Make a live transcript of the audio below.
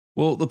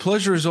Well, the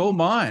pleasure is all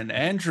mine.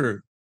 Andrew,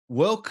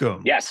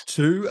 welcome Yes.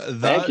 to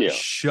Thank the you.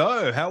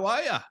 show. How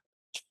are you?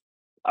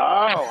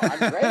 Oh,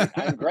 I'm great.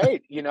 I'm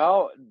great.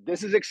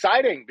 This is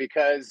exciting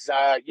because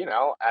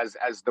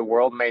as the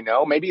world may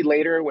know, maybe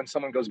later when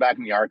someone goes back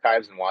in the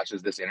archives and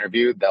watches this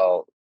interview,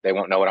 they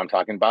won't know what I'm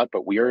talking about.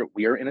 But we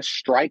are in a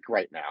strike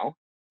right now,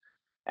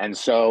 and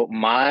so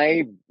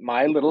my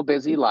little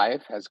busy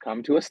life has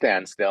come to a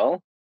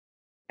standstill,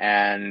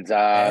 and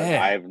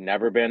Yeah. I've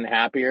never been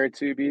happier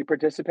to be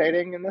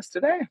participating in this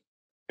today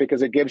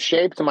because it gives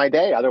shape to my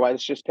day. Otherwise,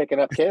 it's just picking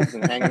up kids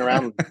and hanging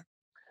around,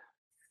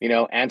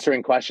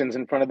 answering questions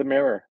in front of the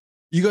mirror.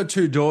 You got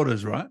two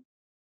daughters, right?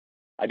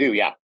 I do,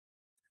 yeah.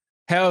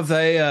 How have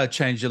they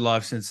changed your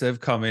life since they've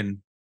come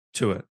in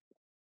to it?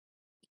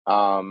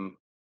 Um,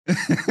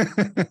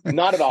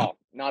 Not at all.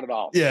 Not at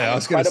all. Yeah, I'm I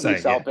was going to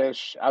incredibly say, yeah.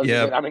 selfish.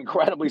 Yeah. I'm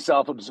incredibly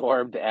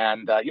self-absorbed,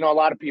 and a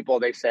lot of people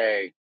they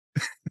say,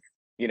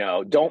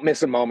 don't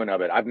miss a moment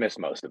of it. I've missed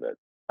most of it.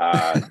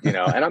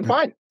 And I'm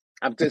fine.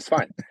 I'm just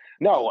fine.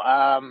 No,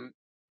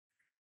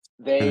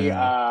 they.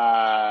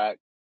 Uh,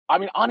 I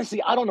mean,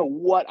 honestly, I don't know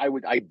what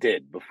I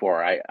did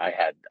before I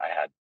had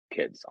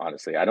kids.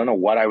 Honestly, I don't know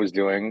what I was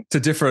doing. it's a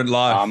different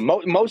life.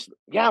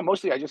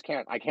 Mostly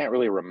I can't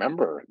really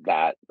remember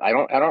that. I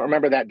don't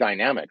remember that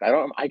dynamic.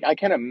 I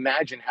can't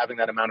imagine having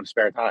that amount of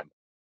spare time.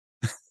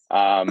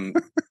 Um,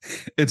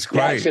 It's yeah, it's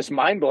great. just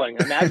mind blowing.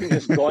 Imagine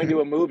just going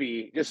to a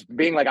movie, just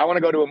being like, I want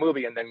to go to a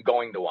movie and then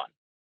going to one,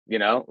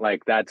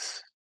 like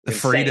that's The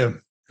insane.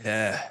 freedom.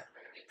 Yeah.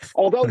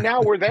 Although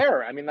now we're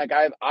there. I mean, like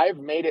I've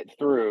made it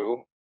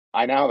through.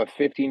 I now have a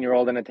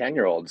 15-year-old and a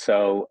 10-year-old.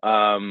 So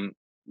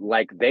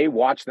like they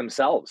watch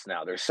themselves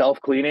now. They're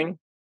self-cleaning,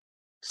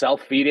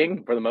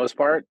 self-feeding for the most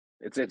part.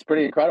 It's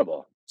pretty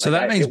incredible. So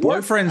Like that means it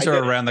worked. boyfriends I are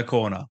did it. around the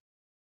corner.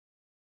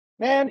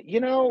 Man,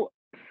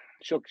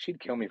 she'd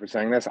kill me for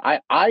saying this.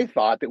 I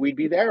thought that we'd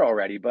be there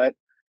already, but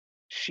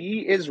she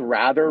is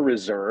rather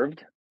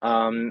reserved.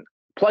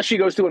 Plus she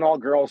goes to an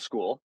all-girls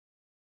school,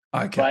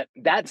 Okay. but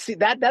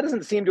that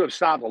doesn't seem to have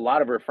stopped a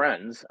lot of her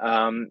friends.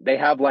 They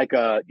have like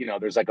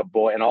there's like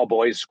an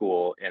all-boys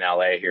school in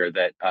LA here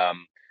that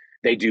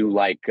they do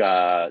like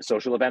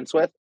social events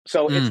with.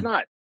 So it's Mm.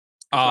 not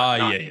Yeah,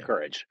 not yeah.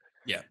 encouraged.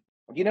 Yeah.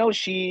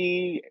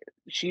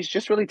 She's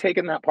just really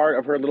taken that part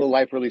of her little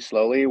life really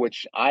slowly,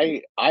 which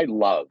I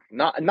love.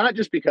 Not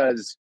just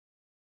because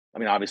I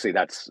mean obviously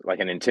that's like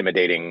an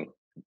intimidating,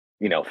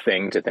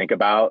 thing to think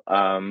about.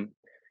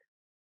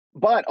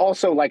 But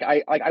also like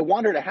I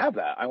want her to have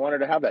that. I want her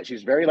to have that.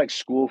 She's very like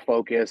school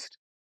focused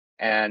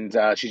and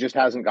she just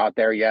hasn't got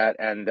there yet.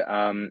 And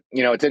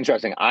it's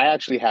interesting. I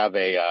actually have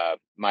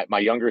my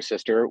younger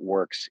sister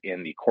works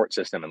in the court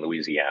system in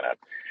Louisiana,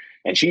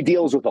 and she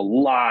deals with a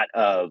lot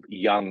of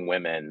young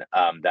women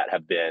that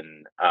have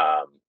been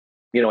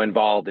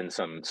involved in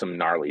some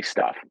gnarly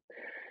stuff.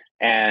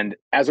 And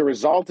as a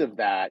result of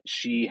that,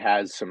 she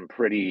has some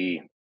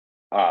pretty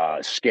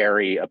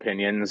scary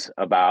opinions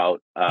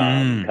about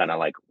Mm. kind of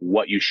like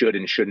what you should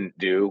and shouldn't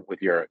do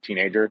with your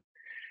teenager.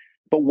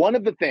 But one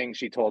of the things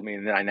she told me,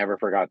 and then I never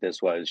forgot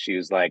this, was she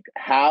was like,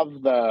 have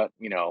the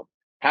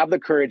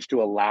courage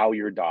to allow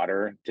your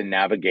daughter to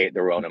navigate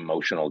their own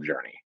emotional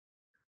journey.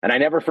 And I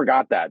never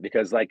forgot that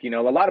because, like, a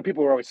lot of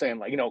people were always saying,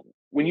 like,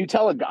 when you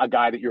tell a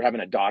guy that you're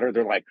having a daughter,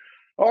 they're like,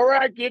 all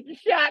right, get the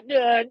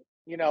shotgun.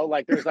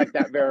 Like there's like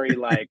that very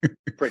like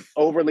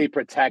overly Yep.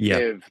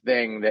 protective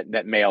thing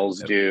that males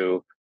Yep.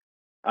 do.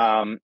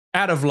 Um,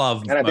 Out of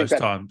love and I think most that,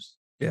 times.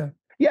 Yeah.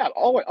 yeah,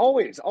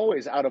 always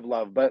out of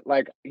love. But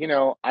like,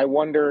 I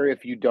wonder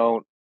if you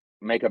don't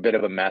make a bit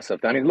of a mess of.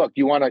 I mean, look,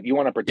 you want to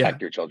Yeah.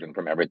 protect your children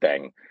from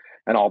everything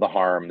and all the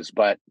harms,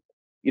 but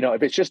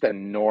if it's just a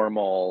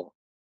normal,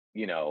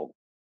 you know,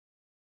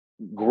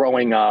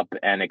 growing up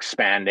and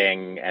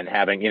expanding and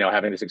having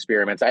this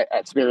experience, I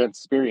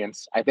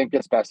think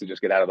it's best to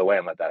just get out of the way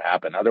and let that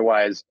happen.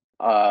 Otherwise,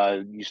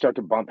 you start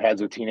to bump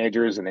heads with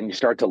teenagers, and then you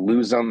start to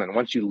lose them. And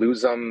once you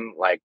lose them,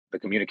 like the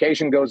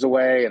communication goes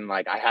away, and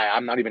like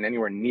I'm not even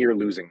anywhere near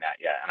losing that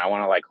yet. And I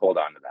want to like hold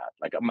on to that.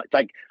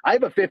 Like I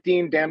have a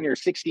 15, damn near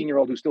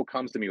 16-year-old who still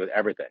comes to me with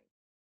everything.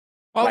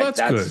 Oh, Like that's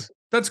good. that's,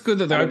 That's good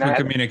that the I mean, open that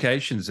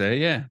communication's there.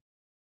 Yeah.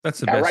 That's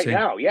the yeah, best right thing.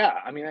 now, yeah.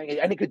 I mean,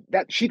 I think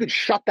that she could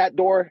shut that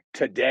door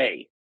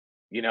today,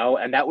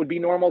 and that would be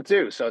normal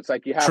too. So it's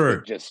like you have to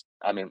True. just,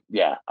 I mean,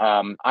 yeah.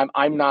 I'm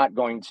not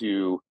going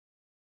to.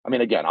 I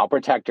mean, again, I'll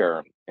protect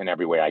her in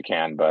every way I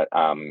can, but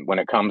when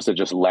it comes to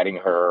just letting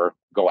her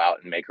go out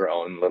and make her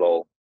own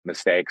little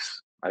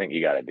mistakes, I think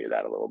you got to do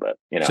that a little bit,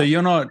 So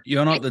you're not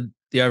the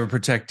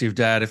overprotective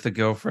dad if the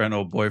girlfriend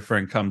or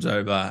boyfriend comes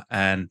over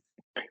and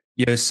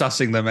you're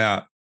sussing them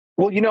out.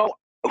 Well,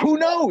 who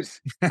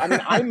knows? I mean,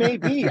 I may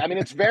be. I mean,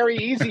 it's very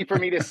easy for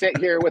me to sit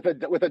here with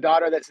a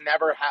daughter that's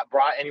never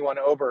brought anyone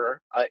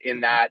over in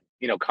that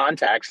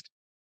context,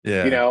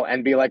 Yeah.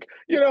 and be like,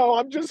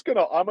 I'm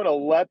gonna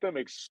let them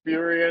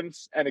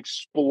experience and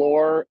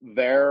explore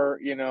their,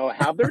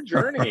 have their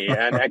journey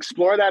and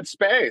explore that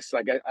space.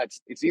 Like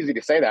it's easy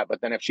to say that,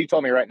 but then if she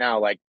told me right now,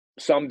 like,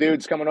 some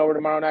dude's coming over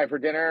tomorrow night for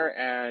dinner,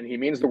 and he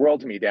means the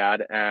world to me,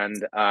 Dad. And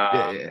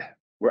Yeah.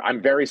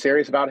 I'm very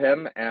serious about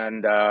him,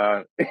 and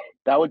that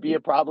would be a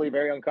probably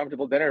very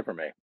uncomfortable dinner for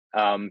me.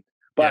 Um,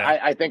 but Yeah.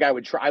 I think I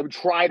would try. I would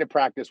try to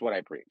practice what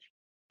I preach.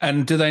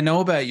 And do they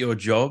know about your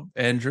job,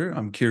 Andrew?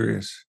 I'm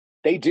curious.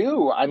 They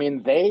do. I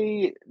mean,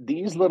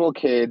 these little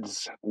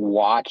kids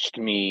watched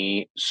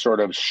me sort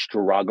of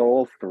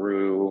struggle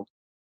through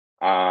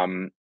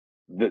um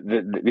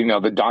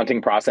the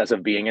daunting process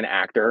of being an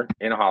actor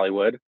in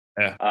Hollywood.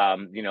 Yeah.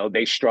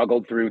 They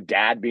struggled through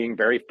dad being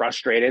very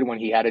frustrated when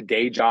he had a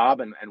day job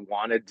and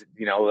wanted,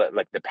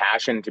 like the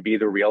passion to be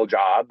the real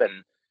job.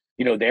 And,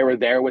 they were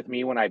there with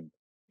me when I,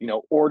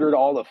 ordered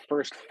all the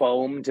first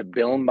foam to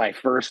build my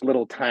first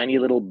little tiny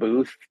little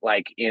booth,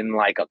 like in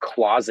like a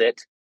closet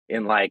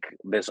in like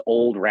this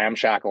old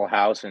ramshackle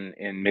house in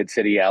mid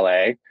city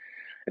LA.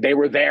 They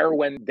were there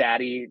when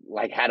daddy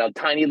like had a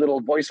tiny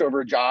little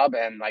voiceover job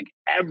and like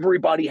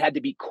everybody had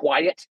to be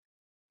quiet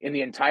in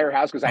the entire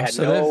house because I Oh, had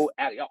so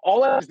they've no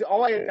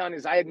all I had done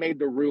is I had made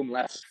the room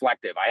less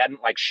reflective. I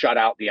hadn't like shut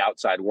out the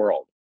outside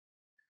world.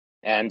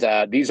 And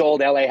these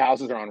old LA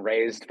houses are on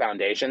raised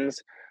foundations.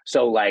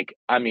 So like,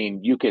 I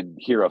mean, you could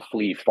hear a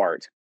flea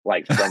fart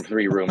like from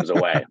 3 rooms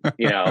away,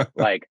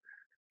 like,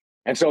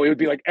 and so it would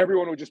be like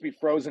everyone would just be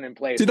frozen in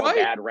place did while I?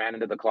 dad ran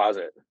into the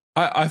closet.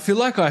 I feel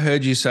like I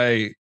heard you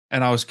say,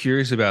 and I was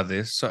curious about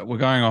this. So we're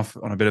going off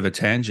on a bit of a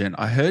tangent.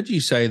 I heard you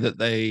say that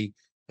they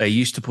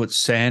used to put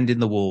sand in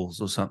the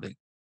walls or something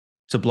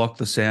to block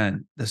the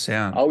sound. The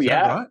sound. Oh Is that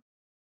yeah. right?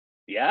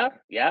 Yeah,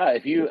 yeah.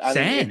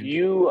 Sand.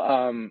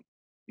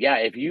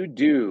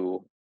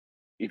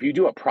 If you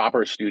do a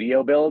proper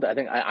studio build, I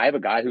think I have a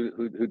guy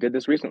who did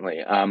this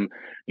recently.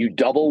 You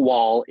double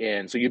wall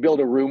in, so you build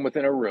a room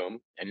within a room,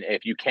 and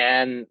if you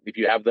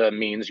have the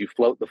means, you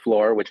float the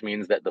floor, which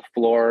means that the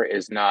floor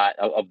is not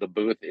of the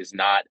booth is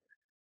not.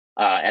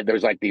 And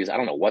there's like these, I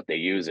don't know what they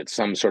use. It's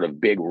some sort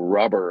of big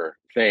rubber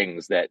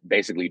things that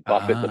basically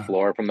buffet the Ah.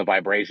 floor from the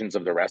vibrations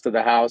of the rest of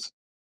the house.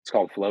 It's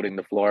called floating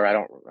the floor. I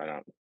don't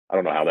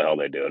know how the hell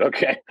they do it.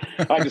 Okay.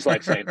 I just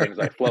like saying things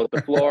like float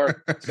the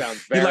floor.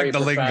 Sounds You like very the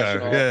lingo.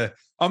 professional. Yeah.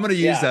 I'm going to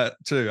use Yeah. that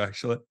too,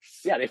 actually.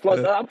 Yeah. They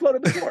float. Uh, I'm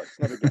floating the floor. It's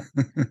no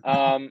big deal.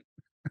 Um,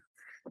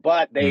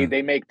 but yeah.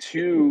 they make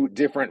two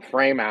different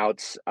frame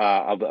outs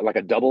of like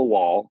a double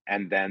wall,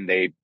 and then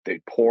they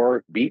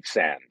pour beach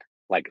sand,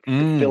 like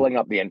Mm. filling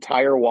up the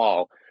entire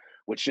wall,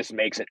 which just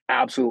makes it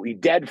absolutely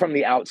dead from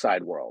the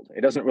outside world.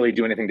 It doesn't really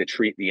do anything to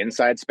treat the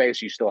inside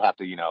space. You still have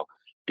to,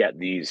 get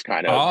these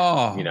kind of,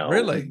 Oh,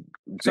 really?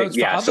 So it's for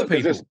yeah. other So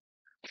because there's people.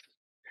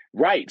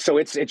 right. So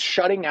it's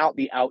shutting out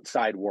the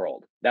outside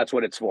world. That's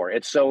what it's for.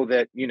 It's so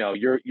that,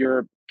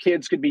 your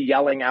kids could be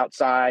yelling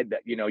outside,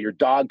 that, your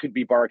dog could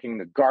be barking,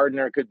 the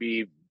gardener could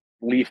be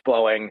leaf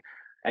blowing,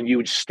 and you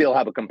would still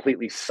have a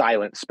completely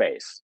silent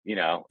space.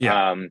 Yeah.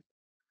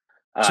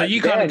 So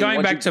you kind of Then going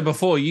once back you to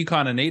before, you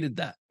kind of needed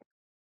that.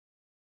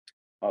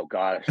 oh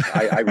gosh,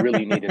 I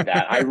really needed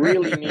that. I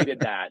really needed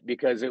that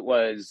because it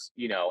was,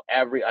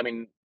 I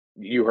mean,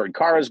 you heard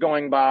cars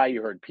going by,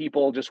 you heard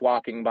people just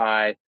walking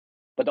by,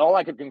 but all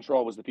I could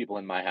control was the people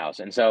in my house.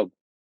 And so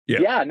Yeah.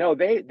 yeah, no,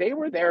 they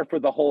were there for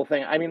the whole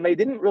thing. I mean, they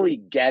didn't really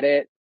get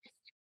it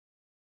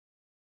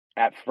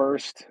at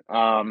first,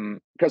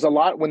 because a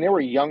lot when they were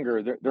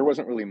younger, there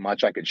wasn't really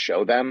much I could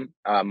show them.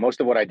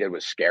 Most of what I did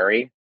was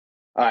scary,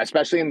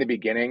 especially in the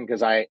beginning,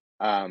 because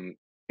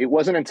it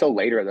wasn't until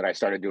later that I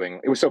started doing.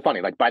 It was so funny.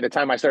 Like by the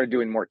time I started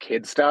doing more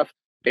kid stuff,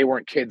 they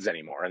weren't kids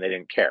anymore and they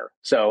didn't care.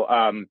 So,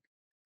 Didn't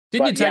you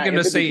but take yeah, him in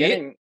to the see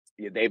beginning,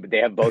 they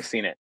have both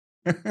seen it.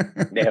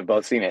 They it? have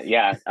both seen it.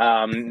 Yeah.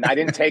 I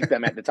didn't take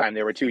them at the time.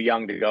 They were too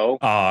young to go,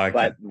 Oh, okay.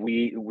 but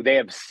they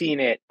have seen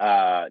it,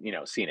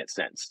 seen it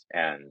since.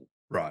 And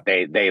Right.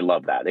 they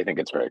love that. They think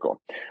it's very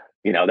cool.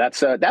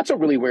 That's a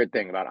really weird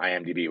thing about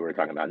IMDb we were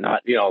talking about.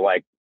 Not,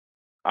 like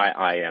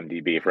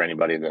IMDb for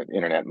anybody, the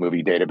Internet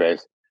Movie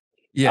Database.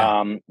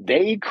 Yeah.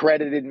 They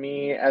credited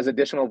me as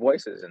additional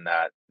voices in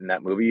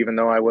that movie, even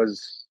though I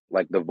was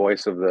like the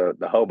voice of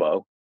the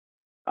hobo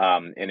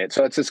in it.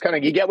 So it's just kind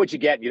of, you get what you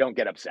get. You don't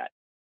get upset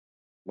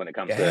when it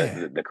comes to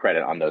Yeah. the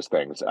credit on those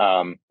things.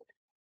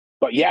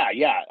 But yeah,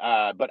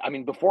 yeah. But I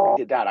mean, before I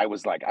did that, I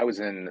was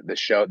in the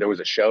show. There was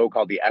a show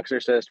called The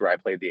Exorcist where I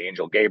played the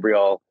angel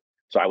Gabriel.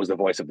 So I was the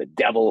voice of the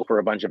devil for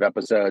a bunch of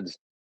episodes.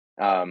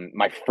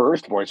 My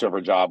first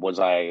voiceover job was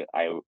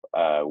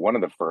one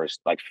of the first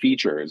like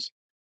features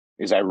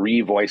is I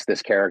revoiced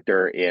this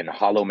character in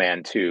Hollow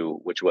Man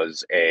 2, which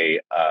was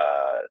it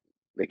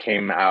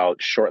came out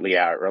shortly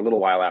out or a little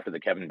while after the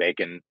Kevin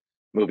Bacon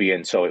movie,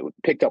 and so it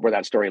picked up where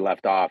that story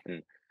left off,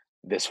 and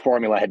this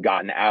formula had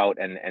gotten out,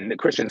 and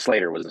Christian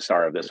Slater was the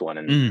star of this one,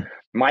 and Mm.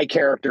 my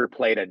character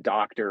played a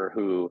doctor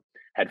who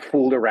had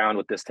fooled around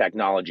with this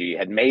technology,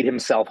 had made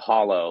himself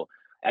hollow,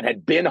 and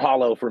had been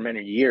hollow for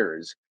many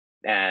years,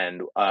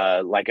 and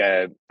like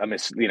a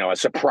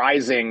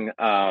surprising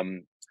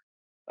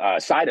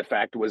side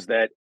effect was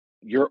that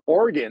your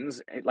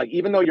organs, like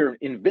even though you're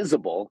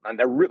invisible, and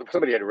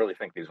somebody had to really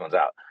think these ones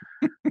out.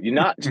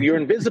 You're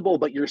invisible,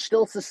 but you're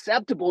still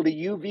susceptible to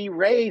UV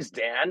rays,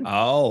 Dan.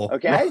 Oh,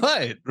 Okay.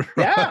 right,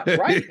 Yeah,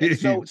 right.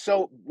 And right,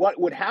 so what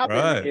would happen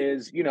right.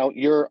 is,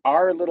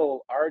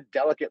 our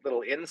delicate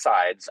little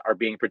insides are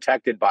being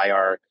protected by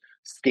our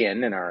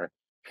skin and our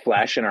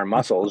flesh and our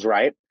muscles,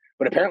 right?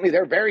 But apparently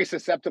they're very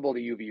susceptible to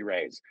UV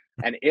rays.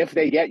 And if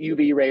they get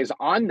UV rays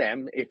on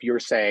them, if you're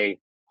say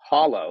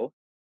hollow,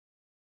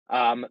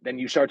 then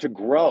you start to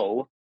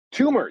grow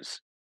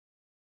tumors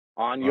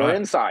on your Right.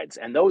 insides.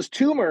 And those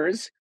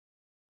tumors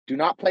do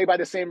not play by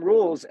the same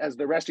rules as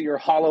the rest of your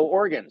hollow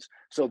organs.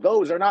 So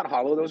those are not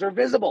hollow, those are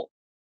visible.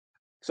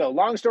 So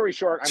long story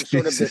short, I'm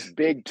sort of this Jesus.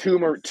 big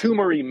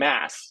tumory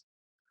mass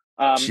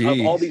of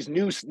all Jeez.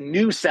 these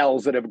new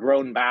cells that have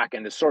grown back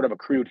into sort of a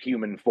crude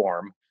human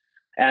form.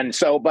 And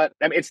so, but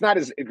I mean, it's not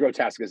as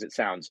grotesque as it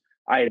sounds.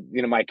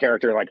 My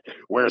character like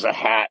wears a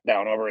hat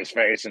down over his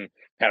face and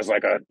has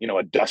like a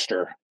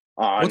duster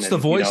on, What's the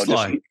and voice just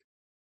like?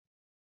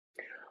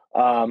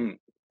 um,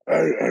 I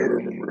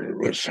remember it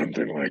was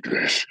something like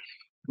this.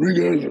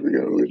 Because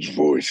his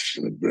voice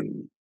had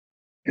been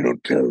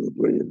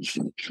terribly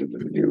infected,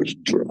 and he was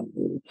drunk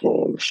and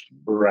false,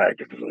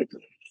 bragging like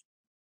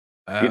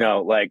that.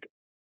 Wow. Like,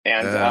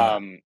 and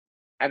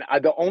Yeah.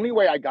 the only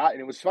way I got,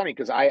 and it was funny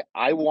because I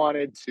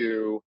wanted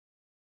to,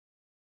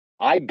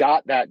 I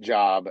got that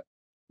job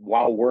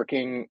while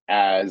working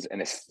as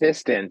an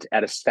assistant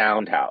at a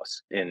sound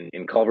house in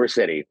Culver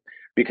City,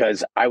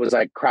 because I was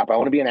like, crap, I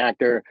want to be an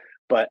actor,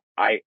 but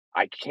I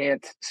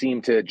can't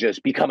seem to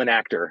just become an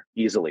actor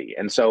easily.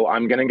 And so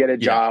I'm going to get a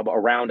Yeah. job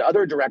around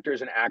other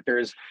directors and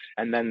actors,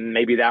 and then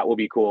maybe that will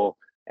be cool,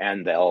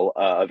 and they'll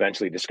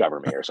eventually discover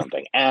me or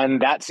something.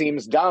 And that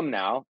seems dumb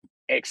now,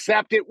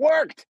 except it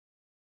worked.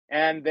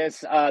 And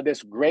this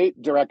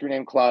great director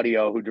named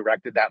Claudio, who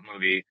directed that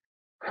movie,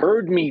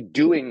 heard me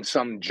doing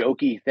some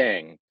jokey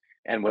thing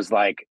and was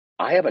like,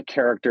 I have a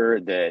character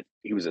that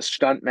he was a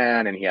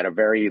stuntman and he had a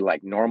very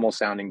like normal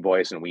sounding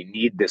voice, and we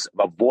need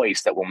a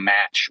voice that will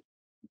match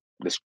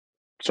this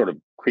sort of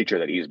creature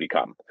that he's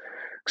become.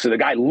 So the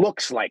guy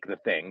looks like the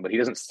thing, but he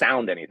doesn't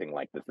sound anything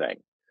like the thing.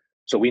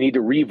 So we need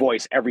to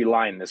revoice every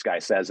line this guy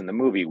says in the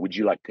movie. Would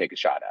you like to take a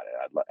shot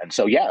at it? And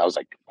so, yeah, I was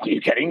like, are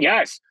you kidding?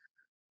 Yes.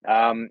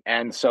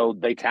 And so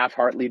they Taft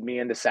Hartley'd me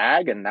into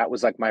SAG, and that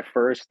was like my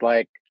first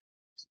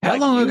How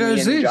long ago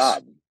is union this?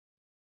 job.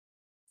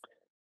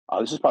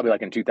 This is probably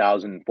like in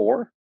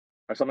 2004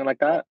 or something like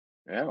that.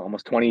 Yeah,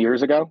 almost 20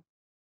 years ago.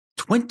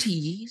 20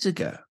 years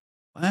ago.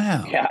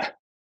 Wow. Yeah,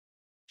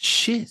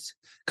 Shit.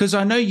 Because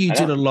I know you I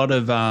did know. a lot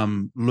of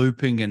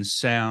looping and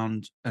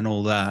sound and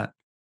all that.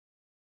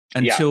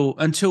 Yeah.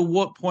 Until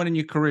what point in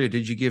your career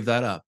did you give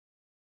that up?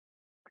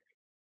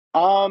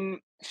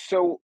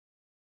 So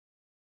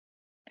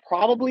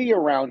probably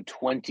around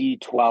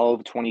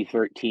 2012,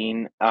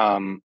 2013,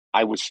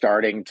 I was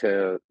starting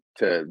to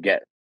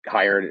get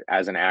hired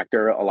as an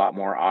actor a lot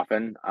more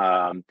often.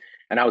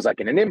 And I was like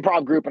in an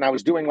improv group, and I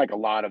was doing like a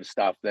lot of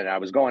stuff that I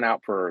was going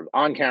out for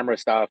on camera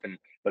stuff,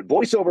 but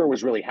voiceover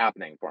was really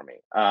happening for me.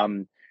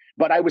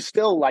 But I was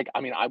still like,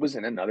 I mean, I was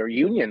in another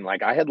union.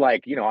 Like I had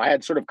I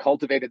had sort of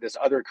cultivated this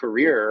other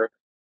career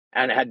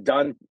and had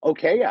done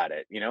okay at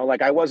it.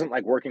 Like I wasn't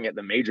like working at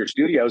the major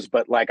studios,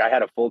 but like I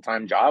had a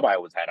full-time job.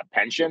 Had a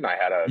pension. I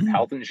had a Mm.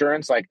 health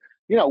insurance,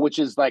 which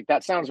is like,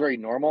 that sounds very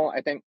normal.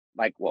 I think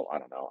like, well, I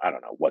don't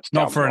know what's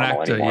Not for an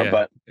normal actor, anymore, yeah.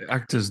 but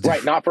Actor's right.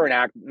 different. Not for an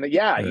act.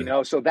 Yeah.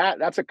 Yeah. So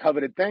that's a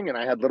coveted thing. And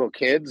I had little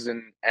kids,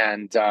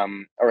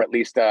 or at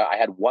least I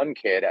had one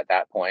kid at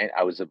that point.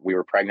 We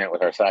were pregnant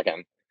with our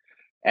second.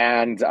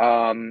 And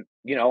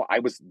I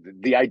was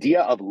the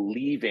idea of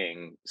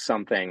leaving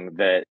something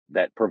that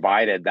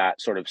provided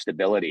that sort of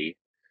stability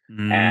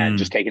and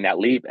just Mm. taking that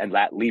leap, and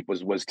that leap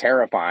was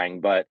terrifying.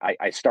 But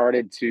I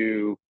started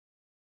to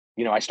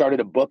I started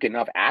to book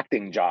enough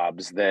acting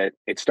jobs that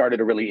it started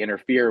to really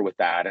interfere with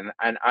that. And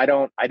I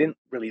didn't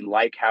really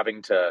like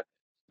having to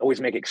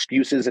always make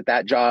excuses at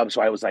that job. So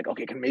I was like,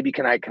 okay, can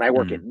I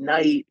work at Mm.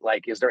 night?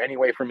 Like, is there any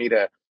way for me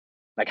to,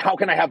 like, how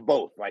can I have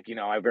both? Like,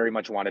 I very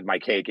much wanted my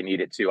cake and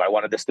eat it too. I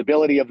wanted the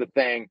stability of the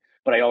thing,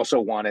 but I also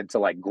wanted to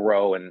like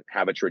grow and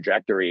have a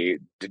trajectory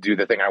to do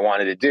the thing I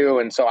wanted to do.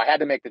 And so I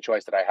had to make the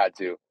choice that I had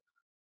to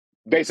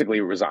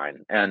basically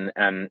resign, and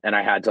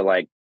I had to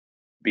like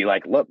be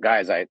like, look,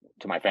 guys,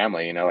 to my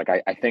family, like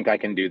I think I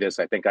can do this.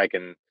 I think I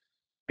can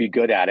be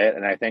good at it.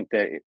 And I think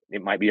that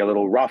it might be a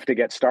little rough to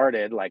get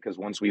started, like, because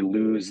once we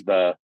lose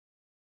the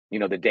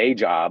day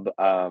job,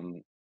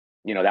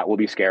 that will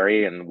be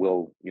scary, and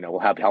we'll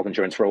have health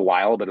insurance for a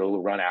while, but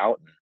it'll run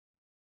out.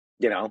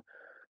 You know,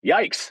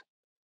 Yikes.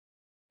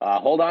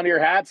 Hold on to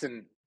your hats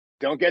and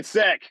don't get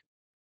sick. Uh,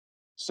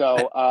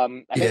 So I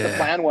think the yeah.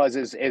 plan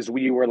is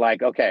we were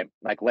like, okay,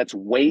 like let's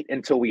wait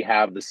until we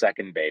have the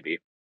second baby,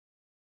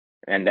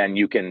 and then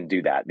you can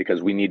do that,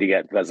 because we need to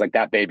get, because like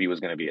that baby was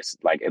going to be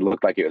like, it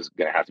looked like it was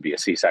going to have to be a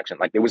C-section.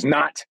 Like it was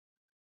not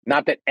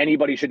that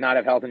anybody should not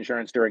have health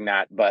insurance during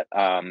that, but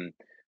yeah,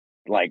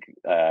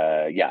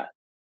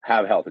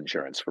 have health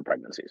insurance for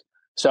pregnancies.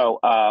 So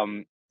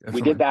we did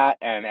Definitely. that,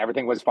 and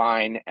everything was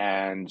fine.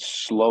 And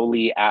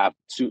slowly,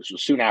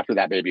 soon after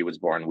that baby was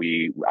born,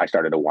 I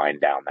started to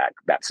wind down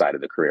that side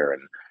of the career,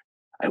 and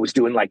I was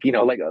doing like,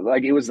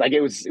 it was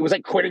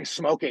like quitting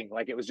smoking.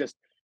 Like it was just,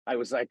 I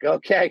was like,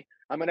 okay,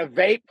 I'm gonna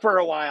vape for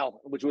a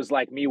while, which was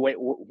like me,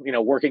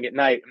 working at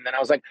night, and then I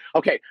was like,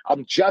 okay,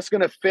 I'm just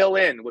gonna fill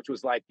in, which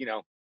was like,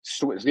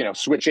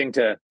 switching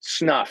to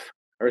snuff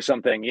or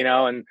something,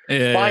 and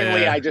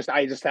finally, Yeah.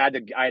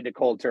 I had to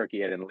cold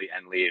turkey it and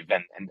leave,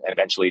 and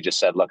eventually just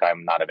said, look,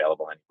 I'm not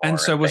available And anymore,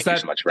 so and was thank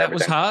you so much for that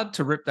was everything. hard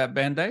to rip that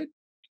band-aid?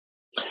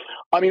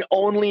 I mean,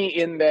 only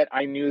in that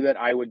I knew that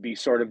I would be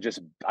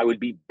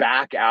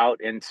back out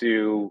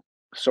into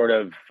sort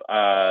of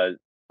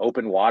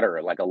open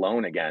water, like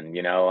alone again, So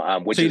you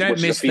don't which is a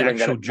miss the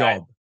feeling actual that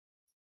job.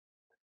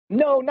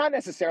 no, not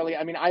necessarily.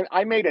 I mean,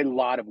 I made a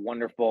lot of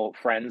wonderful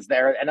friends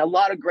there and a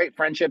lot of great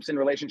friendships and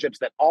relationships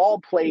that all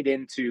played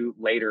into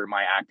later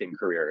my acting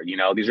career.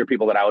 These are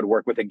people that I would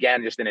work with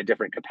again, just in a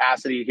different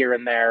capacity here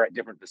and there at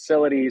different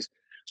facilities.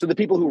 So the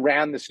people who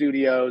ran the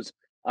studios,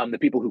 the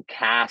people who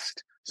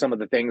cast some of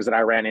the things that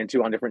I ran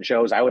into on different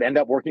shows, I would end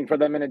up working for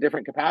them in a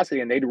different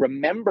capacity, and they'd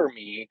remember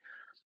me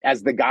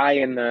as the guy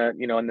in the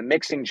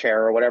mixing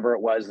chair or whatever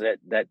it was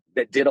that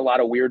did a lot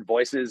of weird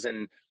voices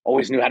and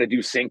always knew how to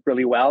do sync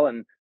really well.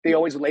 And they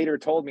always later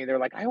told me, they're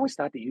like, I always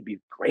thought that you'd be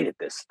great at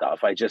this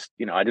stuff. I just,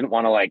 I didn't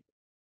want to like,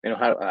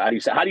 how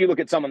do you look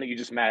at someone that you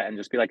just met and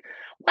just be like,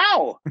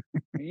 wow,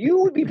 you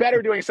would be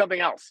better doing something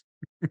else.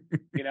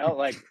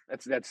 Like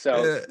that's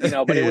so,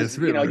 Yeah, but it was, it's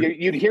a bit rude.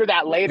 you'd hear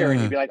that later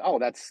and you'd Uh, be like, oh,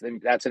 that's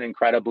an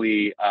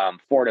incredibly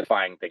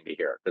fortifying thing to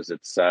hear, because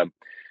it's,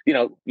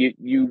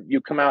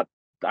 you come out.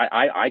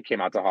 I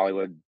came out to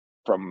Hollywood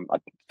from a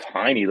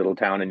tiny little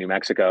town in New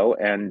Mexico,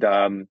 and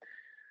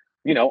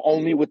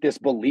only with this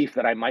belief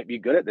that I might be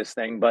good at this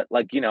thing. But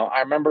like, I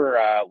remember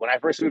when I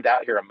first moved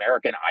out here,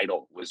 American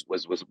Idol was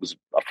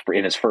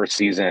in his first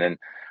season, and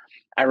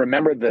I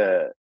remember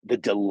the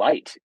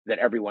delight that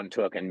everyone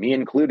took, and me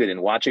included,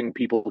 in watching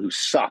people who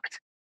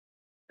sucked,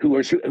 who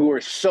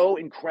were so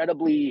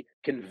incredibly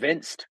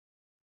convinced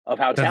of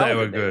how that they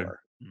were talented they good. were.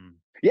 Mm.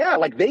 Yeah,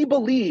 like they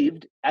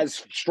believed as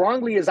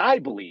strongly as I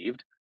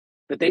believed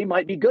that they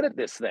might be good at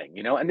this thing,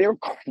 and they were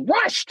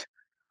crushed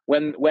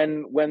when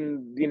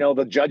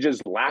the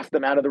judges laughed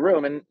them out of the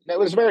room, and it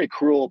was a very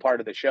cruel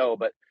part of the show.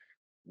 But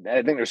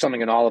I think there's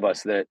something in all of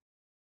us that,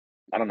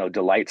 I don't know,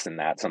 delights in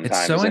that It's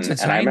so sometimes.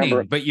 And I remember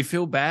entertaining, but you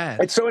feel bad.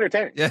 it's so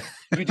entertaining. Yeah.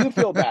 You do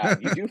feel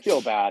bad. You do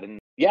feel bad. And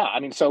yeah, I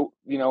mean, so,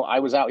 I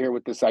was out here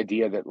with this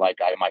idea that like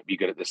I might be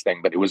good at this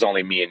thing, but it was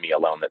only me and me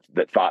alone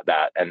that thought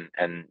that. And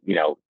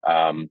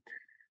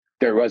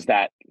there was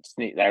that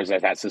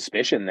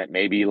suspicion that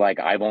maybe like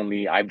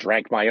I've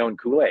drank my own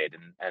Kool-Aid,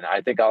 and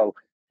I think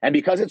and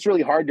because it's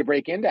really hard to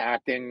break into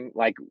acting,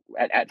 like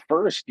at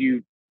first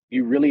you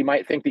really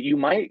might think that you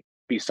might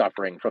be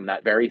suffering from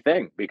that very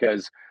thing,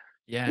 because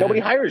nobody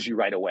Yeah. hires you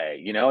right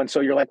away, and so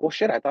you're like, well,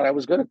 shit, I thought I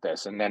was good at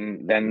this, and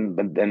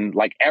then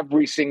like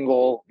every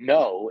single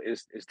no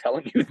is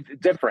telling you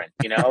different,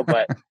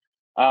 but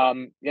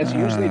it's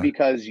usually Uh,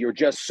 because you're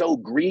just so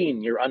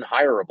green, you're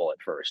unhireable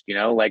at first,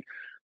 like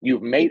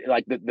you've made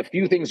like the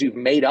few things you've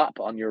made up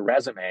on your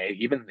resume,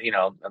 even,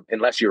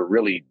 unless you're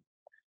really,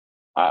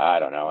 I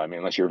don't know, I mean,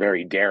 unless you're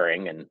very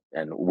daring and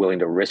willing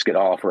to risk it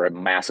all for a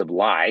massive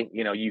lie,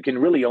 you can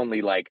really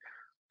only like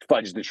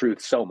fudge the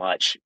truth so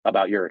much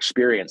about your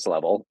experience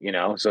level,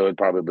 so it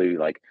probably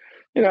like,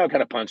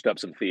 kind of punched up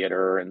some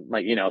theater and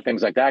like,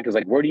 things like that. Because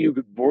like, where do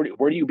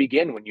you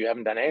begin when you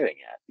haven't done anything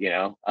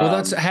yet, well,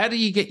 that's how do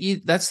you get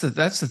you? That's the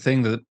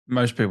thing that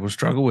most people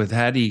struggle with.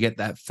 How do you get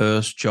that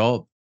first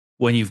job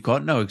when you've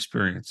got no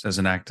experience as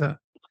an actor?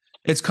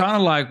 It's kind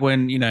of like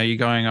when you're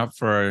going up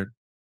for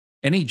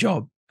any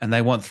job and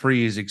they want 3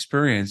 years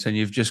experience, and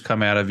you've just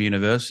come out of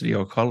university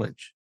or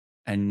college,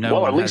 and no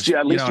well, one has. at You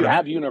know least what you I mean?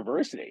 have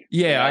university,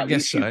 Yeah, I at guess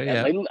least so.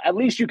 Yeah. at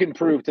least you can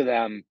prove to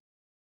them,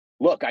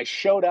 look, I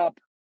showed up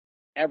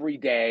every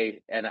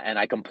day, and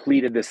I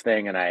completed this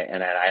thing, and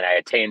I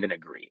attained a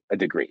degree,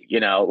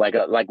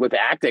 like with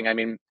acting. I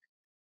mean,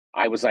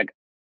 I was like,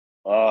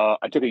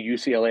 I took a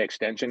UCLA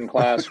extension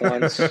class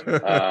once. You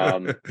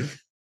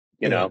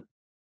Yeah. know,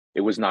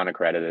 it was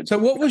non-accredited. So,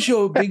 what was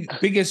your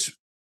biggest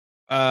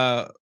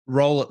uh,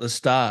 role at the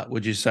start?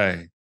 Would you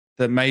say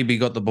that maybe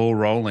got the ball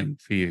rolling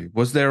for you?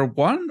 Was there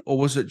one, or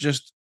was it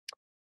just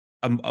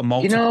a You know,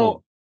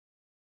 multiple?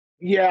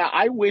 yeah,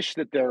 I wish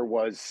that there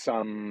was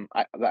some.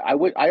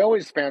 I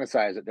always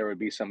fantasize that there would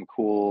be some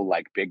cool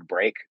like big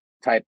break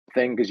type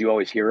thing, because you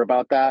always hear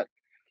about that.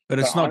 But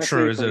But it's not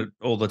true, honestly, is it?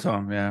 All the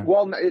time, yeah.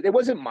 well, it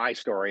wasn't my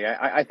story.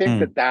 I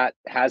think Mm. that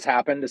has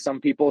happened to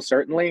some people.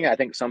 Certainly, I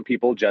think some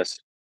people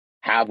just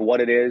have what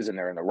it is, and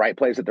they're in the right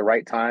place at the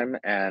right time,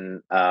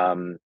 and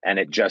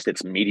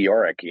it's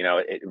meteoric.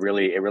 It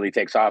really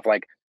takes off.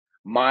 Like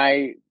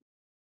my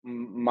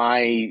my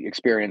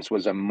experience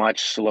was a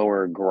much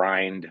slower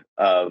grind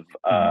of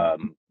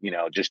Mm.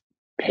 just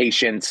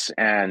patience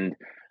and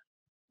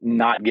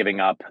not giving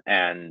up,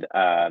 and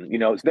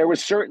there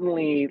was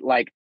certainly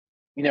like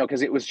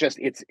because it was just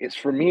it's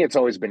for me it's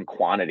always been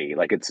quantity.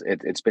 Like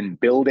it's been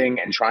building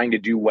and trying to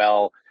do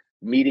well,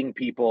 meeting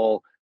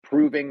people,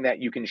 proving that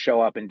you can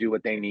show up and do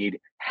what they need,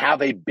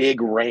 have a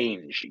big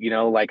range.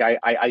 Like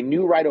I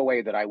knew right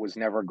away that I was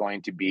never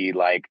going to be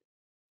like,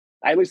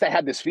 at least I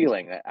had this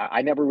feeling that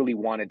I never really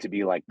wanted to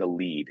be like the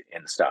lead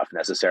and stuff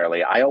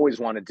necessarily. I always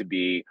wanted to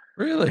be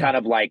Really? kind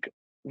of like,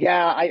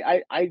 yeah,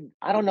 I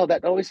don't know.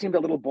 That always seemed a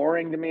little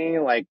boring to me,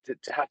 like to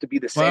have to be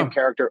the same Wow.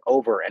 character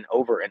over and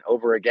over and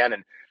over again.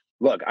 And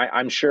look,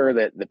 I'm sure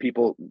that the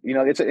people,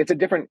 it's a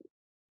different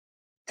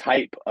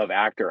type of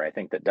actor, I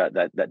think that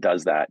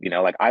does that.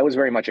 Like I was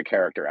very much a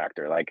character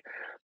actor. Like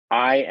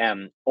I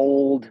am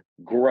old,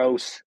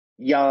 gross,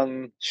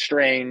 young,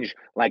 strange,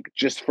 like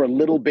just for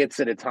little bits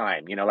at a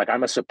time. Like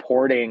I'm a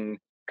supporting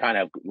kind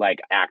of like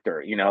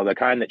actor, the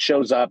kind that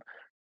shows up,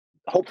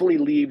 hopefully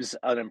leaves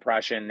an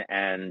impression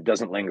and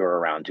doesn't linger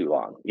around too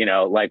long,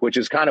 like which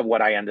is kind of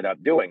what I ended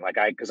up doing. Like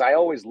because I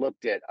always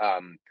looked at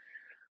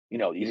these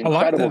I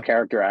like that. incredible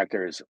character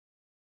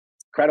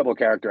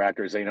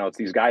actors. It's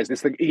these guys.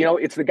 It's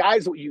the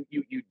guys that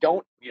you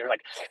don't. You're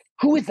like,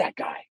 who is that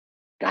guy?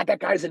 God, that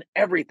guy's in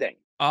everything.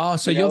 Oh,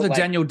 so you're the Like,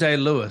 Daniel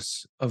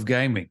Day-Lewis of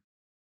gaming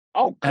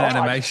oh and God,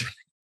 animation.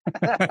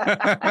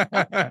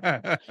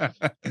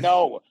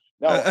 no,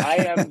 I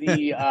am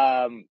the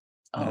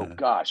oh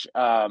gosh.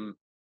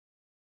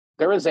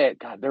 There is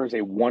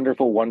a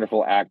wonderful,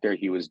 wonderful actor.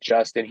 He was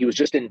just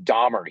in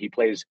Dahmer. He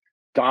plays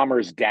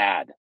Dahmer's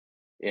dad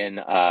in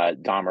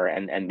Dahmer,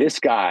 and this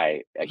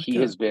guy, he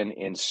Okay. has been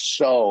in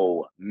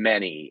so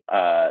many.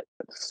 Let's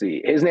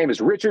see, his name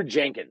is Richard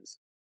Jenkins.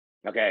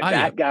 Okay, Oh,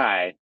 yeah.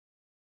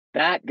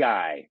 that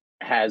guy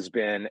has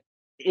been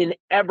in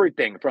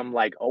everything from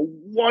like a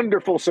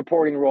wonderful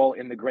supporting role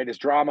in the greatest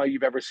drama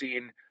you've ever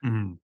seen,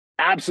 Mhm.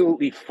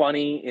 absolutely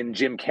funny in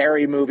Jim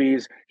Carrey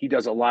movies. He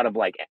does a lot of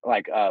like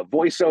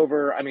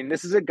voiceover. I mean,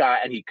 this is a guy,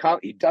 and he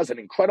does an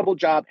incredible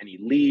job, and he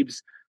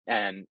leaves,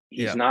 and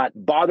he's Yeah. not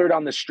bothered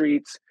on the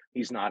streets.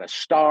 He's not a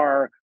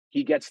star.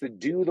 He gets to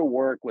do the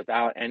work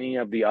without any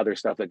of the other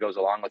stuff that goes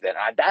along with it.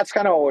 That's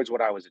kind of always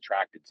what I was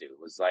attracted to.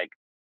 Was like,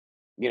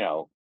 you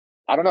know,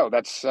 I don't know.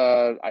 That's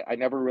I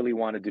never really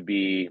wanted to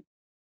be.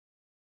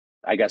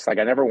 I guess like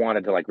I never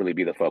wanted to like really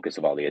be the focus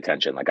of all the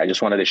attention. Like I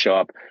just wanted to show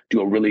up,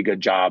 do a really good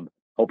job,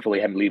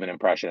 hopefully have leave an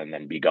impression, and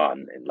then be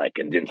gone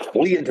and then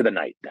flee into the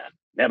night. Then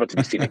never to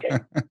be seen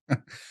again.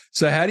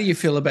 So, how do you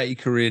feel about your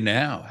career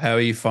now? How are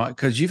you finding?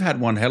 Because you've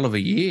had one hell of a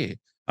year.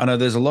 I know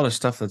there's a lot of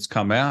stuff that's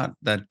come out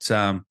that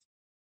some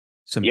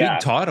big Yeah,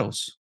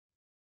 titles.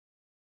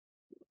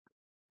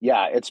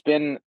 yeah. It's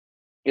been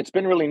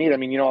really neat. I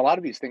mean, a lot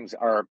of these things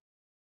are.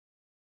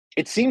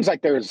 It seems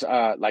like there's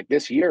like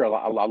this year a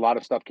lot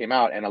of stuff came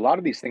out, and a lot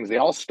of these things they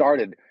all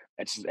started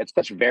at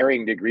such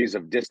varying degrees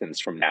of distance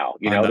from now.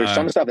 I There's know.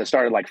 some stuff that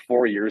started like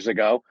 4 years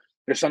ago.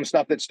 There's some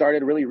stuff that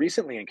started really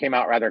recently and came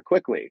out rather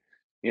quickly.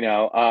 You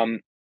know,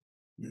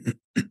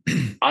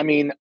 I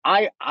mean,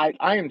 I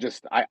am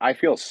just I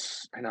feel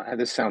I know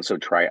this sounds so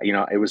trite.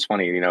 It was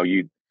funny.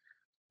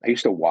 I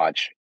used to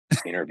watch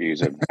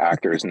interviews of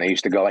actors, and they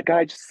used to go like,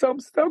 I'm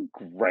so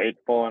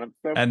grateful, and I'm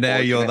so And now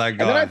you're fortunate,"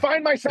 that and then I guy.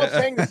 find myself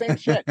saying the same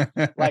shit.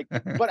 Like,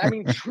 but I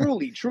mean,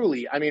 truly,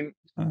 truly, I mean,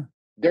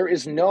 there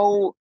is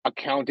no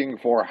accounting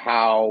for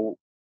how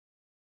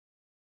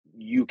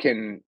you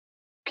can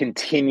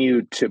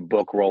continue to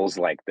book roles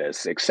like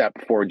this,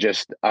 except for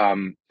just a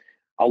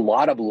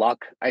lot of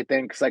luck. I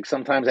think. It's like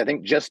sometimes I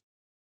think just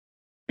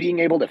being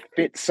able to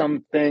fit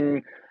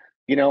something.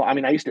 I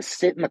mean, I used to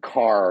sit in the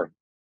car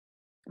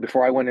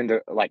before I went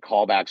into like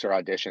callbacks or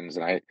auditions,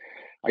 and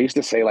I used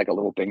to say like a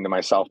little thing to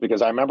myself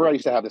because I remember I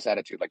used to have this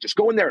attitude like just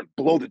go in there and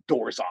blow the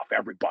doors off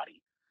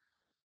everybody,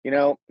 And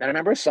I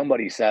remember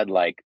somebody said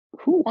like,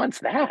 "Who wants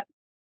that?"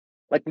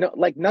 Like no,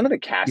 like none of the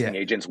Yeah. casting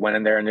agents went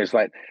in there and just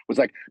like was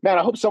like, "Man,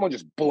 I hope someone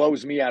just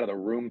blows me out of the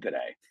room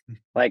today."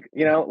 Like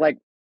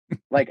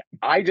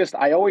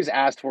I always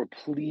asked for,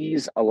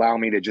 please allow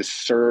me to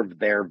just serve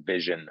their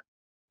vision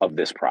of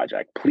this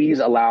project. Please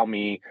allow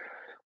me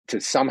to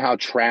somehow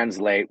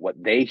translate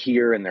what they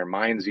hear in their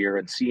mind's ear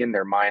and see in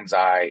their mind's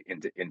eye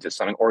into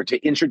something, or to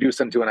introduce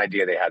them to an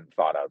idea they hadn't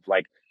thought of.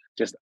 Like,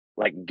 just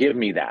like give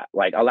me that.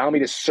 Like, allow me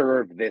to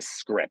serve this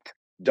script.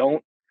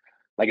 Don't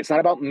like it's not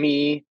about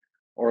me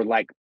or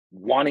like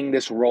wanting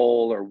this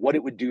role or what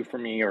it would do for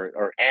me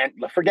and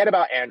forget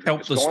about Andrew. Help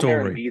Just the go in there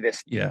and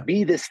story. Yeah.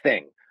 be this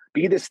thing,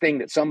 be this thing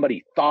that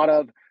somebody thought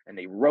of and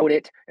they wrote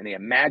it and they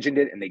imagined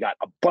it and they got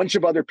a bunch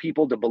of other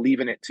people to believe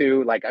in it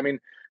too. Like, I mean,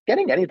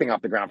 getting anything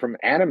off the ground from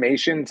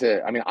animation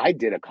to, I mean, I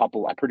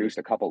produced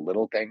a couple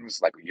little things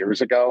like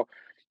years ago.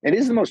 It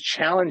is the most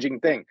challenging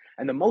thing.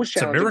 And the most It's a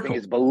challenging thing miracle.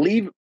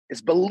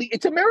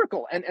 it's a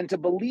miracle. And to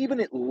believe in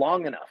it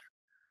long enough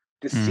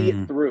to see it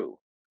Mm, through.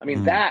 I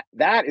mean, mm.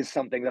 that is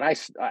something that I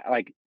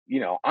like,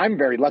 I'm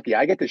very lucky.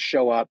 I get to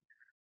show up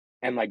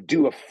and like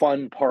do a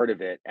fun part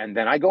of it. And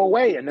then I go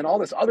away and then all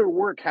this other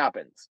work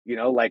happens,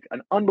 like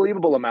an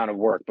unbelievable amount of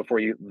work before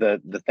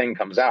the thing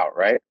comes out.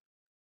 Right.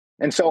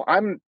 And so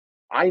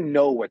I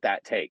know what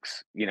that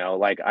takes.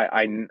 Like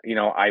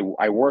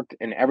I worked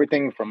in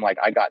everything from like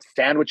I got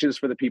sandwiches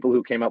for the people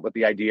who came up with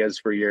the ideas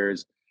for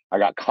years. I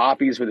got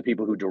coffees for the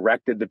people who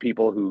directed the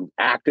people who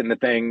act in the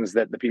things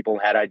that the people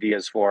had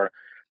ideas for.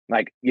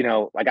 Like,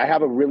 like I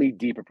have a really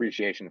deep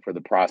appreciation for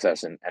the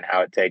process and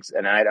how it takes,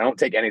 and I don't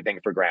take anything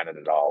for granted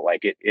at all.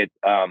 Like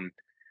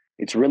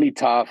it's really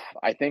tough.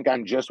 I think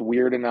I'm just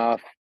weird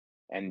enough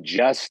and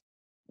just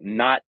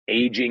not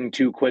aging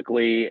too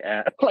quickly.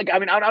 Like, I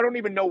mean, I don't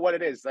even know what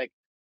it is. Like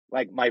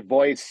my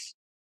voice,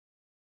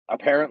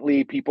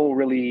 apparently people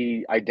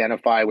really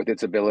identify with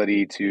its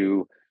ability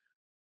to,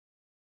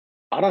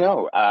 I don't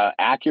know,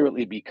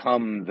 accurately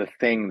become the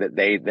thing that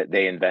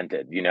they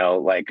invented,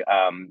 like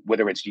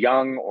whether it's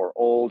young or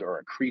old or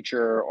a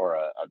creature or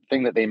a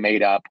thing that they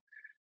made up.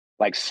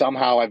 Like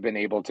somehow I've been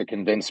able to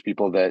convince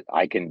people that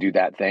I can do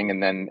that thing,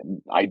 and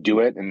then I do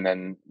it, and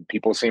then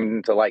people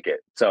seem to like it.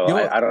 So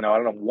You're, I don't know. I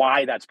don't know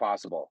why that's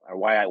possible or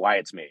why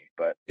it's me.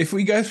 But if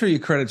we go through your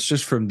credits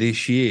just from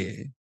this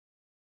year,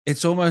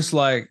 it's almost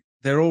like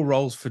they're all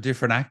roles for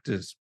different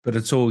actors, but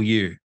it's all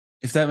you.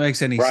 If that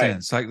makes any right.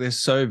 sense, like they're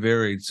so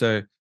varied.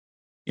 So,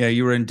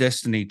 you were in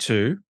Destiny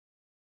 2,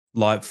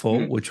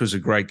 Lightfall, Mhm. which was a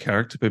great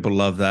character. People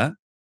love that.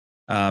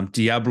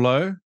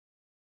 Diablo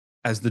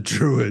as the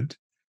druid.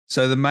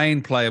 So one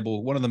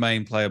of the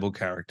main playable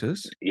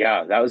characters.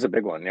 Yeah, that was a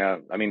big one. Yeah,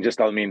 I mean,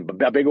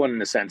 a big one in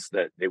the sense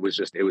that it was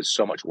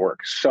so much work,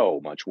 so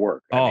much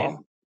work. I Oh, mean,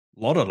 a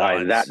lot of that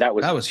lines. that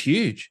was That was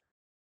huge.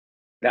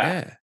 yeah,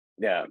 Yeah.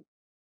 yeah.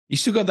 You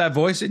still got that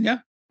voice in you,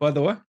 by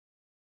the way?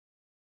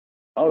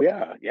 Oh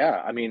yeah,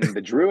 yeah. I mean,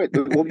 the druid.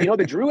 Well,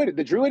 the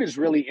druid is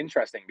really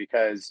interesting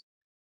because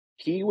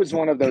he was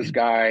one of those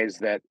guys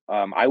that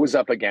I was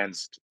up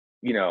against.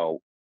 You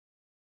know,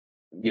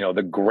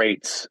 the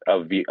greats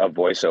of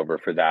voiceover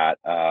for that.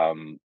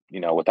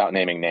 Without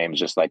naming names,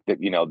 just like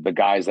the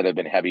guys that have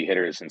been heavy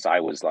hitters since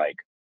I was like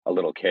a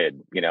little kid.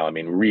 I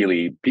mean,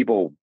 really,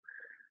 people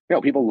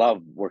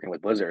love working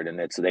with Blizzard, and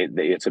it's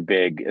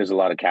there's a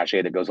lot of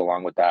cachet that goes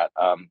along with that.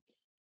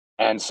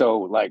 And so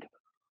like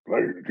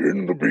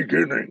in the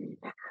beginning,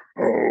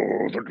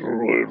 oh, the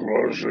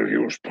druid he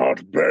was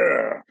part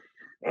bear,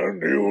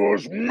 and he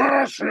was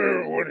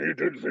massive when he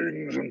did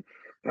things, and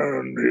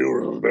he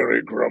was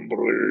very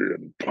grumbly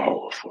and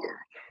powerful.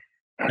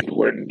 And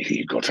when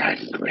he got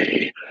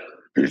angry,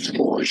 his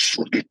voice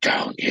would get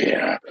down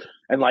here.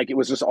 And like it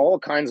was just all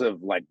kinds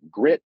of like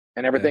grit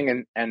and Yeah.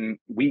 everything. And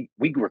we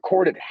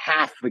recorded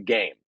half the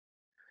game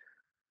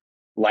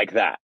like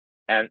that.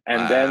 And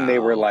then Wow. they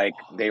were like,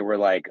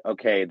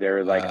 okay,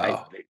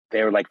 Wow.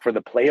 they were like for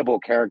the playable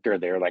character,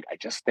 they were like, I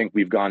just think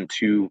we've gone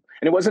too,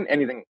 and it wasn't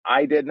anything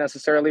I did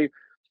necessarily,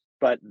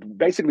 but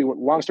basically,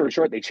 long story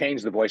short, they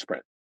changed the voice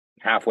print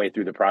halfway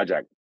through the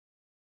project.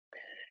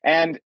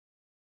 And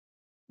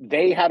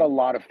they had a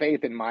lot of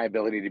faith in my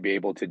ability to be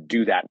able to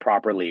do that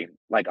properly.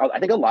 Like I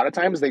think a lot of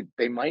times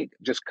they might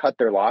just cut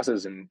their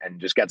losses and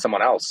just get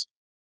someone else,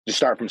 just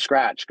start from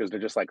scratch because they're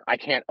just like, I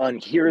can't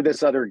unhear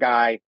this other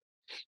guy.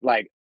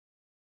 Like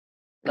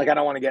I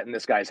don't want to get in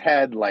this guy's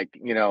head. But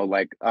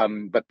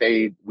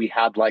we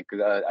had like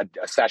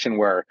a session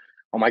where,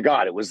 oh my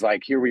God, it was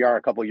like, here we are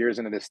a couple years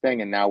into this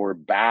thing, and now we're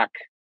back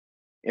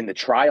in the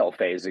trial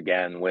phase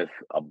again with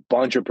a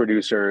bunch of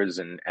producers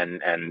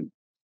and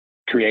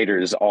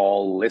creators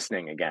all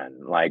listening again,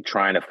 like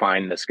trying to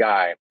find this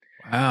guy.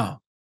 Wow.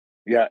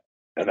 Yeah.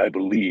 And I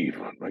believe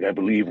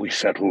we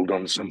settled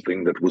on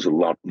something that was a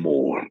lot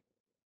more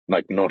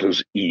like not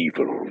as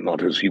evil,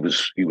 not as he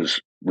was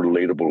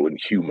relatable and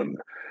human.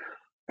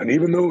 And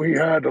even though he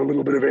had a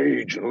little bit of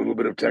age and a little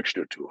bit of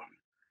texture to him,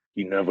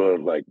 he never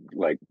like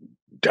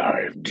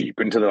dived deep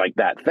into like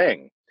that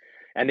thing.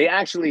 And they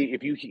actually,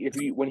 if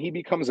you when he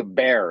becomes a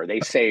bear,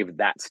 they saved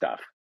that stuff.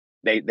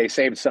 They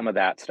saved some of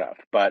that stuff,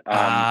 but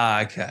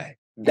Okay.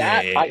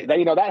 that I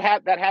Yeah.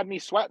 that, that had me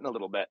sweating a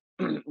little bit,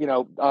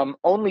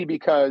 only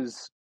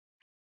because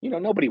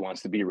nobody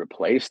wants to be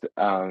replaced.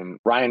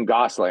 Ryan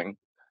Gosling,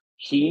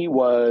 he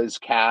was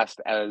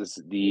cast as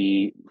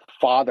the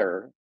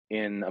father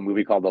in a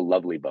movie called The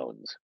Lovely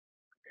Bones,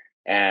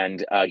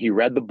 and he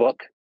read the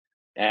book,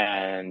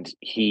 and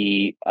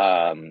he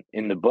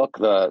in the book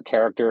the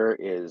character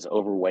is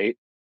overweight,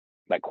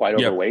 like quite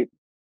Yep. overweight,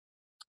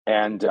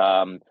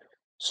 and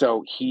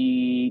so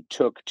he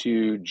took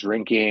to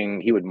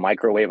drinking. He would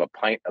microwave a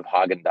pint of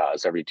Haagen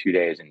Dazs every 2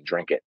 days and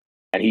drink it.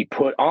 And he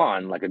put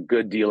on like a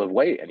good deal of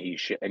weight, and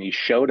he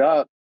showed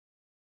up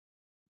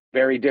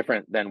very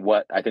different than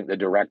what I think the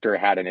director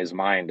had in his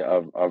mind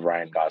of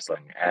Ryan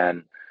Gosling.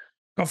 And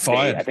Got I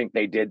fired. think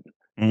they did.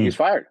 He was Mm,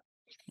 fired.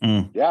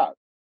 mm. Yeah,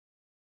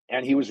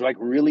 and he was like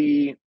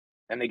really,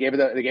 and they gave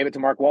it to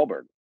Mark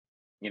Wahlberg,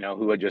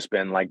 who had just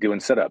been like doing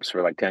sit-ups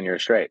for like 10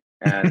 years straight.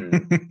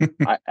 And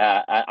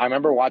I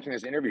remember watching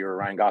this interview where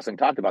Ryan Gosling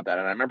talked about that,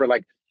 and I remember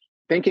like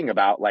thinking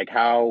about like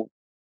how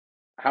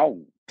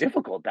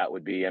difficult that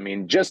would be. I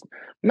mean, just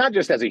not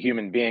just as a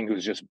human being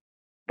who's just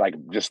like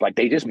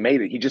they just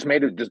made it. He just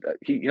made it. Just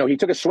he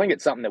took a swing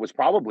at something that was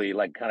probably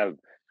like kind of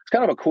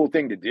a cool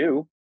thing to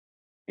do.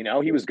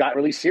 He got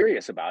really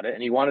serious about it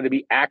and he wanted to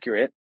be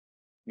accurate,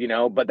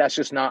 but that's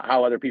just not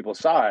how other people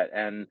saw it.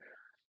 And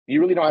you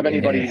really don't have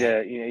anybody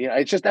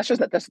Yeah. to, that's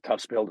a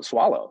tough pill to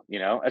swallow,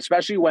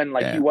 especially when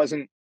like he Yeah.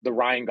 wasn't the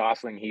Ryan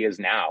Gosling he is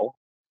now.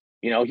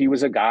 He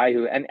was a guy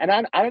who, and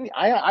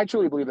I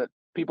truly believe that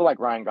people like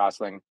Ryan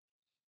Gosling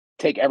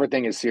take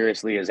everything as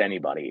seriously as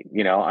anybody.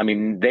 I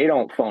mean, they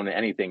don't phone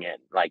anything in.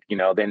 Like,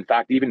 in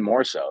fact, even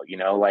more so.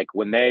 Like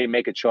when they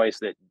make a choice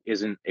that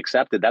isn't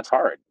accepted, that's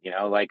hard.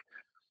 Like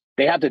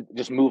they have to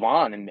just move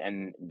on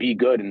and be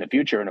good in the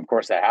future. And of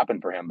course, that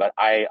happened for him. But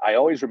I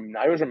always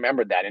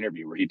remembered that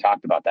interview where he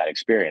talked about that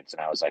experience,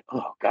 and I was like,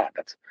 oh God,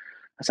 that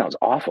sounds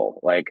awful.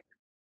 Like,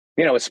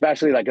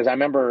 especially like because I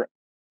remember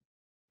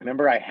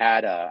I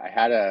had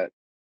a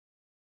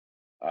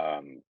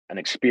an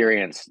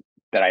experience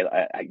that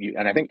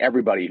and I think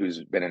everybody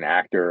who's been an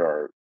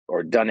actor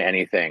or done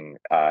anything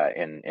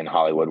in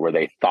Hollywood where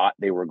they thought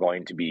they were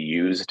going to be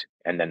used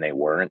and then they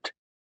weren't,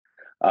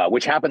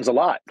 which happens a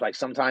lot. Like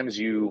sometimes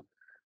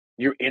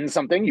you're in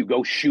something, you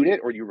go shoot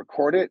it or you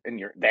record it and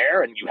you're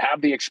there and you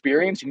have the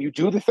experience and you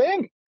do the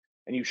thing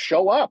and you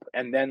show up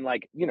and then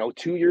like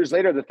 2 years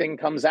later the thing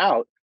comes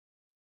out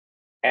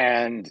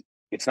and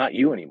it's not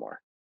you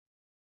anymore.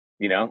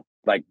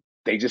 Like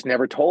they just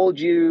never told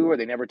you or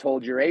they never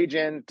told your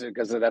agent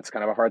because that's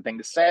kind of a hard thing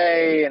to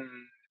say. And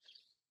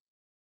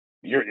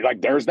you're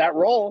like, there's that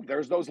role,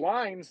 there's those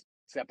lines,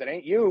 except it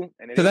ain't you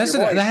and it So ain't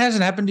your that voice.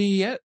 hasn't happened to you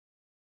yet?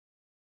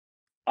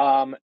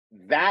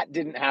 That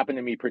didn't happen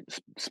to me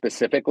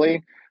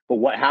specifically, but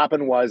what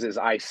happened is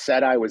I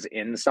said I was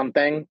in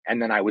something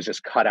and then I was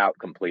just cut out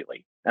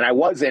completely. And I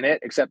was in it,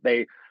 except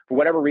they, for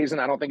whatever reason,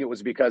 I don't think it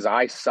was because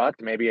I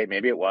sucked. Maybe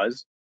it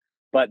was,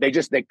 but they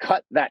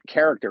cut that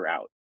character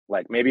out.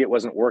 Like maybe it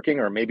wasn't working,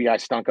 or maybe I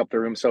stunk up the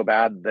room so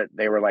bad that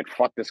they were like,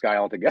 "Fuck this guy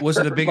altogether." Was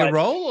it a bigger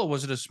role or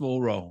was it a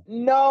small role?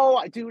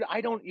 No, dude,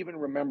 I don't even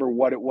remember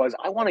what it was.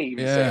 I want to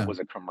even say it was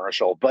a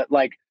commercial, but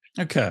like,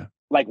 okay,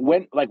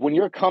 when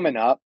you're coming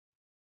up,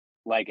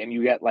 like, and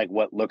you get like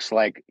what looks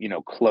like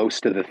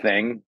close to the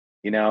thing,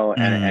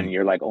 and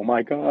you're like, "Oh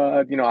my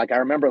God," like I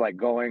remember like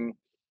going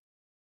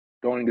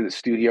to the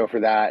studio for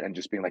that and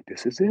just being like,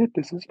 "This is it,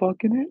 this is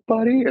fucking it,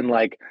 buddy," and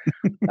like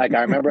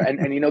I remember, and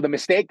the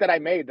mistake that I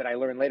made that I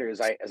learned later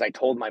is I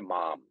told my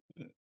mom,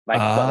 but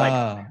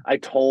I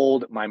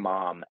told my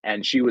mom,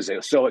 and she was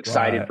so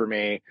excited right. for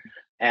me.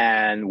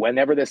 And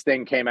whenever this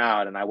thing came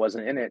out and I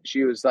wasn't in it,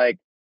 she was like,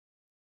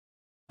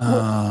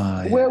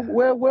 Yeah.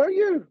 where were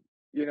you?"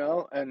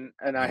 And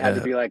I had to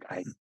Yeah. be like,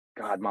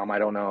 God, Mom, I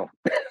don't know.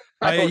 Oh,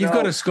 I yeah, don't you've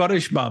got know. a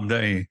Scottish mum,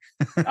 don't you?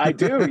 I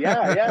do,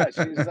 yeah.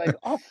 She's like,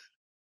 "Oh,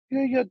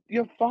 yeah,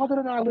 your father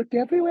and I looked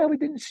everywhere. We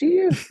didn't see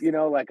you."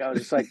 Like I was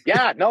just like,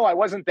 "Yeah, no, I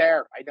wasn't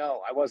there. I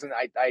know, I wasn't.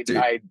 Dude,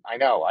 I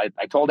know.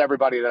 I told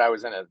everybody that I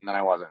was in it, and then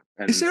I wasn't."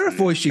 is And there a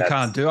voice you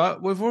can't that's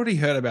do? We've already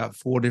heard about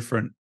 4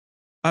 different.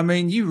 I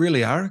mean, you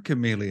really are a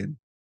chameleon.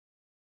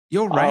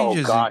 Your range oh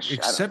is gosh, I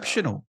don't know.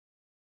 exceptional.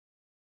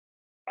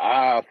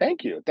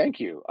 Thank you, thank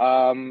you.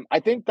 I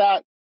think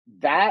that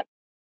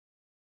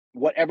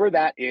whatever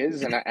that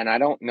is, and I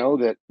don't know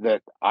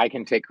that I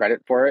can take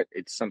credit for it.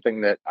 It's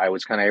something that I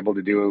was kind of able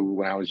to do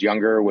when I was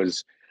younger.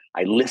 Was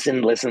I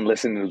listened,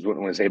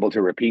 and was able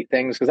to repeat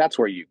things because that's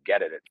where you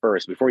get it at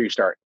first. Before you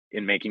start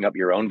in making up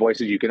your own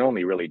voices, you can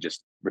only really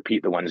just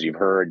repeat the ones you've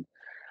heard.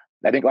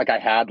 I think like I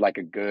had like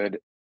a good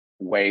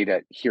way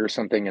to hear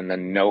something and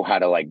then know how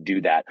to like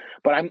do that.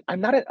 But I'm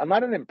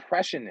not an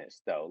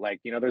impressionist though. Like,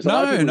 there's a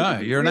lot of No, people who no,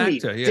 can do you're an really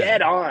actor. Yeah.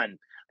 dead on.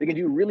 They can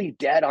do really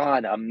dead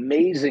on,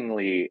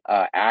 amazingly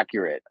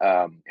accurate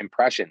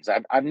impressions.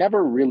 I've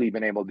never really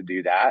been able to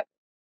do that.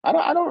 I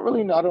don't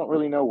really know. I don't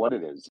really know what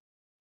it is.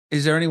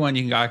 Is there anyone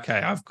you can go,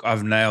 okay,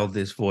 I've nailed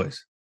this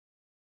voice?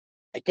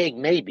 I think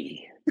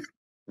maybe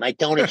my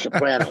Tony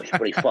Soprano is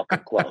pretty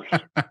fucking close.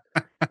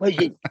 What is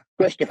it,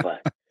 Christopher?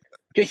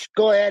 Just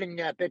go ahead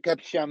and pick up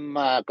some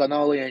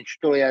cannoli and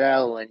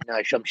strudel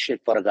and some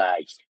shit for the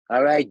guys.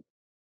 All right,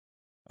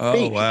 Oh,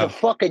 Beach. It's a wow.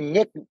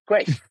 fucking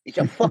Chris. It's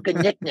a fucking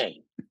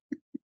nickname.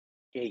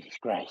 Jesus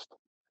Christ.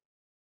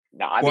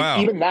 No, I mean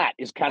Wow. even that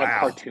is kind of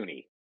Wow.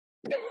 cartoony.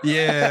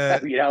 Yeah,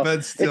 but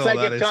It's still, like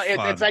that if is it's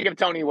fun. like if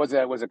Tony was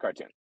a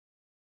cartoon.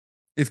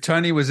 If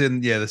Tony was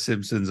in, yeah, The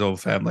Simpsons or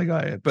Family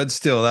Guy, yeah, but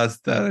still, that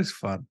is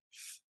fun.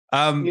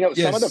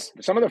 Yes,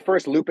 Some of the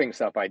first looping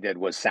stuff I did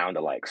was sound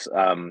alikes.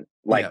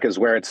 Like yeah, because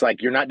where it's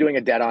like you're not doing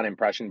a dead on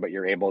impression, but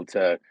you're able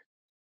to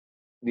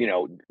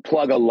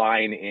plug a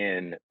line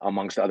in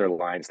amongst other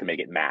lines to make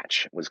it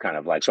match was kind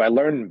of like, so I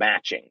learned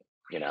matching,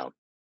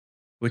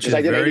 which because is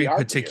I did very ADR for years. I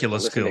particular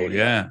listened to skill. ADR.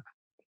 Yeah,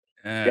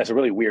 Yeah, yeah. it's a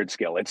really weird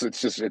skill. It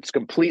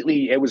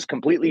was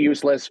completely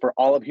useless for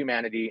all of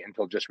humanity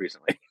until just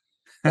recently.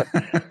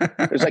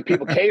 There's like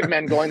people,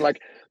 cavemen going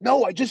like,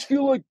 no, I just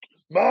feel like,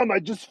 Mom, I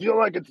just feel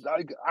like it's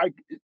like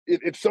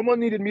if someone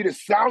needed me to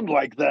sound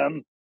like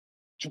them,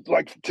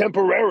 like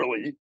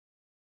temporarily,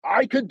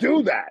 I could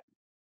do that.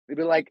 They'd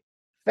be like,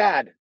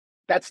 Thad,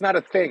 that's not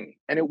a thing,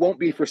 and it won't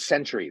be for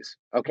centuries.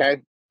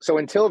 Okay, so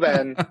until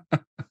then,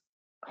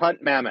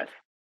 hunt mammoth.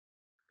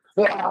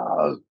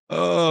 Ah, you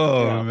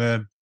Oh know,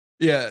 man.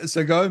 Yeah.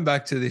 So going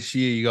back to this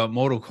year, you got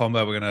Mortal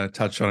Kombat. We're going to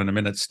touch on in a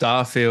minute.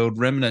 Starfield,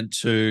 Remnant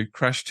 2,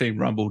 Crash Team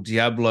Rumble,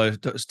 Diablo,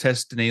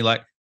 Destiny.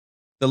 Like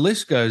the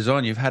list goes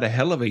on. You've had a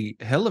hell of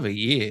a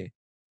year.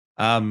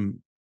 Um,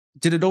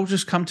 did it all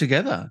just come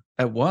together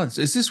at once?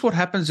 Is this what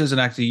happens as an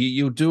actor?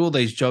 You'll do all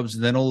these jobs,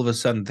 and then all of a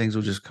sudden things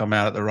will just come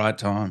out at the right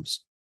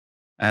times,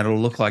 and it'll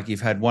look like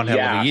you've had one hell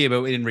of a Yeah, year.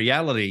 But in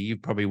reality,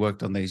 you've probably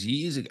worked on these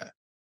years ago.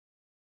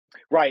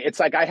 right. It's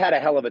like I had a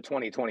hell of a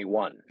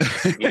 2021,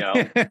 you know,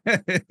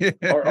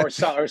 or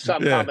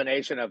some Yeah.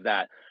 combination of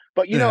that.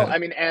 But Yeah. I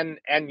mean, and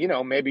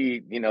maybe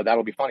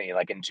that'll be funny.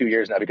 Like in 2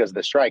 years now, because of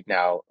the strike,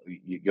 now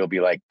you'll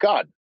be like,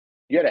 God,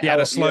 You had a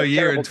you slow had a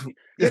year. terrible,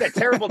 you had a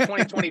terrible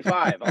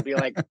 2025. I'll be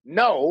like,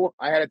 no,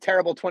 I had a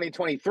terrible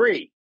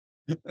 2023.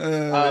 Yeah, But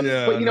I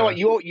you know what?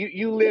 know.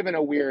 You live in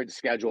a weird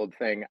scheduled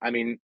thing. I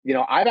mean,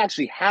 I've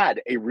actually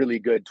had a really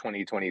good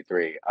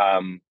 2023.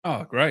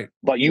 Oh, great.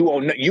 But you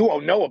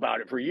won't know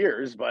about it for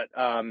years. But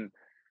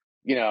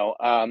you know,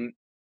 That's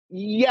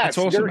yes,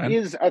 awesome, man.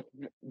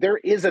 there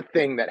is a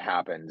thing that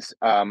happens.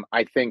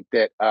 I think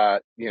that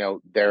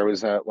there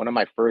was one of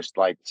my first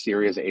like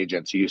serious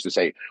agents who used to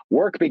say,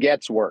 "Work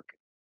begets work,"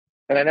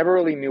 and I never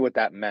really knew what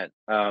that meant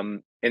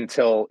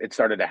until it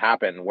started to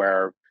happen.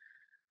 Where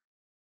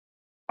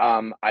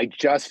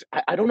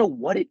I don't know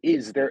what it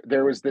is.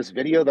 There was this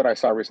video that I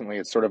saw recently.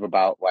 It's sort of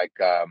about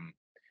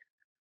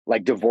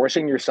like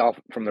divorcing yourself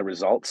from the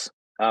results.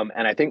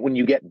 And I think when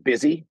you get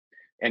busy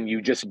and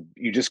you just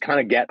kind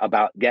of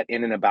get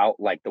in and about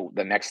like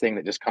the next thing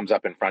that just comes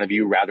up in front of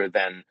you, rather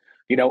than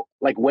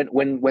like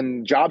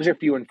when jobs are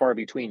few and far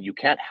between, you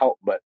can't help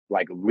but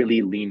like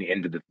really lean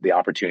into the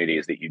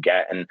opportunities that you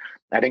get. And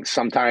I think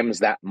sometimes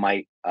that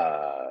might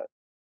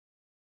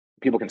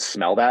people can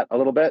smell that a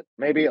little bit,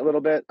 maybe a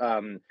little bit.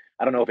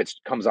 I don't know if it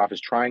comes off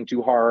as trying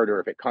too hard, or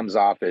if it comes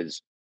off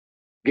as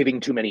giving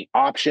too many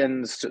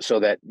options, so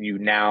that you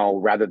now,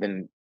 rather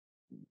than,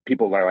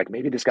 people are like,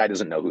 maybe this guy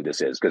doesn't know who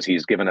this is because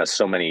he's given us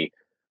so many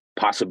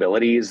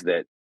possibilities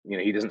that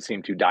he doesn't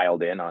seem too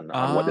dialed in on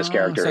what this Ah,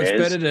 character so it's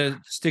is. better to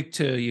stick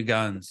to your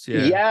guns.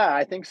 Yeah. Yeah,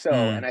 I think so.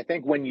 And Mm. I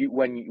think when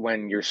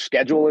your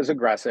schedule is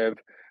aggressive,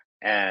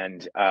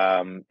 and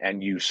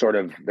you sort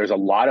of, there's a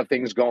lot of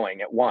things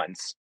going at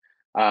once,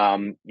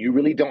 you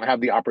really don't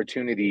have the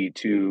opportunity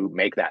to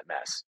make that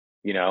mess.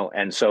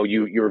 And so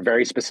you're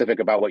very specific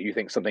about what you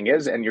think something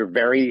is, and you're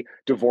very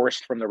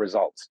divorced from the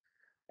results.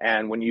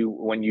 And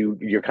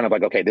you're kind of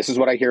like, okay, this is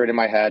what I hear it in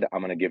my head. I'm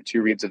going to give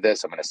two reads of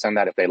this. I'm going to send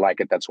that. If they like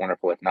it, that's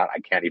wonderful. If not, I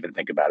can't even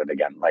think about it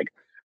again. Like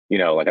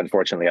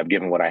unfortunately, I've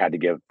given what I had to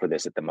give for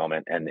this at the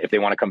moment. And if they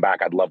want to come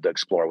back, I'd love to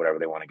explore whatever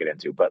they want to get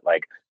into. But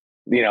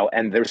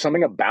and there's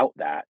something about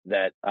that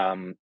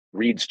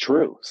reads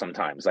true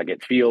sometimes. Like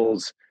it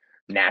feels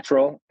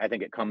natural. I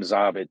think it comes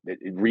off. It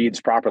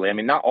reads properly. I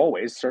mean, not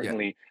always, Yeah.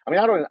 certainly. I mean,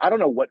 I don't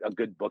know what a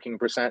good booking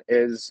percent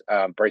is,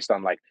 based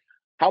on like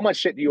how much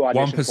shit do you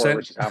audition for 1%.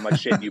 versus how much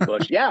shit you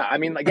push. Yeah, I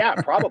mean, like, yeah,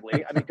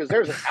 probably. I mean, because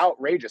there's an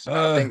outrageous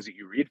amount of uh, things that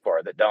you read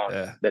for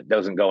yeah. that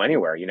doesn't go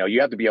anywhere.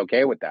 You have to be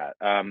okay with that.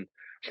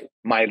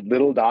 My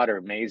little daughter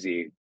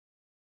Maisie,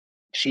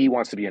 she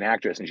wants to be an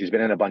actress, and she's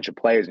been in a bunch of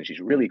plays, and she's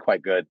really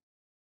quite good.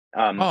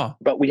 Oh,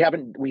 But we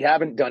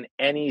haven't done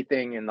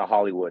anything in the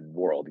Hollywood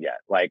world yet.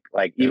 Like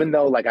yeah. even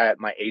though like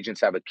my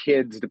agents have a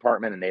kids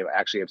department, and they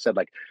actually have said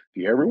like,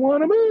 if you ever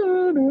want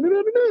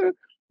to,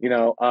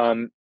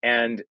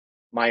 and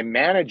my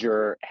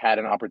manager had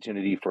an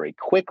opportunity for a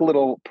quick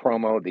little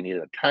promo. They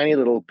needed a tiny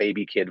little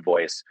baby kid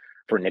voice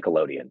for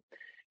Nickelodeon,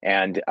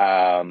 and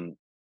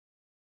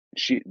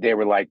they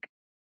were like,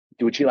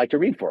 would she like to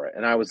read for it?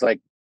 And I was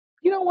like,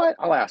 you know what?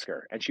 I'll ask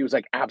her. And she was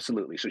like,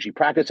 absolutely. So she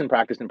practiced and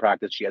practiced and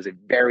practiced. She has a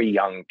very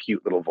young,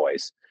 cute little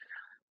voice.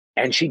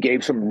 And she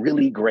gave some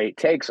really great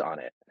takes on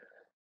it.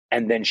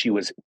 And then she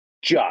was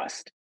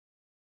just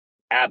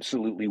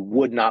absolutely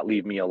would not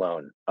leave me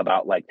alone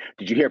about like,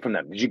 did you hear from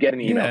them? Did you get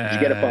an email? Did you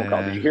get a phone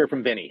call? Did you Yeah. hear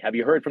from Vinny? Have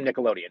you heard from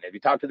Nickelodeon? Have you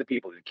talked to the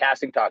people? Did the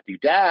casting talk to you?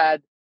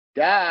 Dad,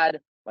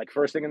 like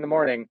first thing in the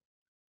morning,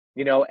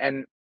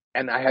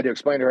 and I had to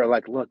explain to her,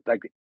 like, look,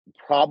 like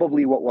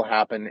probably what will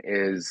happen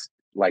is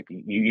like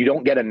you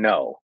don't get a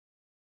no,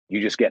 you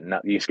just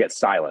get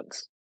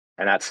silence,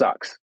 and that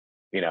sucks,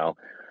 you know.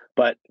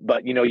 But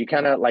you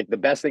kind of like, the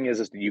best thing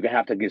is you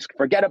have to just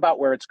forget about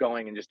where it's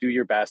going and just do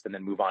your best and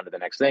then move on to the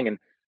next thing. And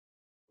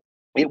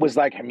it was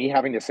like me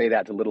having to say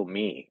that to little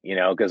me,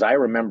 because I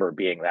remember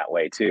being that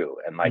way too,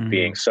 and like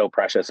being Mm. so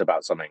precious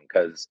about something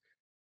because,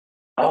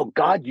 oh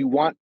God,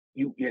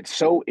 it's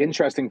so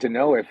interesting to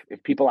know if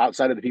people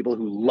outside of the people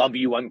who love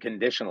you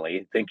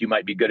unconditionally think you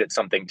might be good at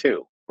something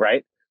too,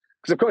 right?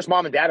 Because of course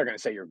mom and dad are going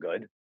to say you're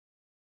good,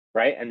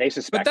 right? And they But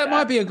suspect that might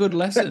that. be a good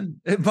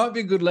lesson. It might be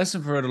a good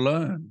lesson for her to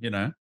learn.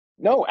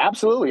 No,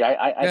 absolutely.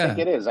 I think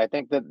Yeah. it is. I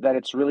think that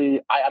it's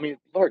really, I mean,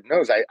 Lord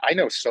knows, I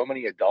know so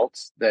many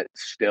adults that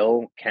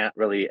still can't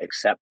really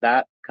accept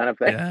that kind of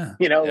thing. Yeah.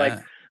 Like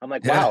Yeah. I'm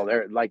like, Yeah. wow,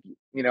 they're like,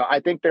 I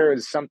think there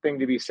is something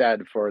to be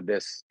said for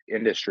this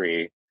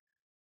industry,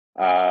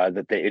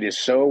 it is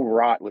so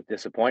wrought with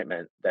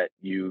disappointment that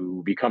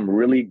you become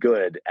really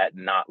good at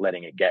not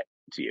letting it get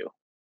to you.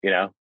 you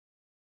know?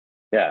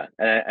 Yeah.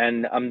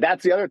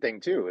 That's the other thing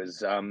too,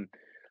 is,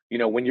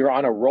 when you're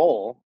on a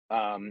roll,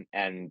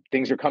 and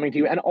things are coming to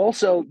you. And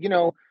also,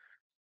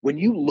 when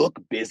you look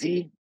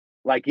busy,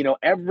 like,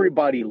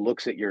 everybody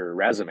looks at your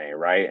resume,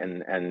 right?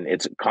 And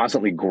it's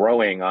constantly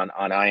growing on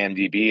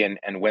IMDb.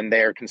 And when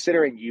they're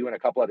considering you and a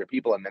couple other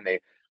people, and then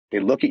they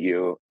look at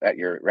you at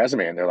your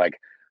resume and they're like,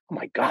 oh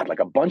my God, like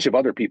a bunch of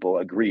other people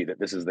agree that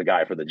this is the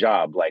guy for the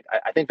job. Like,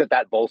 I think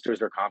that bolsters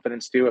their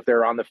confidence too. If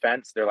they're on the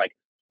fence, they're like,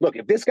 look,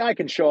 if this guy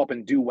can show up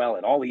and do well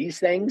at all these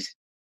things,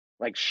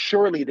 like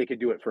surely they could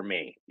do it for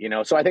me,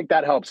 So I think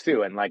that helps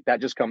too. And like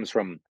that just comes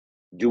from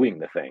doing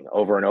the thing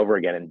over and over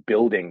again and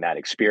building that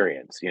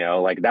experience,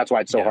 like that's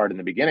why it's so Yeah. hard in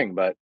the beginning.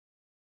 But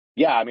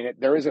yeah, I mean,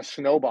 there is a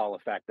snowball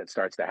effect that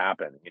starts to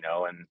happen,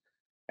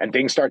 and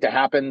things start to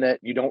happen that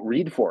you don't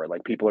read for.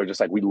 Like people are just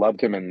like, we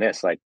loved him in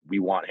this, like we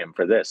want him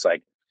for this.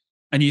 Like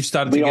And you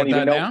started we to don't get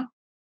even that know. now?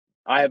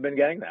 I have been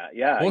getting that.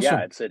 Yeah,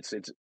 yeah. Awesome.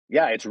 It's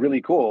yeah, it's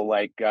really cool.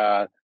 Like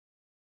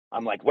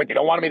I'm like, wait, they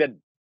don't want me to,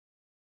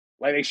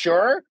 like, they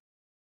sure?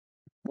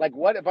 Like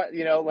what if I,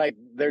 like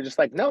they're just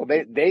like, no,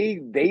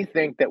 they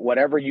think that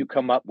whatever you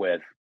come up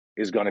with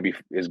is going to be,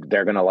 is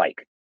they're going to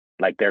like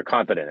they're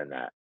confident in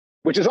that,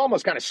 which is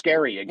almost kind of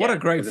scary What a again,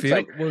 great because it's feel.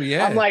 like, Well, I'm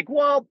yeah. like,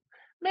 well,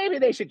 maybe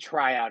they should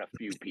try out a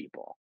few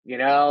people,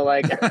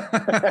 like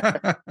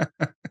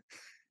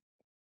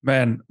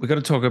Man, we got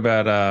to talk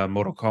about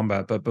Mortal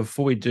Kombat, but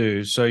before we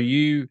do, so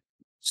you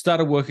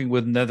started working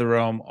with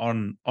NetherRealm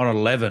on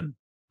 11,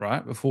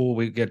 right? Before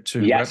we get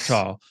to yes,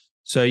 Reptile.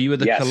 So you were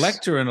the yes.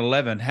 collector in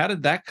 11. How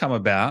did that come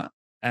about?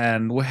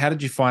 And how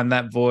did you find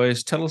that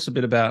voice? Tell us a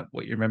bit about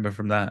what you remember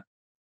from that.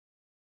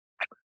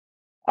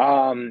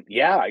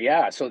 Yeah,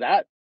 yeah. So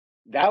that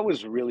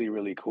was really,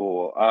 really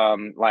cool.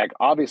 Like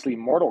obviously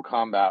Mortal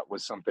Kombat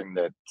was something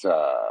that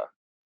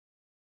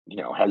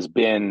has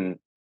been,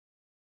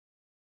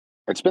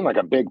 it's been like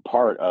a big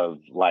part of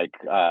like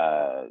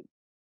I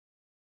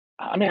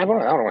mean, I don't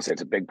want to say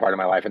it's a big part of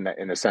my life in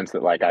the sense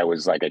that like I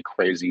was like a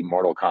crazy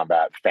Mortal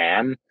Kombat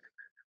fan,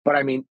 but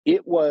I mean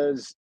it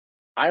was,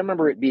 I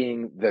remember it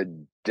being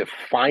the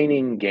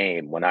defining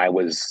game when I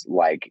was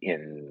like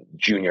in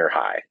junior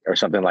high or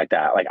something like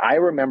that. Like I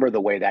remember the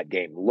way that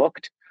game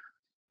looked.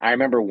 I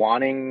remember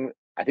wanting,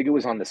 I think it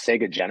was on the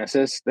Sega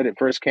Genesis that it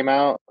first came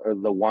out, or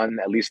the one,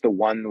 at least the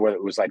one where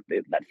it was like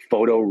that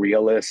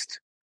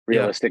Yeah.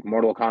 realistic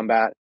Mortal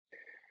Kombat,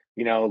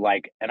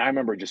 like, and I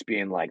remember just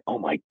being like, oh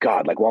my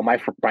God, like while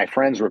my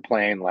friends were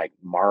playing like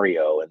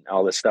Mario and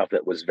all this stuff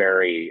that was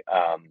very,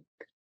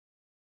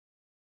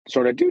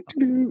 sort of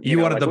You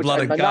wanted like, the which blood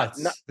I'm and not,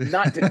 not, guts.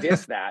 not to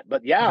diss that,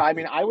 but yeah, I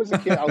mean, I was a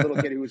little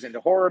kid who was into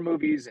horror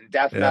movies and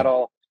death Yeah.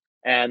 metal.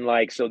 And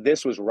like, so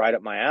this was right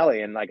up my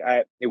alley. And like,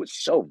 it was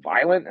so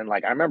violent. And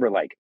like, I remember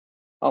like,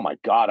 oh my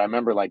God, I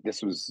remember like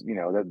this was,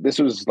 this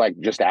was like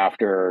just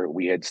after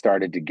we had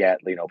started to get,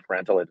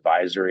 parental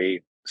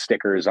advisory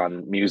stickers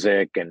on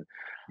music. And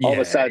all of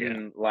a Yeah. Yeah.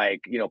 sudden,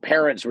 like,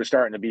 parents were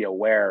starting to be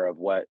aware of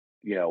what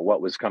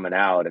was coming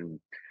out. And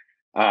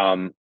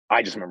um,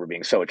 I just remember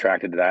being so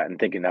attracted to that and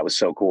thinking that was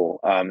so cool.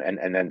 And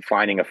then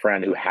finding a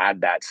friend who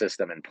had that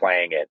system and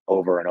playing it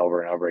over and over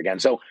and over again.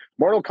 So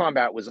Mortal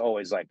Kombat was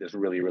always like this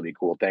really, really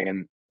cool thing.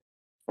 And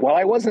while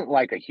I wasn't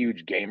like a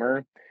huge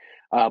gamer,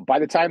 by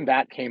the time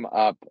that came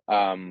up,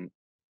 I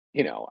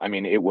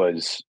mean, it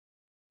was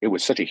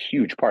such a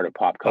huge part of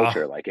pop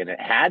culture, Ah, like, and it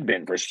had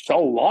been for so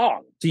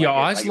long. do your Like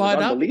eyes it was light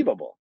up?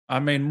 unbelievable. I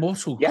mean,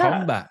 Mortal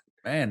Yeah. Kombat,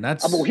 man, Well,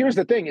 that's here's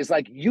the thing: is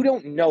like you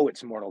don't know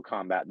it's Mortal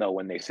Kombat though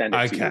when they send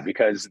it to you, okay.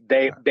 because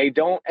they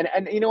don't.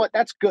 And you know what?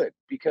 That's good,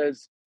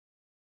 because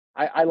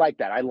I like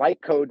that. I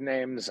like code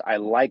names. I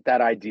like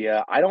that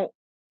idea. I don't,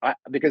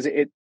 because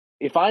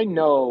if I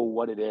know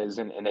what it is,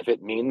 and if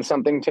it means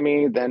something to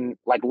me, then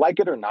like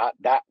it or not,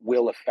 that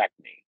will affect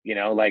me.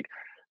 Like,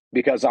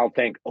 because I'll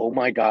think, oh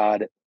my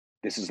God,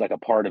 this is like a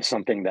part of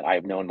something that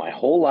I've known my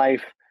whole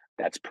life.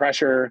 That's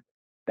pressure.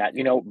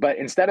 But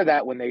instead of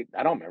that,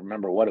 I don't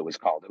remember what it was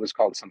called. It was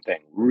called something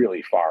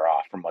really far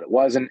off from what it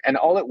was. And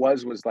all it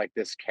was like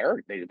this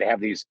character. They have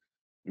these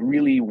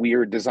really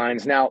weird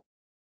designs. Now,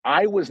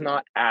 I was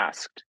not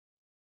asked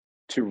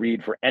to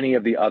read for any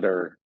of the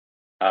other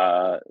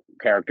uh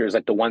characters,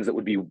 like the ones that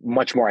would be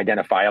much more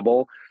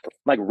identifiable,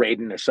 like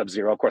Raiden or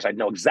Sub-Zero. Of course, I'd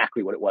know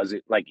exactly what it was.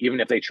 Like even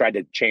if they tried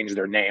to change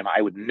their name,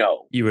 I would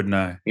know. You would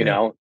know. You Yeah.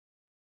 know,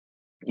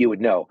 you would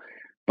know.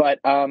 But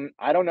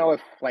I don't know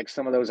if like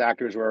some of those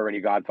actors were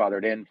already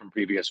godfathered in from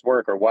previous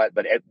work or what.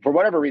 But for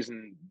whatever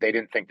reason, they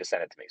didn't think to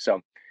send it to me. So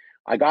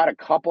I got a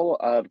couple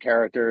of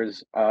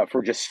characters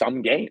for just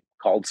some game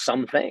called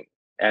Something,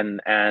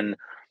 and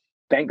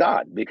thank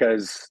God,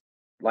 because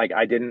like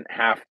I didn't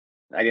have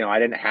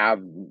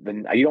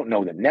you don't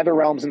know the nether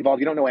realms involved.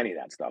 You don't know any of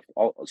that stuff.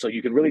 So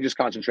you can really just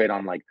concentrate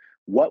on like,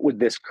 what would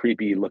this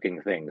creepy looking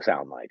thing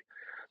sound like?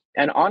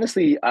 And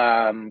honestly,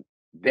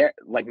 there,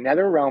 like,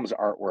 nether realms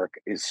artwork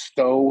is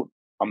so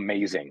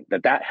amazing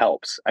that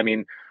helps. I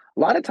mean, a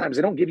lot of times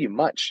they don't give you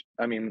much.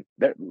 I mean,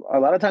 a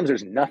lot of times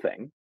there's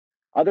nothing.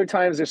 Other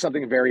times there's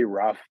something very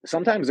rough.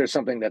 Sometimes there's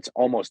something that's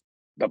almost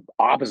the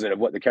opposite of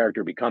what the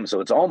character becomes. So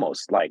it's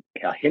almost like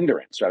a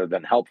hindrance rather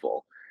than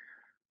helpful.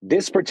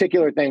 This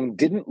particular thing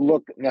didn't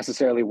look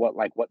necessarily what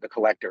the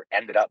collector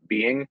ended up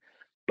being,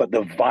 but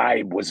the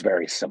vibe was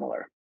very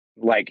similar.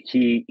 Like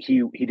he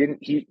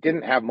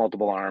didn't have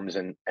multiple arms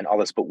and all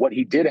this, but what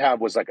he did have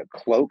was like a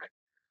cloak,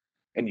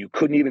 and you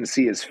couldn't even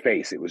see his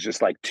face. It was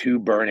just like two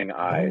burning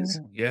eyes,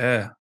 Oh,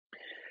 yeah.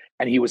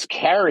 and he was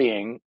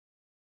carrying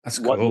That's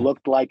what cool.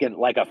 looked like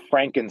a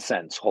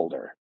frankincense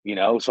holder, you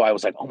know? So I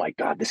was like, oh my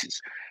God, this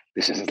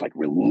is like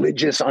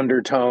religious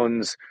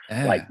undertones.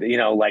 Like, Yeah. you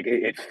know, like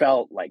it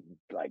felt like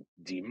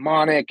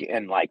demonic,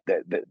 and like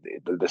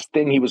this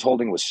thing he was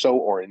holding was so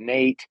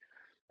ornate.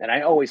 And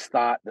I always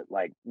thought that,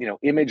 like, you know,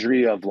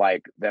 imagery of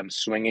like them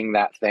swinging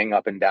that thing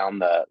up and down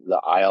the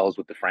aisles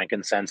with the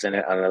frankincense in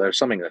it. I don't know, there's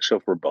something that's so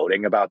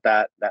foreboding about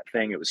that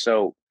thing. It was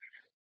so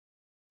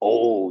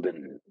old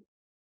and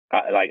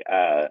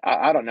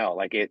I don't know,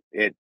 like it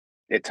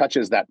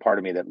touches that part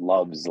of me that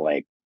loves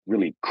like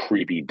really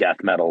creepy death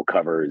metal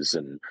covers,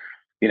 and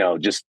you know,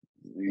 just,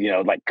 you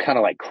know, like kind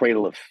of like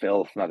Cradle of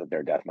Filth, not that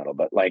they're death metal,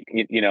 but like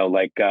you know,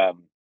 like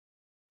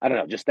I don't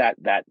know, just that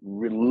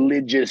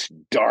religious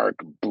dark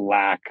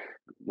black,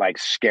 like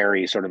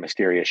scary sort of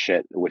mysterious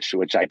shit,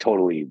 which I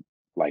totally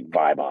like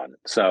vibe on.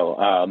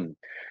 So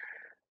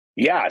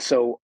yeah,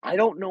 so I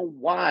don't know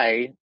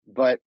why,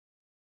 but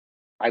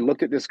I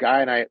looked at this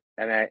guy,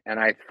 and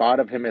I thought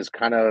of him as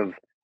kind of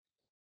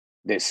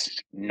this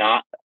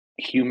not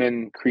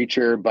human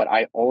creature, but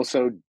I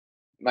also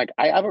like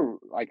I have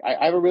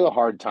a real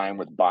hard time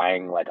with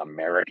buying like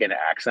American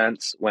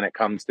accents when it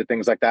comes to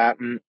things like that.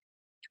 And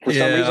for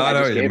some Yeah, reason I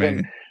know what you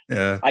mean.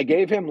 Yeah. I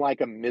gave him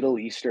like a Middle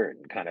Eastern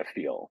kind of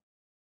feel,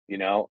 you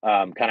know,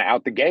 kind of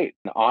out the gate.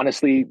 And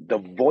honestly, the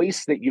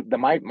voice that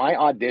my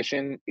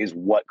audition is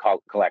what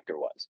Collector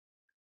was.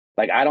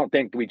 Like, I don't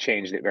think we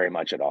changed it very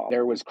much at all.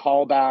 There was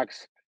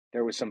callbacks.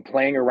 There was some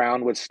playing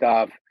around with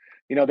stuff.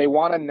 You know, they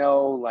want to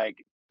know,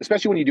 like,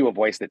 especially when you do a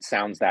voice that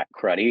sounds that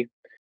cruddy,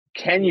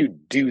 can you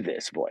do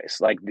this voice?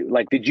 Like,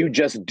 did you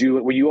just do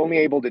it? Were you only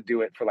able to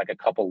do it for like a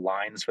couple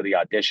lines for the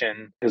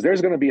audition? Because there's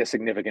going to be a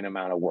significant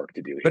amount of work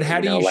to do But here.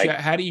 You know, like,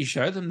 how do you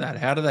show them that?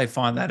 How do they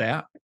find that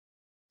out?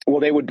 well,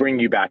 they would bring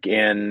you back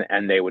in,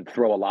 and they would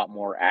throw a lot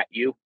more at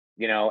you.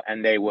 You know,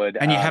 and they would,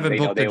 And you haven't they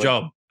know booked the they would.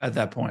 job at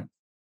that point.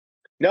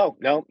 No,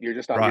 no, you're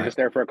Right. just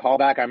there for a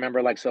callback. I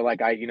remember, like, so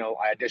like I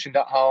auditioned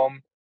at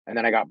home, and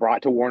then I got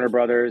brought to Warner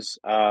Brothers,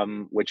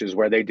 which is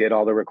where they did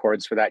all the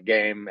records for that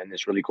game, and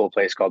this really cool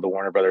place called the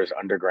Warner Brothers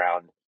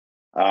Underground,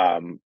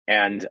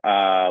 and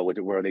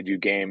where they do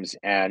games,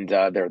 and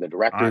there the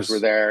directors were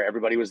Nice. there,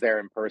 everybody was there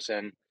in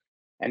person,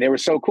 and they were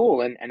so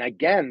cool, and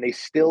again, they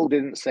still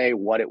didn't say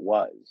what it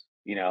was,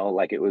 you know,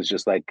 like it was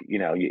just like, you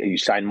know, you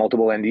signed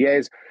multiple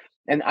NDAs,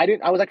 and I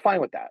was like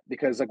fine with that,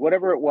 because like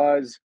whatever it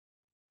was,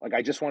 like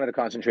I just wanted to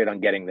concentrate on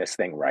getting this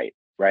thing right,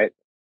 right?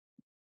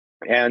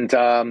 And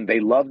they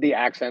loved the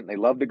accent, they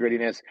loved the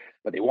grittiness,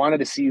 but they wanted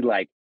to see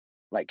like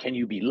can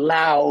you be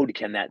loud?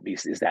 Can that be,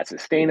 is that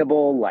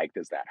sustainable? Like,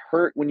 does that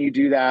hurt when you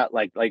do that?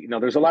 Like you know,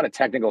 there's a lot of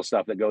technical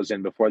stuff that goes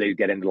in before they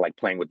get into like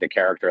playing with the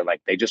character.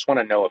 Like they just want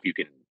to know if you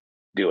can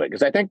do it,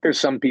 because I think there's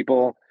some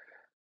people,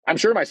 I'm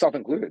sure myself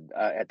included,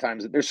 at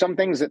times there's some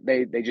things that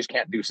they just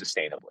can't do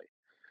sustainably,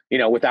 you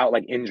know, without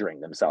like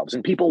injuring themselves.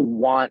 And people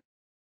want,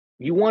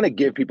 you want to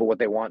give people what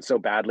they want so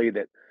badly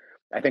that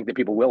I think that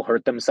people will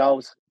hurt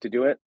themselves to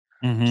do it.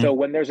 Mm-hmm. So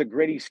when there's a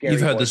gritty, You've scary heard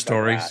the voice like that,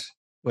 stories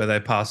where they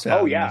pass oh out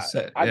in the yeah,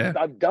 set. I've Yeah.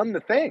 I've done the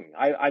thing.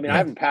 I mean, I Yeah.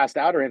 haven't passed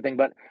out or anything,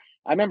 but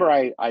I remember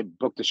I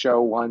booked a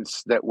show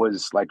once that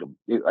was like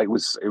it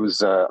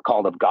was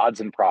called Of Gods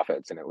and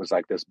Prophets, and it was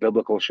like this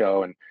biblical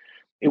show, and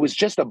it was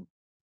just a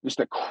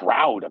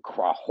crowd, a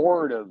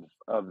horde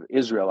of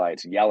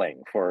Israelites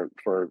yelling for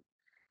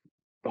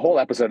the whole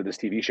episode of this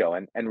TV show,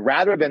 and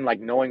rather than like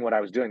knowing what I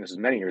was doing, this was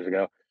many years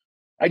ago,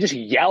 I just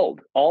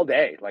yelled all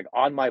day, like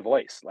on my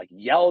voice, like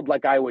yelled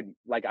like I would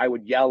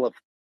yell if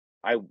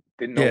I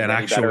didn't Yeah, know an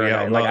any actual better,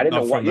 and yell, I didn't know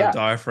not what. from the Yeah,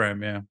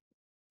 diaphragm. Yeah.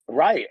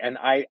 right. And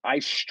I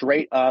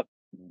straight up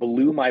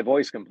blew my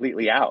voice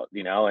completely out,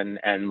 you know,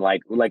 and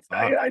like Fuck.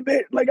 I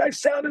made, like I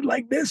sounded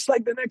like this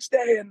like the next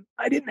day, and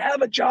I didn't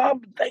have a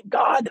job, thank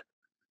God.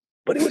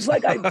 But it was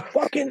like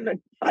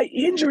I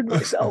injured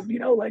myself, you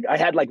know, like I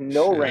had like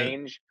no Shit.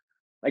 range.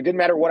 Like didn't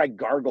matter what I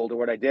gargled or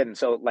what I did. And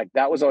so like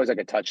that was always like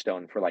a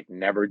touchstone for like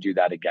never do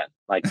that again.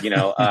 Like, you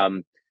know,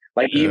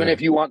 like even Yeah.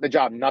 if you want the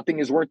job, nothing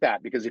is worth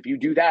that, because if you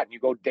do that and you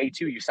go day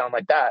two, you sound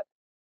like that,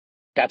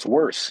 that's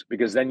worse,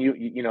 because then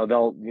you know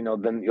they'll, you know,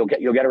 then you'll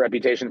get a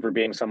reputation for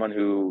being someone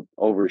who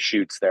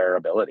overshoots their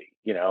ability,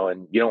 you know,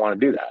 and you don't want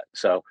to do that.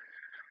 So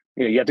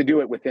you know, you have to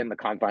do it within the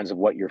confines of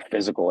what your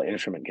physical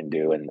instrument can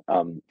do, and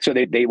so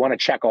they want to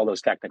check all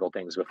those technical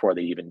things before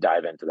they even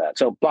dive into that.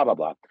 So blah blah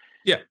blah.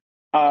 Yeah.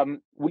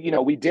 You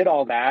know, we did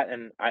all that,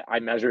 and I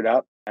measured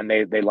up, and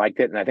they liked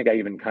it, and I think I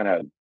even kind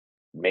of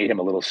made him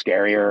a little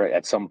scarier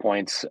at some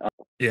points,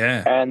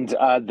 Yeah. and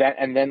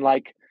then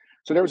like,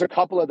 so there was a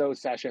couple of those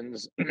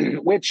sessions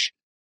which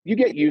you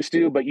get used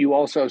to, but you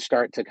also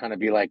start to kind of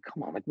be like,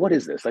 come on, like what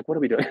is this? Like what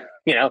are we doing?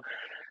 You know,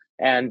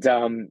 and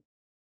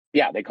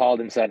yeah, they called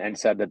and said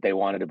that they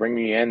wanted to bring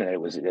me in, and that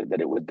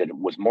it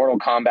was Mortal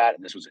Kombat,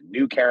 and this was a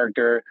new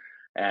character,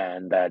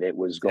 and that it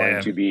was going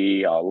to Damn.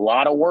 be a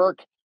lot of work,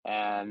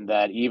 and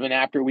that even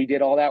after we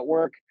did all that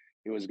work,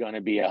 it was going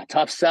to be a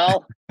tough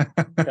sell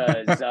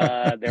because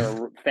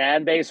their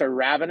fan base are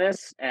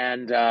ravenous,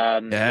 and you know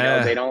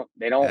Yeah.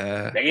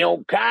 Yeah. they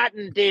don't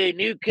cotton to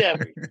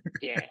newcomers.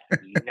 Yeah,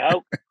 you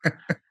know.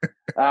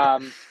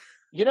 Um,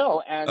 you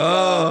know, and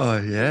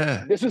Oh,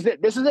 yeah. this is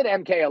at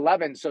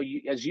MK11. So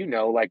as you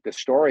know, like the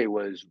story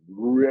was,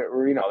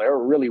 you know, they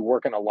were really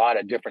working a lot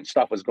of different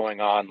stuff was going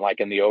on, like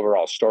in the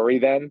overall story.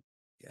 Then,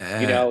 you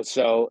Yeah. know,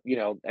 so you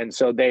know, and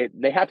so they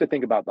have to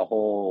think about the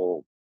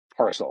whole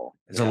parcel,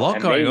 There's you a know, lot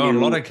and they going on, a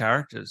lot knew of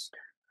characters.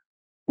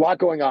 a lot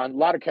going on, a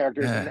lot of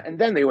characters, Yeah. and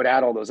then they would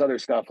add all those other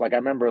stuff. Like I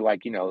remember,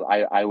 like you know,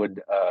 I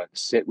would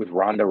sit with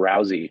Ronda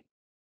Rousey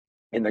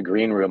in the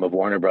green room of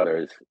Warner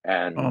Brothers,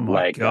 and Oh my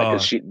like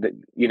because God.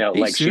 you know, Are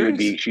you like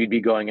serious? she'd be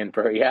going in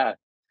for her. Yeah,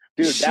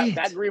 dude, that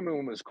Shit. green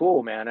room was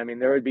cool, man. I mean,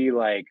 there would be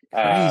like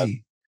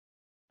Crazy.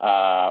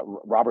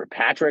 Robert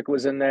Patrick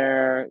was in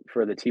there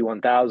for the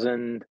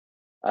T1000.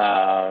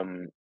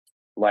 Um,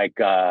 like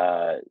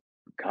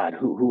God,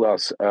 who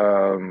else?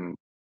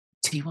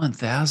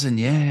 T1000.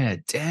 Yeah.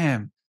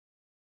 Damn.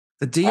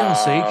 The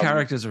DLC Um,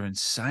 characters are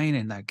insane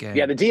in that yeah,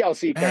 game. the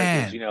DLC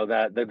characters. You Man.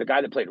 know, the guy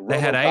that played They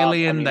had RoboCop. I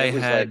Alien. mean, it They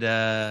was like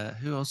had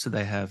who else did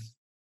they have?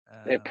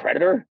 they had Um,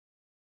 Predator.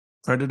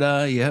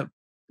 Predator. Yep.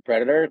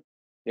 Predator.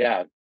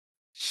 Yeah,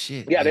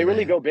 Shit. yeah, they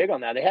really Yeah. go big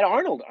on that. They had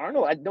Arnold.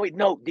 Arnold. I no,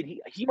 no. Did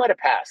he? He might have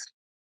passed.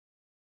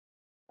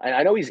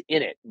 I know he's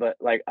in it, but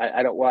like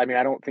I don't. Well, I mean,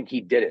 I don't think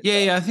he did it Yeah.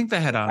 though. Yeah. I think they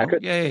had I Arnold.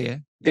 could. Yeah. Yeah. Yeah. Yeah.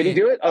 Did he Yeah.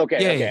 do it?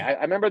 Okay, Yeah. okay. Yeah.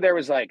 I remember there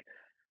was like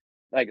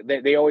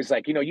they always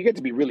like you know you get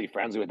to be really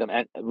friends with them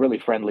and really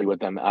friendly with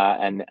them.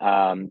 And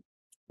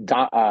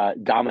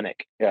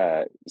Dominic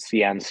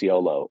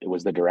Cianciolo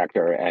was the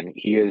director, and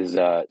he is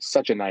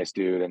such a nice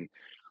dude. And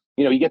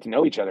you know you get to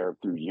know each other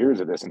through years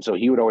of this, and so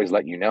he would always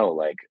let you know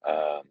like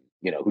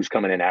you know who's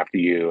coming in after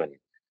you and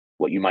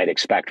what you might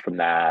expect from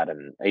that,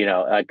 and you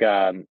know like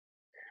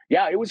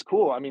yeah, it was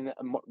cool. I mean,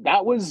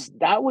 that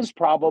was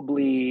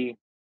probably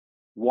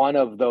one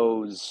of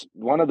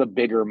the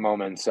bigger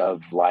moments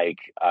of like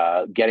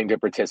getting to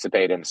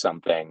participate in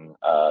something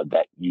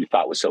that you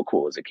thought was so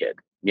cool as a kid.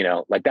 You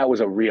know, like that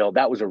was a real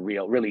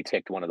really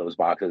ticked one of those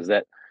boxes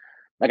that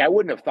like I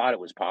wouldn't have thought it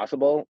was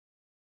possible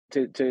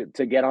to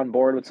get on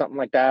board with something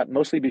like that.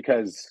 Mostly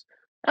because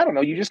I don't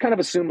know, you just kind of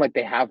assume like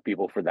they have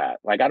people for that.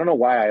 Like I don't know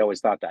why I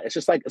always thought that. It's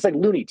just like it's like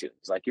Looney Tunes.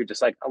 Like you're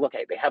just like, oh look,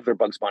 hey, they have their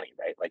Bugs Bunny,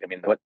 right? Like I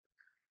mean,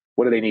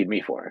 what do they need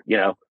me for? You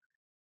know.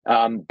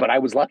 But I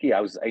was lucky. I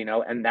was, you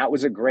know, and that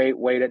was a great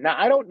way to. Now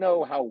I don't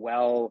know how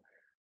well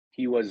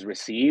he was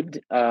received.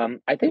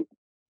 I think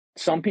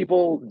some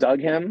people dug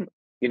him.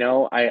 You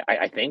know,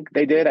 I think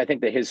they did. I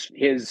think that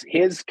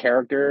his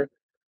character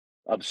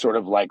of sort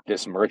of like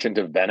this merchant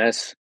of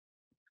Venice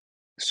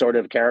sort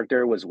of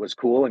character was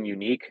cool and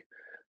unique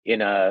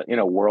in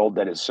a world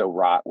that is so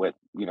wrought with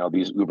you know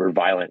these uber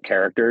violent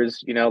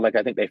characters. You know, like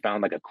I think they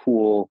found like a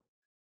cool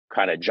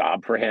kind of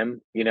job for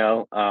him. You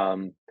know,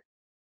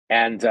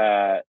 and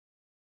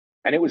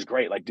and it was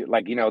great. Like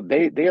you know,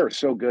 they are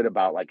so good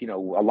about like you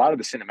know a lot of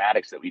the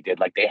cinematics that we did.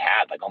 Like they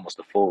had like almost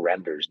the full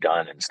renders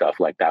done and stuff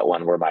like that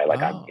one where my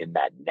like I'm Oh. in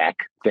that neck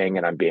thing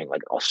and I'm being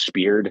like all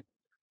speared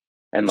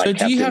and So like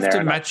do you kept in have there. to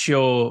And match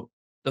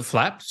the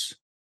flaps,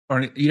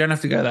 or you don't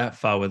have to go that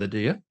far with it, do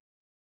you?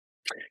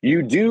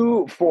 you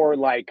do for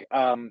like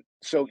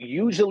so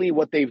usually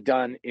what they've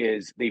done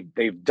is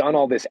they've done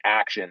all this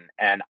action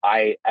and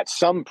I at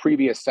some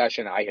previous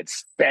session I had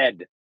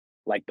sped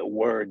like the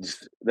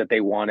words that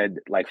they wanted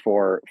like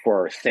for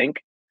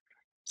sync.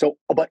 So,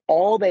 but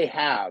all they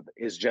have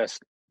is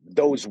just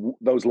those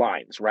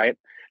lines, right?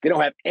 They don't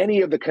have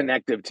any of the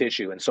connective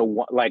tissue, and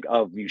so like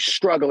of you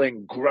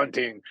struggling,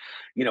 grunting,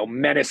 you know,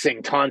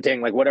 menacing,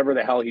 taunting, like whatever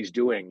the hell he's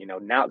doing, you know.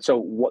 Now,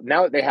 so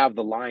now that they have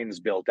the lines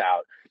built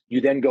out,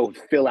 you then go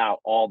fill out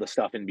all the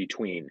stuff in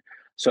between,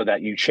 so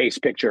that you chase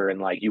picture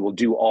and like you will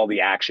do all the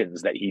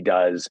actions that he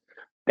does.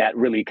 That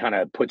really kind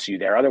of puts you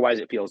there. Otherwise,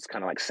 it feels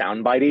kind of like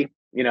soundbitey,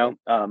 you know.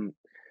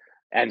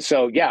 And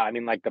so yeah, I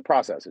mean like the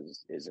process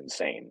is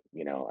insane,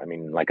 you know. I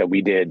mean like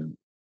we did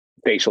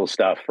facial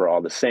stuff for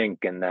all the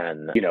sync, and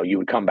then you know you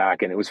would come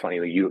back and it was funny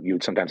like you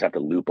would sometimes have to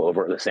loop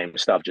over the same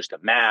stuff just to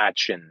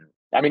match. And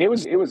I mean it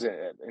was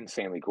an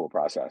insanely cool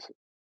process.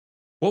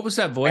 What was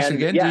that voice And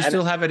again? Do yeah, you and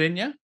still have it in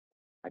you?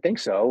 I think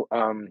so.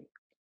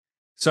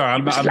 Sorry,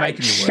 He was I'm like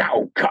making you work.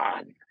 Shao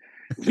Kahn,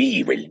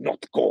 we will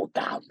not go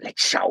down like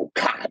Shao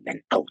Kahn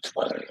and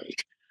Outworld.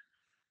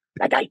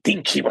 Like I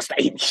think he was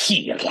in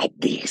here like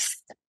this.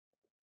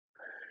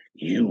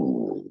 You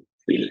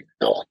will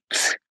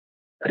not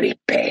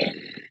repent.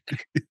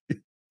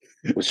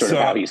 Was sort of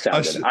how he So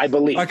sounded, I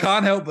believe. I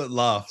can't help but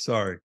laugh.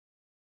 Sorry.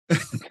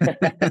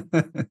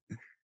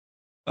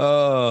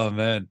 Oh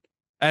man.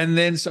 And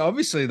then so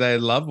obviously they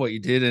love what you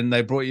did and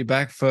they brought you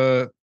back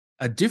for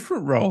a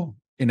different role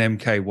in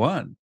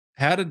MK1.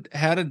 How did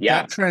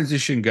Yeah. that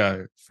transition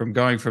go from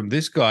going from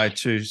this guy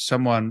to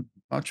someone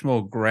much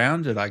more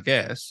grounded, I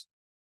guess.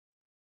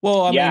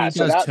 Well, I mean, Yeah, he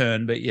so does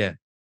turn, but yeah,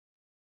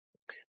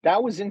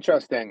 that was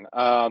interesting.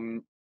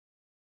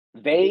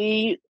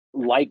 They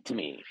liked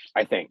me,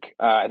 I think.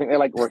 I think they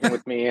liked working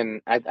with me,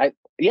 and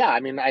yeah, I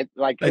mean, I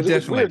like they because it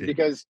was definitely weird did.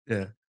 because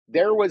Yeah.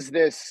 there was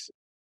this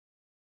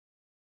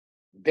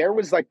there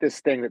was like this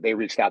thing that they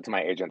reached out to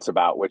my agents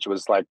about, which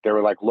was like they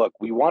were like, look,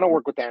 we want to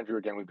work with Andrew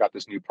again. We've got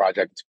this new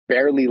project. It's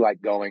barely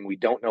like going. We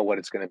don't know what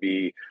it's going to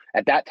be.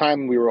 At that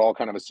time, we were all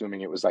kind of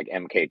assuming it was like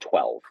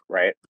MK12,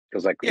 right?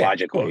 Because like Yeah, of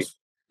logically, course.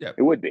 Yeah.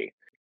 it would be.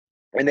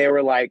 And they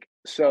were like,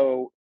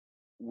 so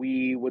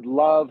we would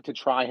love to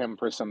try him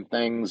for some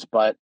things,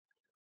 but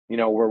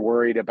we're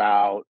worried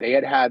about. They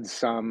had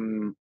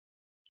some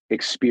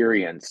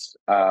experience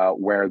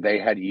where they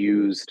had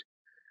used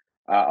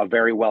a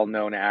very well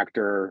known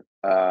actor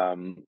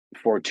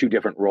for two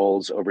different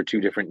roles over two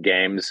different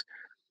games.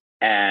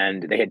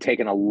 And they had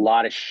taken a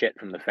lot of shit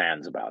from the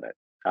fans about it.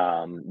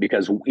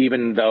 Because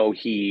even though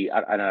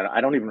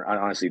I don't even, I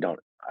honestly don't,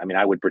 I mean,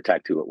 I would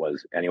protect who it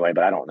was anyway,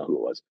 but I don't know who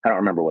it was. I don't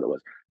remember what it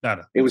was. No,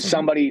 no, It that's was all good.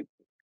 somebody,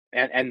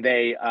 and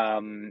they,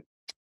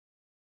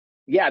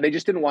 yeah, they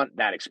just didn't want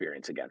that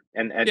experience again.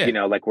 And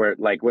Yeah. like where,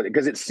 like,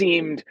 because it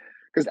seemed,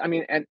 because I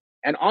mean, and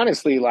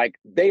honestly, like,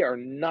 they are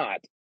not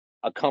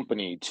a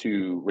company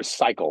to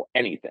recycle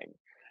anything.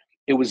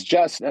 It was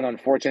just an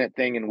unfortunate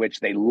thing in which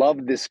they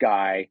loved this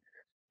guy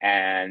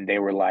and they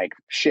were like,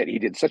 shit, he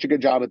did such a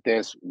good job at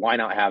this. Why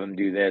not have him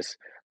do this?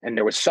 And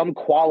there was some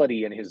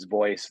quality in his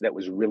voice that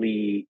was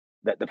really,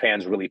 that the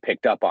fans really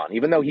picked up on,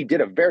 even though he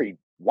did a very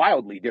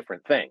wildly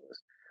different things.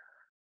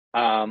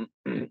 And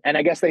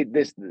I guess they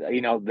just,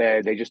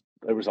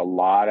 there was a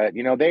lot of,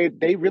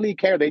 they really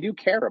care. They do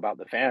care about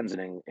the fans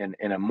in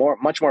a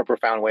much more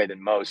profound way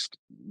than most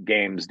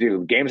games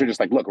do. Games are just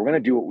like, look, we're going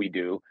to do what we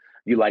do.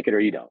 You like it or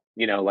you don't,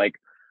 like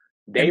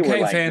they were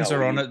MK like, fans no,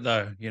 are on it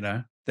though,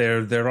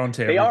 they're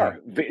onto they are,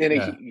 everything. and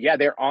Yeah. yeah,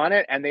 they're on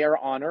it and they are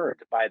honored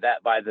by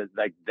that, by the,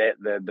 like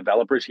the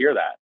developers hear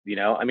that,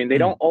 I mean, they Mm.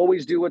 don't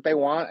always do what they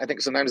want. I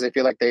think sometimes they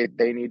feel like they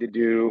need to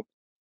do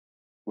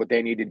what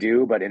they need to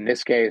do. But in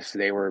this case,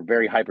 they were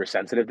very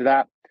hypersensitive to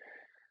that.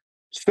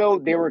 So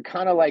they were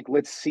kind of like,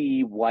 let's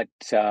see what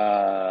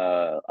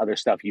other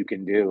stuff you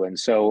can do. And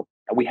so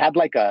we had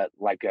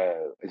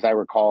as I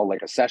recall,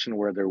 like a session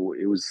where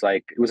it was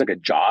like a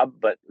job,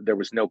 but there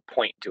was no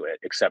point to it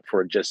except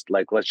for just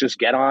like, let's just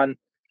get on.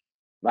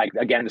 Like,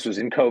 again, this was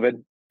in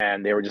COVID.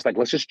 And they were just like,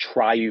 let's just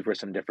try you for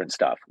some different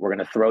stuff. We're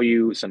going to throw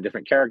you some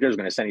different characters. We're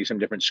going to send you some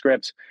different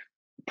scripts.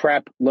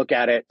 Prep, look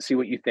at it, see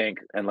what you think,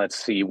 and let's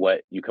see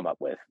what you come up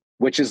with.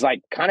 Which is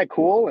like kind of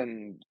cool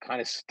and kind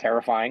of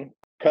terrifying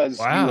because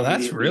you Wow,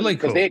 that's immediately, really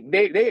because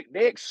cool.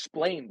 they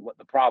explained what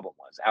the problem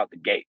was out the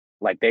gate.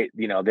 Like they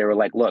were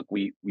like, look,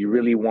 we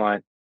really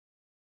want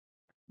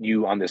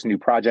you on this new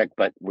project,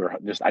 but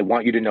I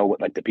want you to know what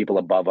like the people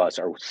above us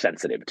are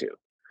sensitive to.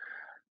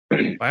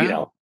 you know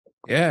Wow.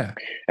 Yeah.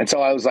 And so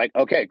I was like,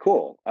 okay,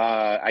 cool.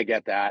 I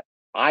get that.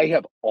 I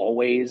have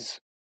always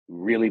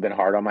really been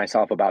hard on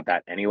myself about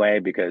that anyway,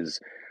 because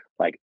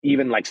like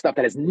even like stuff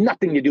that has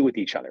nothing to do with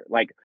each other.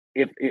 Like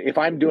if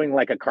I'm doing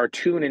like a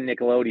cartoon in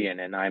Nickelodeon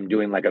and I'm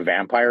doing like a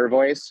vampire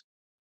voice,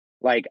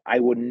 like I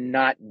would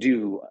not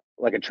do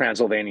like a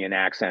Transylvanian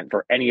accent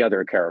for any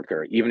other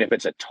character, even if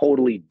it's a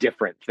totally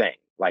different thing.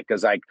 Like,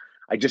 because I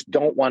just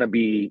don't want to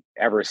be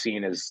ever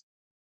seen as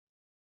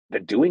the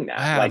doing that.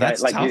 Wow, Like I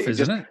that's like tough, it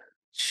isn't just it?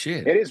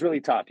 Shit. it is really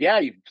tough. Yeah,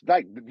 you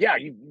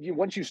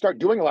once you start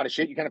doing a lot of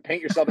shit, you kind of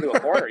paint yourself into a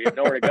corner. You have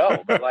nowhere to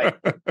go. But like,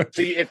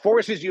 so it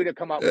forces you to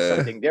come up with Yeah.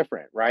 something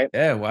different, right?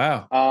 Yeah,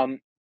 wow. Um,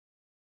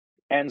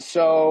 and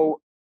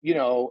so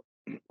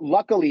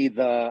luckily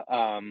so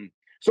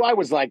I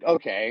was like,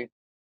 okay,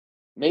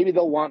 maybe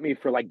they'll want me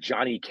for like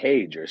Johnny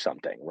Cage or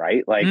something,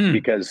 right? Like Mm.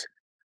 because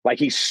like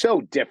he's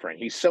so different,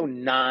 he's so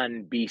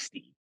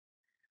non-beastie.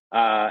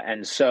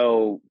 And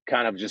so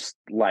kind of just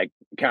like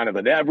kind of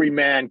an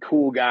everyman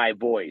cool guy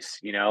voice,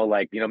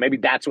 like, maybe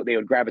that's what they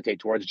would gravitate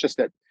towards. It's just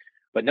that,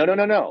 but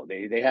no.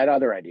 They had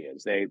other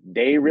ideas.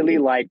 They really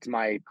liked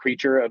my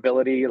creature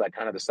ability, like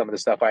kind of some of the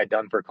stuff I had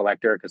done for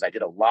Collector, because I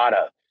did a lot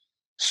of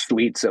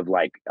suites of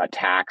like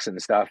attacks and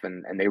stuff,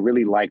 and they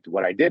really liked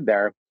what I did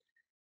there.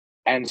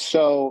 And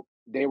so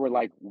they were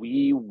like,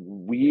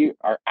 we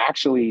are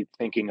actually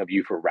thinking of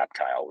you for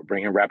Reptile. We're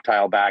bringing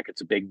Reptile back.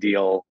 It's a big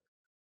deal.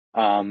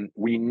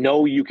 We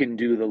know you can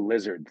do the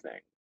lizard thing,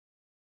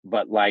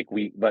 but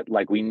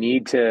we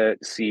need to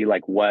see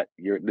like what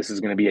this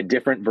is going to be a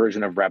different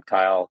version of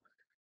Reptile.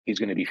 He's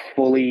going to be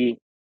fully,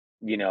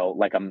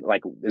 like I'm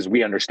like, as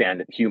we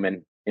understand it,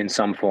 human in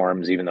some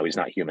forms, even though he's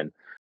not human.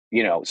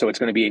 So it's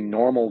going to be a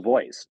normal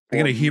voice They're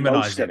for gonna humanize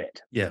most of him.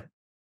 it. Yeah.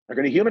 They're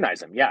going to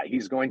humanize him. Yeah,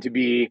 this is going to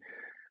be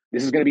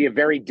a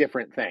very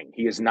different thing.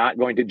 He is not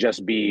going to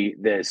just be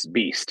this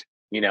beast,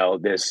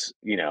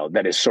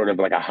 that is sort of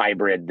like a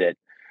hybrid that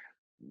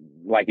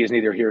like is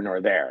neither here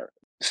nor there.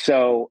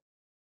 So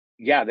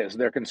yeah,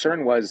 their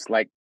concern was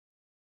like,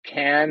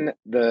 can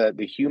the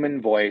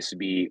human voice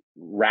be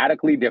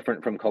radically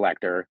different from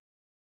Collector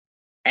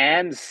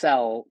and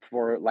sell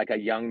for like a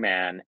young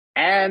man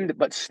and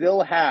but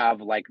still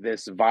have like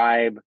this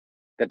vibe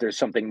that there's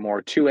something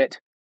more to it.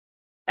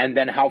 And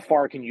then how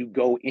far can you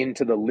go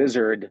into the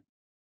lizard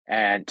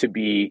and to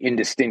be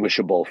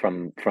indistinguishable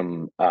from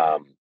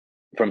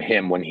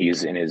him when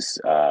he's in his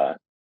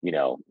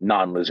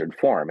non-lizard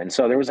form. And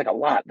so there was like a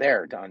lot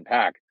there to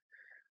unpack.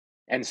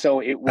 And so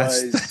it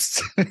was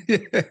That's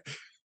yeah.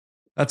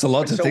 That's a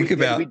lot and to so think we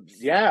did about. we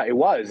yeah, it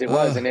was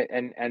Oh,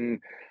 and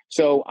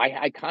so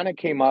I kind of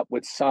came up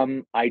with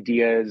some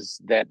ideas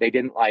that they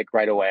didn't like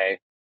right away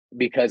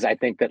because I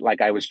think that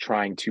like I was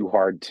trying too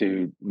hard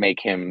to make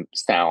him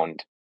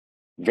sound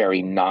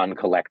very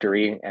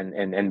non-collectory,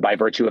 and by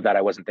virtue of that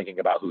I wasn't thinking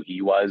about who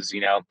he was,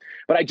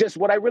 but I just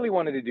what I really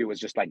wanted to do was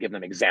just like give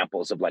them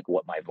examples of like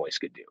what my voice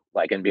could do,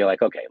 like, and be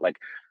like, okay, like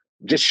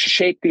just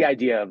shake the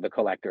idea of the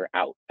collector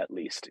out at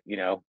least.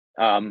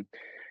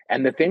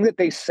 And the thing that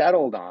they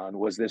settled on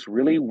was this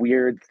really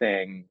weird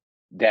thing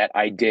that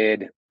I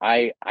did.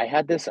 I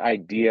had this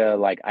idea,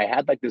 like I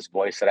had like this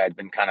voice that I'd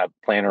been kind of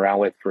playing around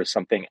with for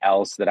something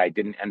else that I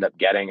didn't end up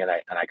getting, and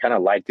I kind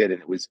of liked it,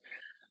 and it was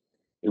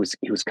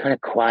kind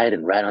of quiet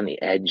and right on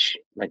the edge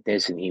like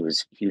this, and he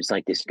was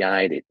like this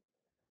guy that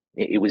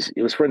it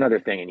was for another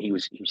thing, and he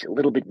was a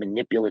little bit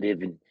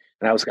manipulative, and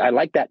I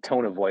liked that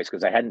tone of voice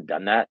because I hadn't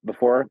done that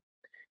before,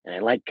 and I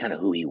liked kind of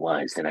who he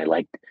was, and I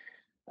liked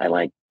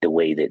the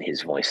way that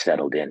his voice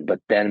settled in.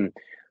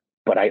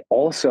 But I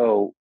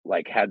also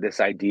like had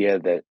this idea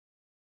that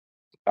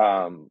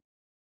um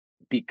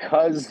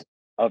because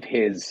of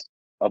his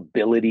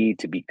ability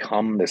to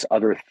become this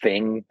other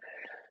thing,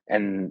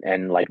 and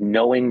like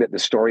knowing that the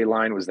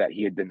storyline was that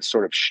he had been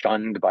sort of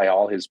shunned by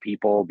all his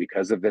people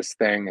because of this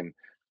thing, and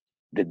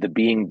the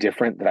being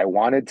different, that I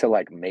wanted to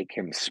like make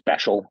him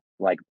special,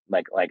 like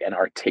an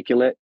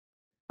articulate,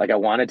 like I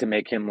wanted to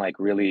make him like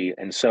really.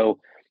 And so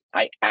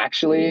I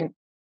actually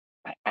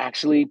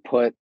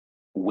put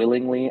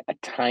willingly a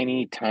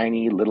tiny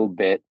tiny little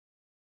bit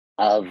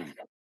of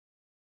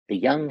the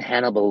young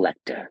Hannibal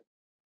Lecter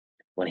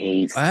when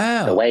he's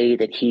wow. the way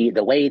that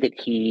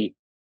he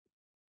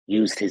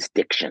used his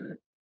diction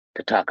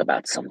to talk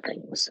about some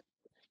things,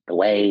 the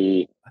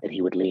way that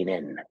he would lean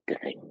in to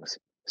things,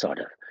 sort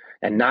of,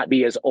 and not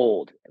be as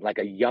old, like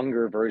a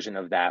younger version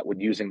of that, with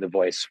using the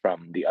voice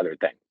from the other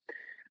thing.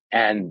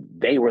 And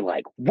they were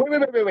like,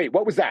 wait,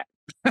 what was that?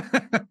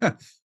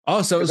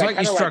 Oh, so it Because was I like you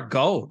kind of like, struck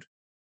gold.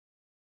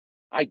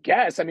 I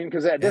guess, I mean,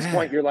 because at this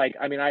point Yeah. you're like,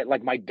 I mean, I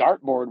like my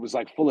dartboard was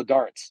like full of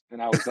darts,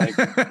 and I was like,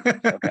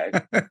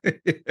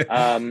 okay.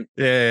 Um,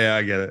 Yeah,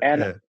 I get it.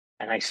 and Yeah.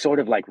 and I sort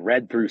of like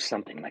read through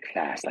something like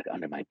fast, like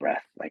under my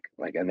breath, like,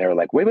 and they were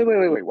like, wait,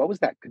 what was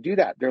that? Could do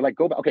that. They're like,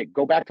 go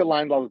back to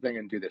line blah thing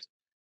and do this.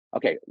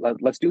 Okay,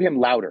 let's do him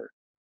louder.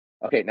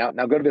 Okay, now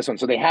go to this one.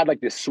 So they had like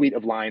this suite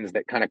of lines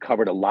that kind of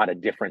covered a lot of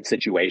different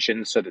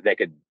situations, so that they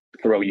could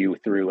throw you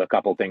through a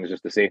couple things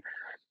just to see.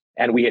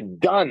 And we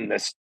had done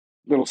this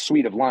little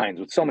suite of lines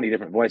with so many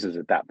different voices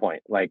at that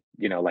point, like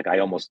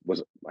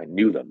I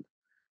knew them,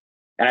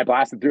 and I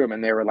blasted through them,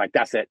 and they were like,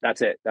 that's it,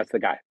 that's the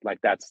guy, like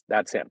that's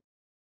him.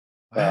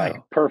 They're like,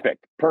 Wow.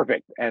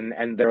 perfect,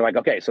 and they're like,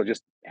 okay, so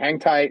just hang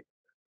tight.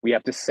 We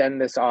have to send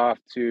this off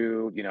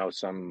to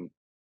some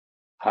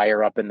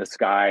higher up in the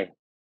sky,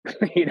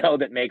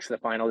 that makes the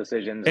final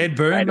decisions. And Ed I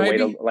Boon, had to wait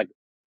maybe? like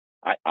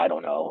I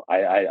don't know.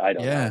 I don't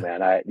know, Yeah.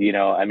 man.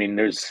 I mean,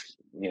 there's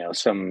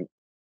some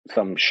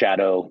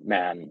shadow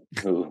man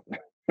who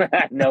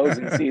knows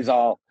and sees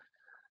all.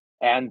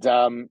 And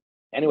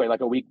anyway,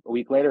 like a week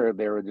later,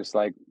 they were just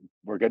like,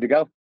 we're good to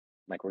go.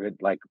 Like we're good.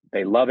 Like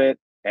they love it,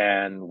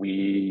 and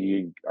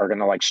we are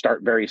gonna like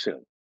start very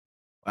soon.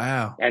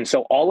 Wow. And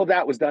so all of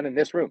that was done in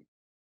this room,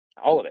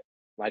 all of it.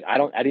 Like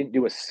I didn't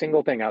do a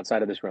single thing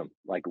outside of this room.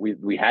 Like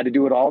we had to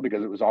do it all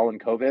because it was all in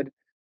COVID.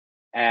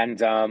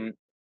 And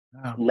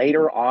Wow.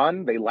 later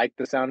on, they liked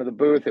the sound of the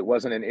booth. It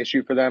wasn't an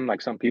issue for them.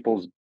 Like some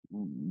people's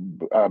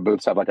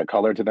booths have like a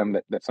color to them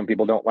that some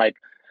people don't like.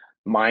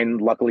 Mine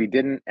luckily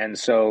didn't, and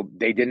so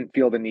they didn't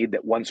feel the need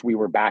that once we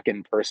were back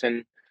in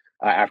person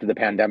after the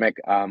pandemic,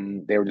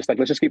 they were just like,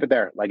 let's just keep it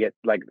there. Like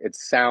it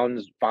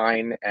sounds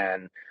fine,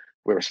 and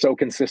we were so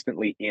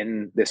consistently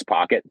in this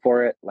pocket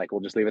for it. Like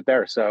we'll just leave it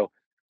there. So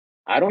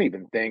I don't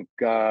even think.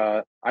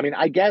 I mean,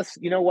 I guess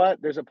you know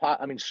what? There's a pot.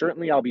 I mean,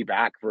 certainly I'll be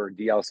back for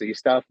DLC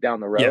stuff down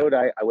the Yeah. road.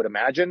 I would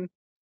imagine.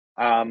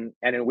 And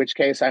in which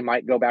case, I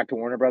might go back to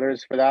Warner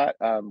Brothers for that,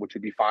 which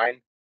would be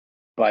fine.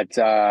 But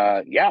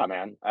yeah,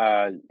 man,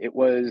 it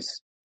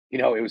was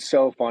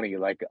so funny.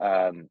 Like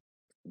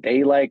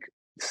they like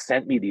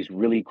sent me these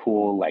really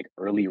cool like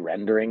early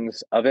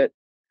renderings of it.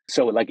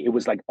 So like it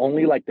was like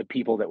only like the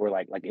people that were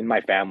like in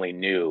my family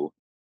knew,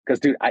 because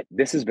dude,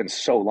 this has been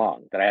so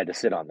long that I had to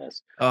sit on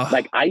this.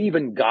 Like Oh, I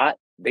even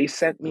they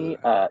sent me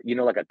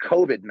like a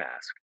COVID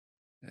mask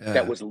that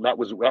yeah. was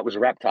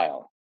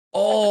Reptile. God,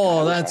 I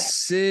Oh, wish that's I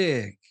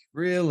sick. yeah,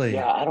 Really?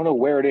 I don't know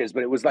where it is,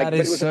 but it was like, That but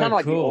it is was kind so of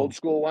like the old cool.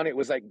 school one. It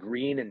was like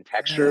green and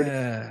textured,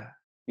 Yeah.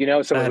 so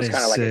it That was is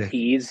kind of like a sick.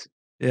 tease.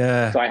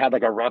 Yeah. So I had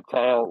like a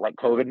reptile like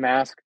COVID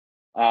mask.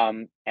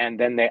 And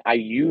then I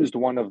used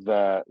one of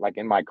the, like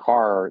in my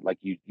car, like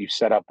you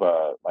set up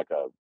a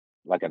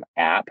like an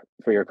app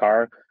for your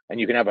car, and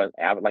you can have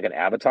like an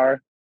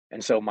avatar.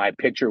 And so my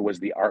picture was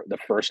the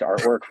first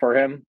artwork for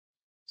him.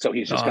 So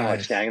he's just kind of like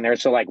Nice. standing there.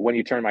 So like when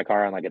you turn my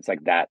car on, like it's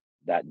like that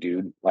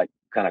dude like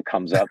kind of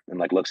comes up and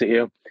like looks at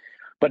you.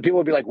 But people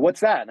would be like, "What's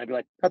that?" And I'd be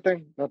like,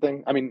 "Nothing,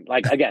 nothing." I mean,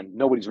 like again,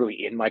 nobody's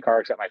really in my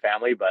car except my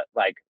family, but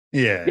like,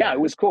 yeah, it Yeah.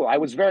 was cool. I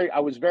was very,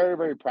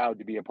 very proud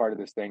to be a part of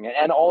this thing,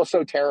 and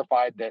also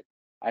terrified that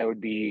I would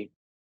be,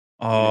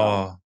 you know,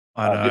 Oh,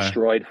 I know.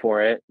 destroyed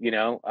for it.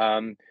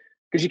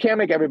 Because you can't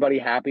make everybody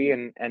happy,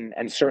 and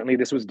certainly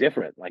this was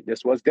different. Like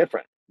this was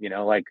different.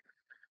 Like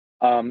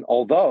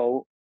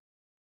although,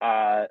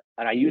 and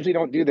I usually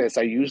don't do this.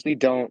 I usually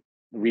don't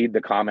read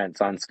the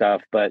comments on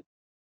stuff, but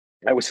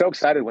I was so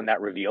excited when that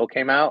reveal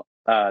came out,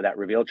 that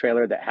reveal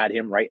trailer that had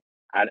him right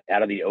out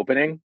of the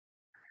opening,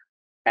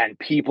 and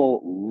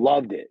people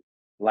loved it.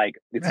 Like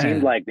it seemed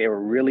Man, like they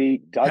were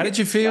really how dug did it.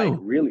 you Like feel?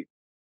 really,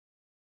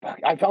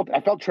 I felt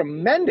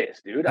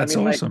tremendous, dude. I That's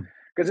mean, like, awesome.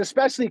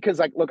 because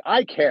like, look,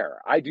 I care.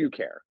 I do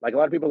care. Like a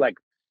lot of people, are like,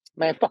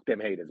 man, fuck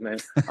them haters, man.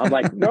 I'm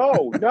like,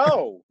 no,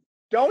 no,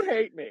 don't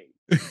hate me.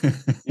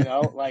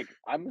 Like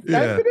I'm a Yeah.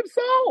 sensitive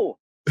soul,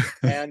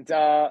 and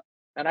I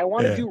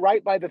want to Yeah. do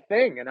right by the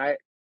thing, and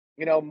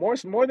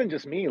more than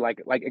just me.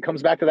 Like it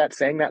comes back to that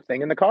saying that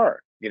thing in the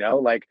car.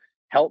 Like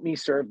help me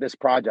serve this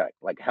project.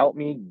 Like help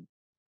me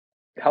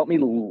help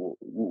the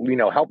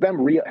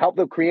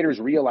creators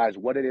realize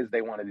what it is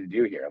they wanted to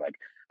do here. Like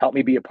help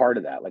me be a part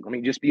of that. Like let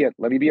me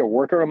be a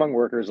worker among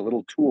workers, a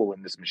little tool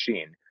in this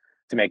machine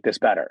to make this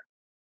better.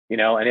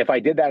 And if I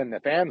did that and the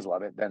fans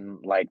love it, then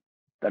like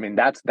I mean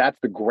that's the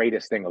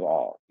greatest thing of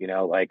all.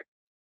 Like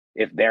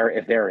if they're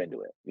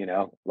into it.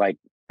 Like,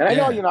 and I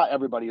know Yeah. not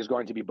everybody is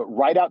going to be, but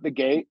right out the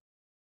gate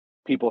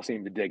people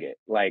seem to dig it.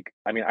 Like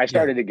I mean I Yeah.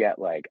 started to get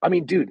like, I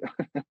mean dude,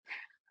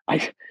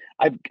 I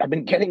I've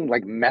been getting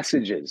like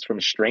messages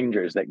from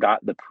strangers that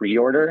got the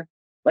pre-order,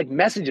 like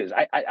messages.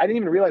 I didn't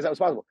even realize that was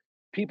possible.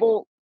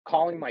 People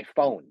calling my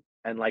phone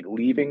and like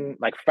leaving,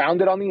 like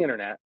found it on the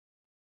internet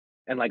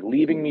and like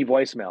leaving me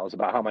voicemails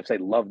about how much they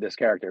love this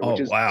character, which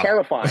Oh, is wow.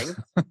 terrifying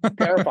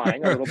a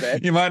little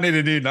bit. You might need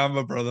a new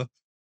number, brother.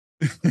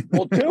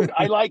 Well, dude,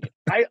 I like.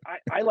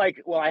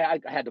 Well, I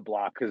had to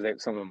block because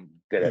some of them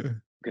did it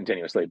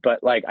continuously,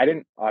 but like I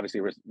didn't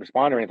obviously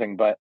respond or anything.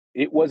 But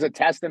it was a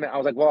testament. I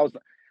was like, well,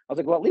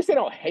 at least they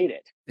don't hate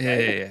it, Yeah, right?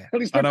 yeah, yeah. At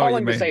least I they're know what you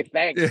calling to say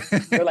mean. Yeah.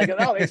 thanks. They're like,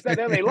 oh, they said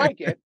they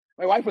like it.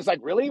 My wife was like,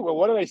 really? Well,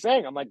 what are they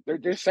saying? I'm like, they're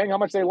just saying how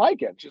much they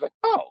like it. She's like,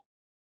 oh,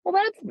 well,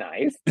 that's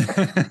nice.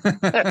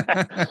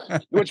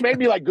 Which made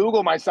me like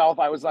Google myself.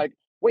 I was like,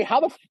 wait,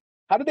 how did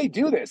they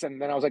do this? And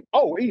then I was like,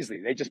 oh,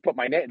 easily. They just put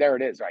my name. There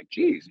it is. Like,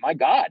 geez, my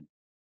God,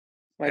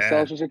 my Yeah.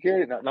 social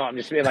security. No, no, I'm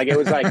just being like, it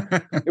was like,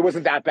 it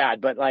wasn't that bad,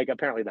 but like,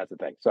 apparently that's the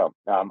thing. So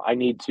I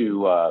need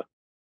to, I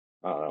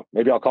don't know,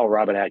 maybe I'll call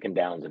Robin Atkin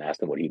Downs and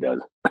ask him what he does.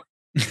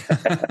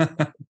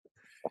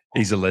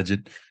 He's a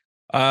legend.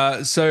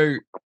 So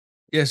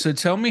yeah, so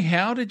tell me,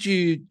 how did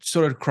you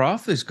sort of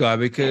craft this guy?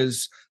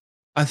 Because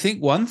I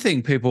think one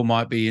thing people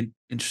might be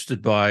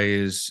interested by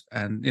is,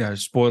 and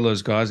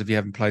spoilers, guys, if you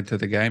haven't played through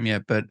the game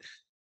yet, but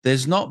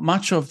there's not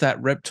much of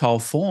that reptile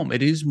form.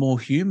 It is more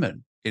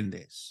human in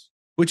this,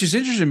 which is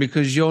interesting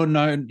because you're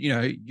known,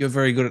 you're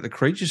very good at the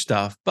creature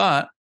stuff,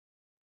 but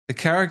the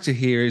character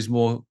here is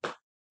more,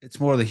 it's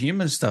more of the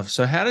human stuff.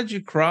 So how did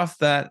you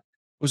craft that?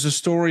 Was the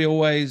story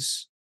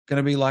always going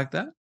to be like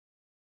that?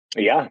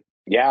 Yeah,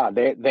 yeah.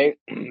 They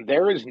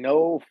there is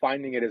no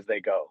finding it as they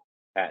go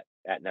at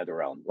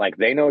NetherRealm. Like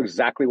they know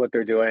exactly what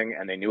they're doing,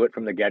 and they knew it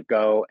from the get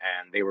go,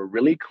 and they were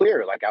really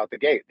clear, like out the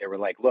gate. They were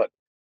like, "Look,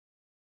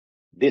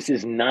 this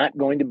is not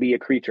going to be a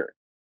creature.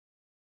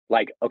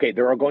 Like, okay,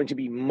 there are going to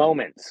be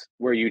moments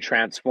where you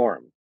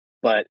transform,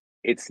 but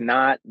it's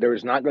not.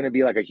 There's not going to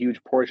be like a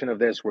huge portion of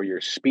this where you're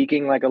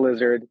speaking like a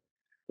lizard.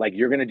 Like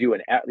you're going to do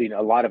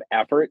a lot of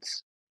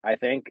efforts, I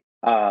think,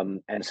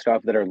 and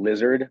stuff that are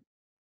lizard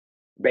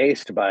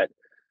based, but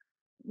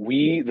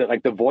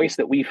like the voice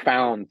that we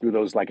found through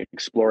those like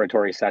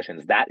exploratory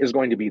sessions, that is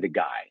going to be the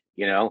guy.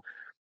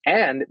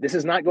 And this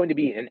is not going to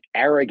be an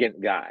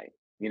arrogant guy.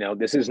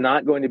 This is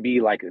not going to be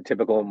like a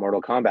typical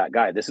Mortal Kombat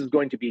guy. This is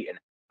going to be an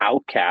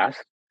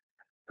outcast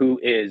who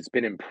is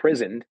been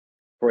imprisoned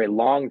for a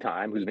long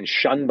time, who's been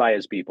shunned by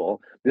his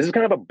people. This is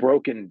kind of a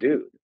broken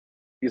dude.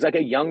 He's like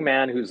a young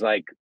man who's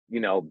like,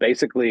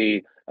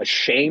 basically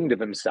ashamed of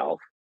himself.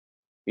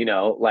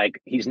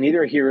 Like he's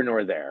neither here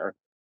nor there,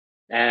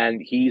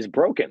 and he's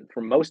broken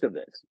for most of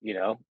this.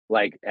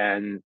 Like,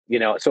 and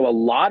so a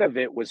lot of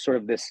it was sort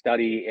of this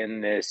study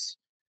in this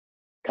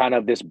kind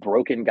of this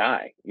broken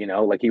guy.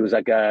 Like he was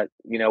like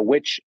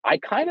which I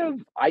kind of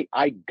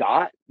I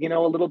got a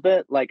little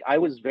bit. Like I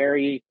was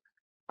very,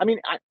 I mean,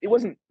 it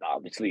wasn't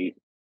obviously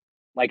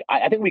like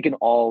I think we can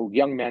all,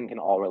 young men can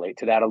all relate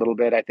to that a little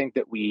bit. I think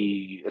that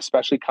we,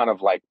 especially kind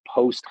of like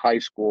post high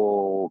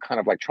school, kind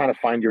of like trying to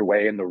find your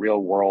way in the real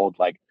world,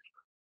 like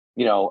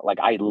like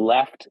I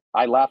left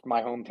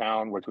my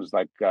hometown, which was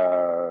like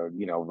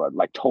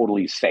like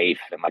totally safe,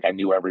 and like I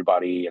knew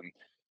everybody, and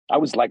I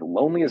was like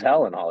lonely as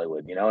hell in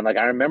Hollywood, you know, and like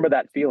I remember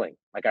that feeling.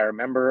 Like I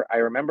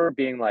remember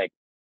being like,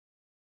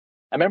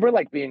 I remember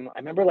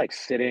like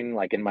sitting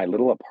like in my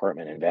little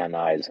apartment in Van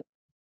Nuys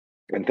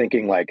and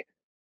thinking like,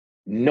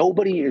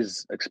 nobody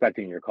is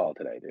expecting your call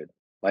today, dude.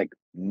 Like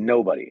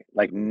nobody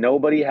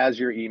has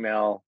your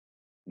email,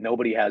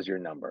 nobody has your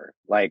number.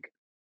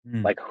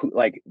 Mm.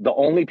 Like the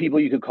only people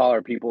you could call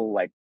are people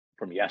like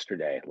from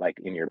yesterday, like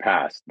in your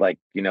past. Like,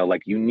 you know,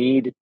 like you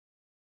need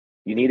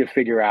to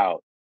figure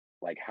out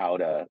like how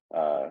to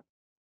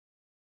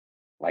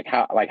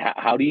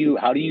how do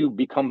you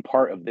become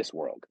part of this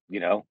world, you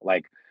know?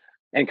 Like,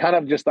 and kind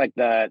of just like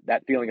that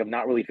feeling of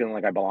not really feeling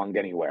like I belonged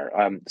anywhere.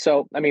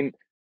 So I mean,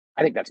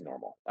 I think that's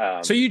normal.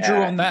 So you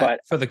drew on that But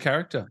for the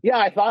character. yeah,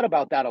 I thought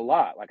about that a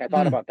lot. Like I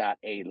thought Mm. about that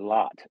a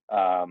lot.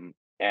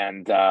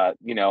 And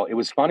you know, it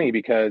was funny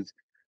because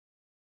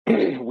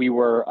we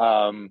were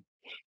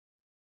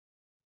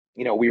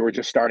you know, we were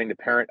just starting to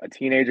parent a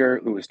teenager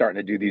who was starting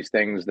to do these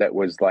things that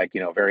was like, you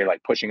know, very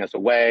like pushing us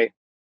away,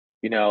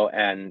 you know,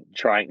 and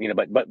trying, you know,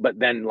 but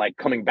then like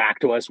coming back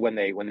to us when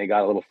they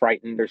got a little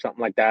frightened or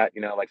something like that,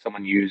 you know, like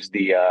someone used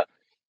the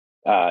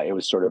it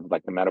was sort of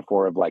like the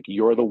metaphor of like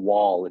you're the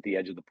wall at the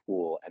edge of the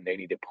pool and they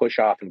need to push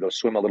off and go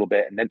swim a little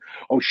bit and then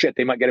oh shit,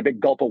 they might get a big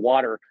gulp of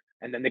water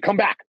and then they come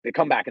back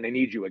and they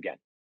need you again.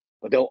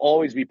 But they'll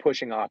always be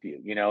pushing off you,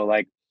 you know,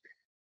 like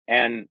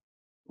and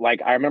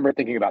like I remember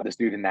thinking about this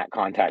dude in that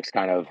context,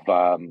 kind of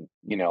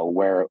you know,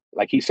 where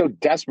like he so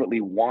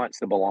desperately wants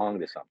to belong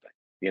to something,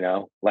 you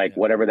know, like Yeah.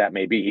 whatever that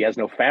may be. He has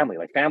no family.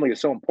 Like family is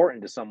so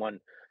important to someone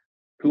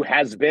who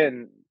has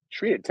been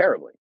treated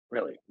terribly,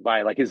 really,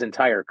 by like his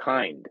entire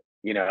kind,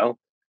 you know.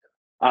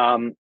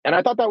 And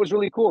I thought that was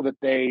really cool that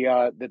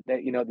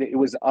that you know that it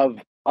was of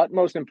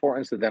utmost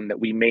importance to them that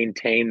we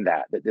maintain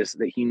that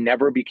he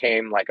never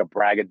became like a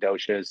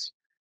braggadocious,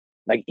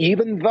 like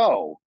even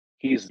though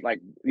he's like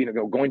you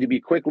know going to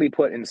be quickly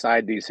put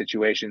inside these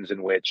situations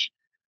in which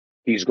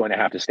he's going to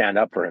have to stand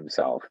up for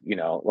himself, you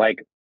know,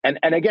 like and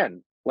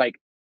again, like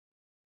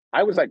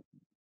I was like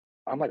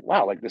I'm like,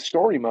 wow, like the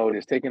story mode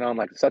is taking on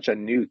like such a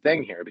new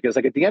thing here because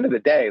like at the end of the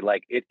day,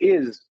 like it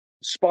is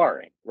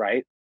sparring,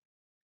 right?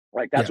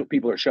 Like that's Yeah. what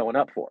people are showing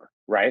up for,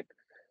 right?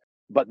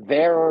 But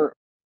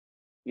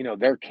you know,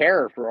 their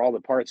care for all the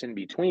parts in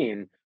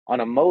between on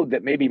a mode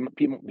that maybe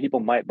people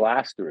might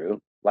blast through,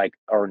 like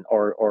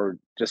or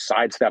just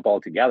sidestep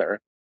altogether.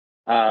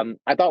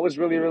 I thought was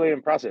really really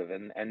impressive,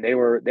 and they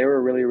were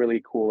really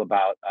really cool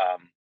about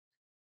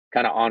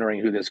kind of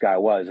honoring who this guy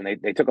was, and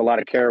they took a lot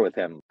of care with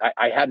him.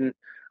 I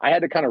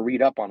had to kind of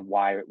read up on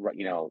why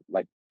you know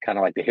like kind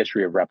of like the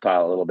history of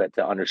Reptile a little bit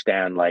to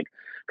understand like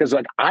because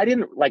like I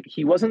didn't like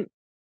he wasn't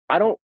I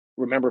don't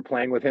remember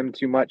playing with him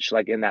too much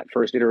like in that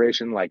first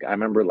iteration. Like I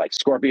remember like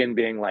Scorpion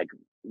being like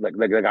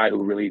the guy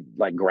who really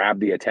like grabbed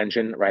the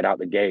attention right out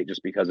the gate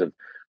just because of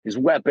his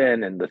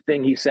weapon and the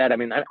thing he said. I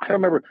mean, I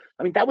remember.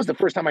 I mean, that was the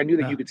first time I knew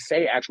that you Yeah. could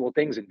say actual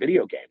things in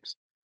video games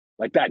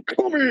like that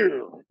come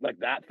here like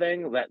that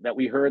thing that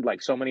we heard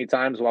like so many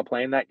times while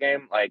playing that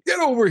game like Get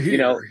over you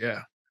know here.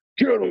 Yeah.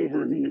 get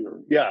over here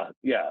yeah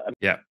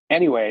Yeah.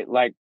 anyway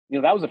like you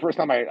know that was the first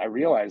time I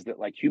realized that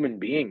like human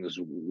beings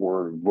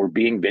were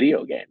being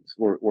video games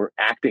were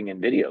acting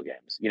in video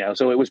games you know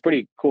so it was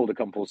pretty cool to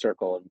come full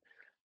circle and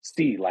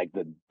see like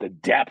the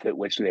depth at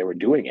which they were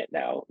doing it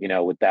now you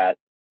know with that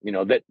you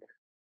know that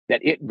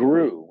it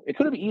grew it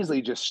could have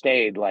easily just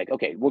stayed like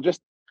okay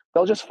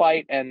they'll just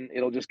fight and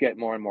it'll just get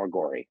more and more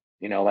gory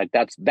you know like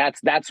that's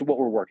what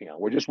we're working on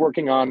we're just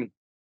working on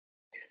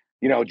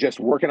you know just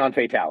working on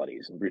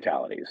fatalities and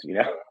brutalities you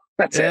know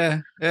that's it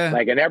Yeah. Yeah.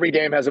 like and every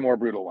game has a more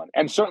brutal one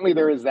and certainly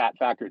there is that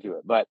factor to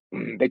it but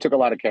they took a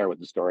lot of care with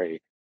the story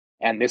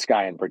and this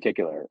guy in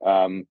particular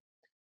and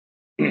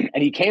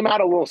he came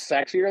out a little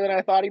sexier than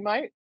I thought he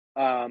might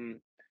Yeah.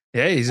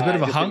 He's a bit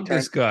of a just in hunk,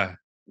 this turn guy.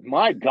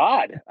 my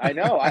god I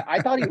know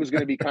I thought he was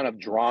going to be kind of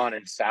drawn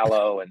and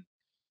sallow and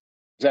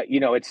so,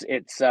 you know,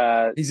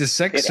 He's a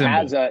sex it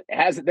has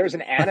symbol. there's an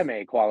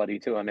anime quality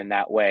to him in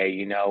that way,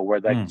 you know, where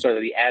like Mm. sort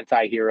of the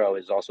anti-hero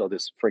is also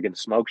this friggin'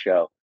 smoke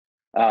show.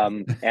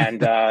 And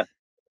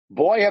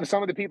boy, have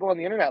some of the people on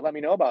the internet let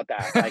me know about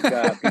that.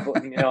 Like people,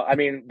 you know, I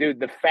mean, dude,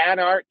 the fan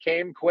art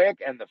came quick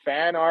and the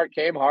fan art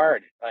came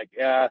hard. Like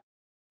a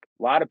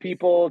lot of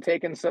people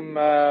taking some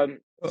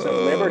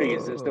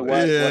liberties as to Oh,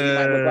 what he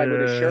might look like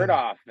with his shirt yeah.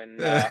 off and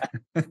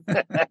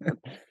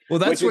Well, which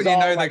that's is when you all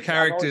know the like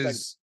I'm always like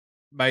characters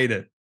made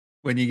it,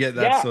 when you get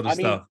that yeah, sort of I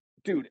mean, stuff.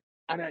 dude,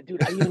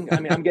 dude, I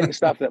mean, I'm getting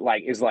stuff that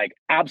like is like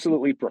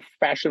absolutely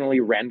professionally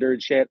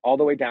rendered shit, all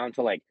the way down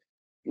to like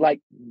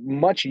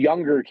much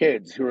younger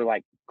kids who are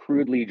like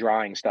crudely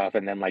drawing stuff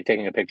and then like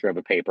taking a picture of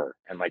a paper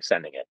and like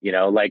sending it, you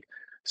know, like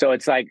so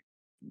it's like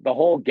the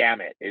whole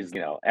gamut is, you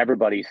know,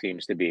 everybody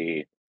seems to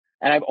be,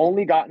 and I've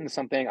only got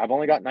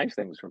nice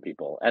things from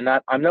people, and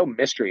that I'm no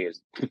mystery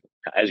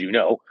as you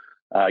know,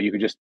 you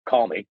could just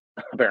call me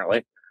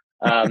apparently.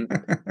 Um,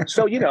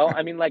 so you know,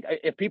 I mean, like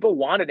if people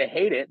wanted to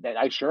hate it, that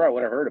I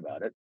would have heard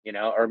about it, you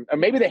know, or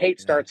maybe the hate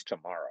Yeah. starts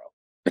tomorrow.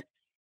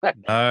 No,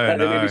 That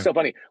would be no, so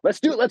funny.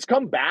 Let's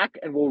come back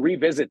and we'll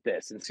revisit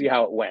this and see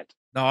how it went.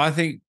 no. I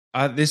think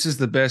this is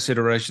the best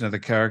iteration of the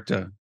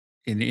character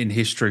in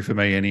history for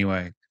me.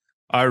 Anyway,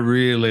 I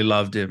really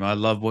loved him. I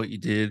love what you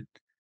did,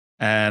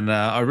 and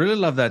I really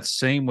love that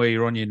scene where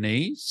you're on your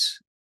knees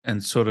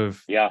and sort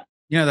of, Yeah.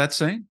 that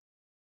scene.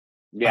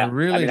 I Yeah. I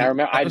really mean, I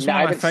remember that was I one of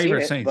my haven't seen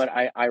favorite it, scenes. but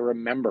I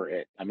remember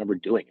it. I remember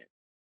doing it.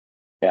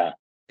 Yeah.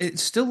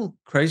 It's still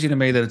crazy to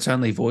me that it's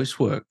only voice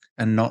work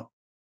and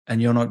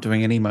you're not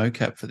doing any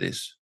mocap for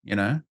this.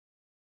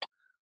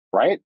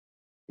 Right?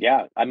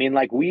 Yeah. I mean,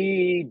 like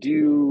we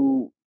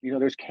do,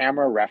 there's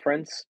camera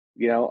reference,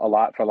 a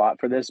lot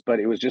for this, but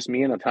it was just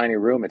me in a tiny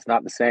room. It's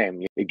not the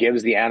same. It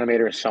gives the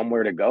animator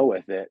somewhere to go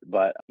with it.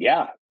 But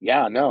yeah,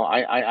 yeah, no,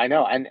 I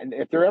know. And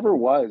if there ever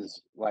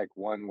was like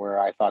one where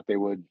I thought they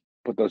would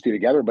put those two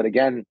together, but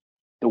again,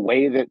 the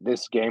way that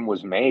this game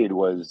was made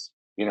was,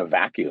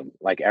 vacuum.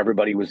 Like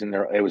everybody was in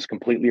there. It was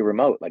completely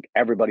remote. Like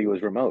everybody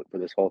was remote for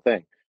this whole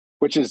thing,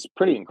 which is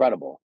pretty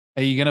incredible.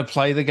 Are you going to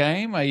play the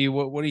game? Are you?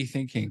 What are you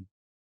thinking?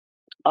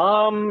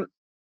 Um,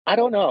 I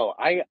don't know.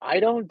 I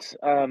don't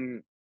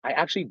I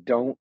actually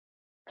don't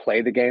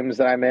play the games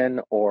that I'm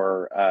in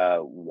or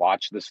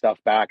watch the stuff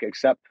back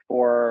except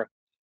for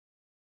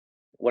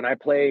when I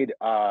played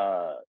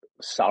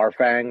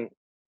Saurfang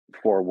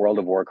for World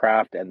of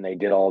Warcraft and they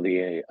did all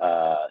the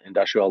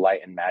Industrial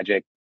Light and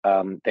Magic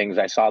things.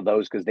 I saw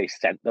those because they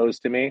sent those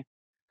to me.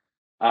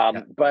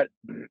 Yeah. But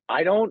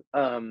I don't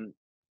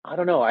I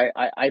don't know.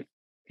 I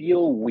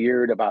feel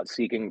weird about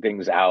seeking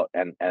things out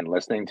and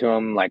listening to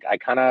them. Like I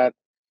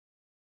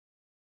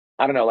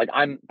don't know, like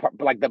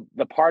like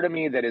the part of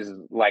me that is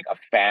like a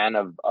fan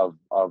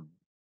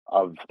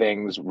of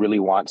things really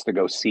wants to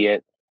go see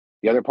it.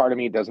 The other part of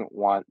me doesn't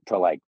want to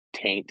like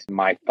taint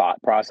my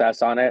thought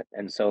process on it.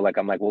 And so like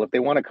I'm like, well, if they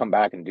want to come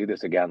back and do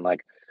this again,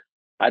 like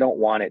I don't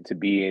want it to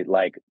be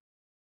like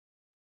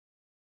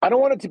I don't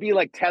want it to be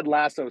like Ted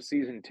Lasso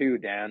season 2,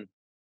 Dan,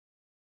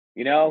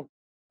 you know,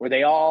 where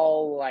they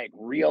all like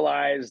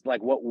realized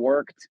like what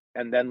worked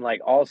and then like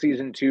all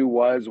season 2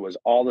 was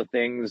all the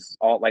things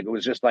all like it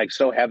was just like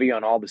so heavy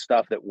on all the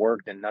stuff that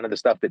worked and none of the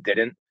stuff that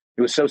didn't.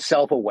 It was so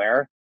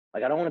self-aware.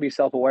 Like I don't want to be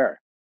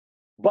self-aware.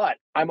 But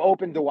I'm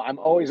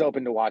always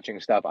open to watching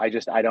stuff. I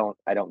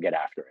don't get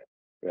after it,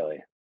 really.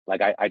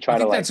 Like I I try to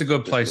think like that's a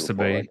good just place move to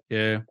forward. be.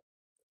 Yeah.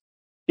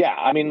 Yeah,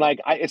 I mean like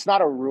it's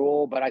not a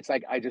rule, but it's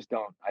like I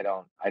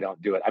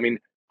don't do it. I mean,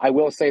 I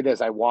will say this,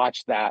 I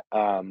watched that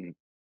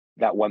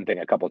one thing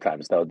a couple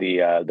times though,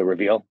 the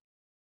reveal.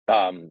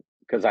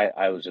 Because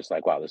I was just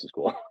like, wow, this is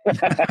cool.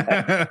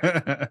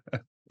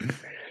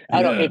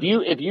 I don't know Yeah.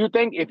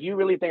 if you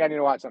really think I need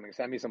to watch something,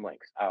 send me some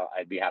links.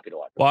 I'd be happy to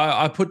watch them. Well,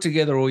 I put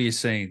together all your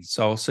scenes,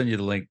 so I'll send you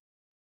the link.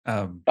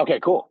 Um, Okay,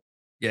 cool.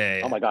 yeah,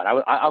 Oh yeah, my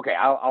god, okay,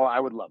 I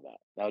would love that.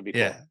 That would be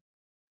yeah. cool.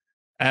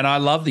 And I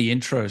love the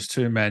intros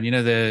too, man.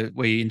 The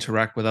where you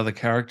interact with other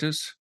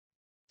characters.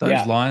 Those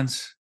Yeah,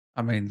 lines,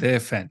 I mean, they're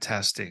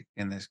fantastic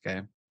in this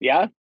game.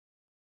 yeah.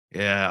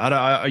 Yeah, I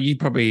don't. You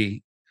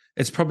probably,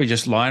 it's probably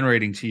just line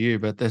reading to you,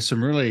 but there's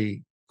some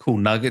really cool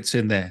nuggets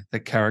in there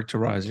that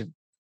characterize it.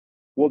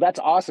 Well, that's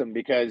awesome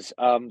because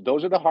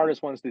those are the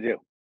hardest ones to do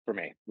for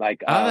me.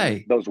 Like Are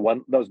they? those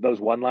one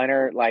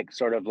liner like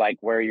sort of like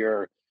where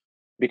you're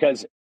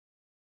because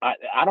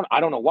I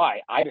don't know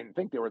why I didn't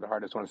think they were the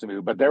hardest ones to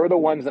do, but they were the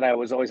ones that I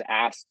was always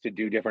asked to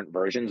do different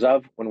versions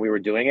of when we were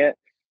doing it.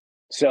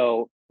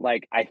 So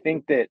like I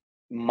think that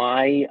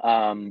my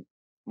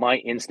my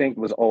instinct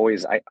was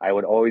always I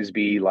would always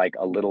be like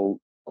a little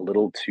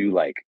too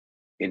like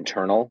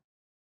internal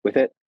with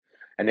it.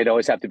 And they'd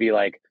always have to be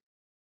like,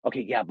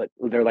 okay, yeah, but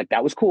they're like,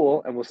 that was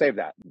cool, and we'll save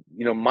that.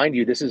 Mind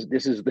you, this is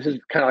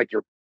kind of like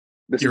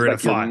this You're is in a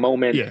like your fight.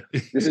 moment. Yeah.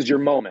 This is your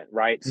moment,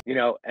 right?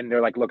 And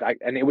they're like, look,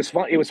 and it was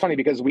fun. It was funny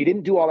because we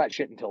didn't do all that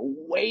shit until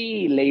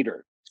way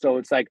later. So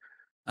it's like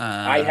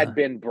I uh, had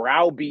been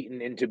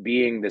browbeaten into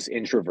being this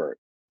introvert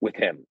with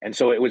him, and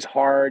so it was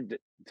hard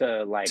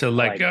to like to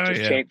let like go.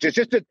 just Yeah. change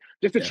just to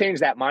Yeah. change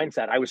that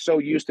mindset. I was so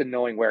used to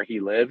knowing where he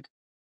lived,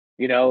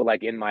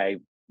 like in my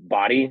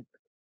body,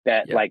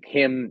 that Yeah. like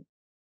him,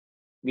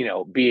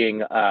 being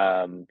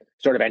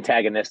sort of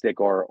antagonistic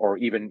or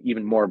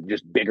even more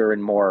just bigger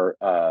and more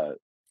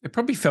It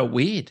probably felt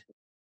weird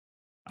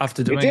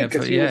after it doing did it for,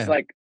 because he was yeah.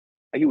 like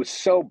he was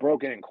so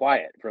broken and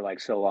quiet for like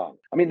so long.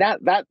 I mean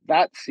that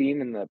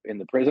scene in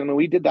the prison, I mean,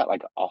 we did that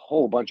like a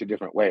whole bunch of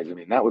different ways. I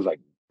mean, that was like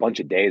a bunch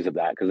of days of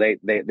that because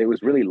they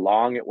was really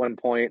long at one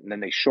point and then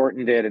they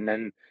shortened it and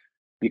then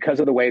because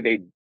of the way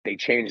they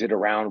changed it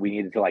around, we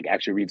needed to like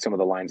actually read some of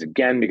the lines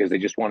again because they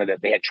just wanted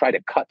it. They had tried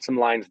to cut some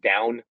lines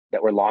down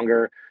that were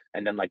longer,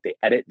 and then like the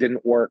edit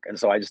didn't work, and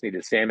so I just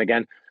needed to say them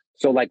again.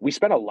 So like we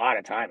spent a lot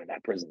of time in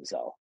that prison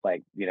cell,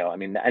 like I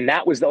mean, and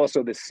that was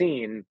also the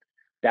scene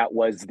that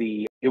was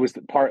it was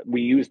the part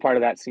we used part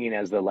of that scene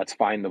as the let's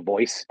find the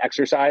voice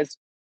exercise.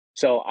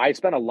 So I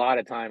spent a lot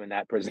of time in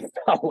that prison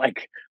cell,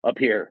 like up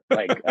here,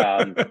 like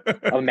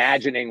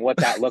imagining what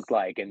that looked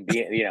like and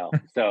be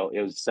so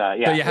it was But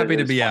yeah you're it happy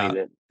to was be funny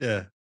out.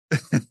 that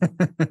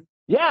Yeah.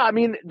 Yeah, I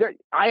mean,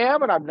 I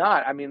am and I'm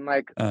not. I mean,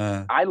 like,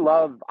 Uh, I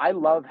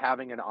love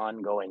having an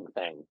ongoing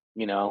thing.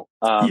 yeah,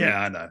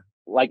 I know.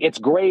 Like it's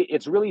great.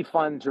 It's really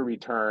fun to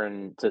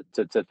return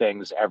to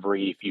things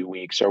every few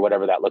weeks or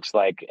whatever that looks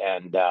like.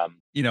 And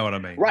You know what I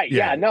mean? right,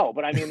 yeah, Yeah. no,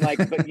 but I mean,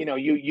 like, but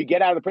you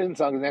get out of the prison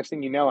cell, and the next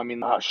thing you know, I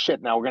mean, oh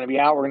shit, now we're gonna be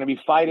out. We're gonna be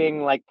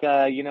fighting. Like,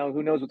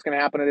 who knows what's gonna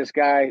happen to this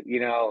guy?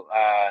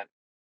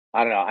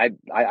 I don't know.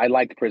 I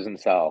liked prison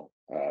cell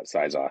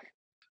size off.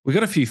 We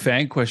got a few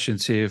fan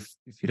questions here,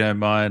 if you don't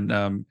mind,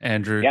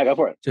 Andrew. Yeah, go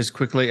for it. Just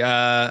quickly,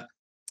 how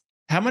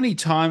many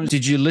times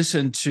did you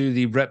listen to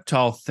the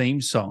Reptile theme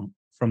song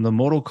from the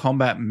Mortal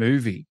Kombat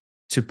movie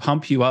to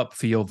pump you up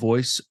for your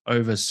voice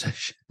over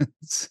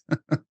sessions?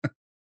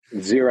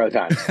 0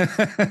 times.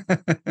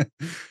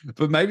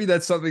 But maybe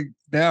that's something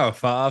now,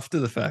 far after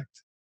the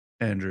fact,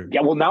 Andrew.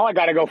 Yeah, well, now I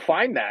got to go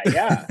find that.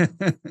 Yeah,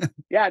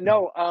 yeah,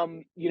 no,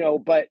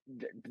 but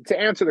to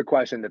answer the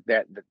question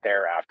that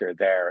they're after,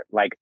 there,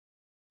 like,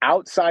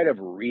 outside of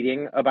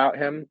reading about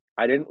him,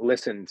 I didn't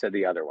listen to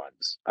the other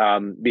ones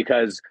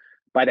because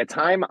by the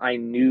time I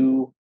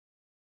knew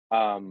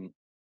um,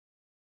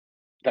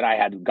 that I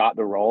had got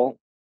the role,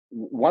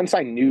 once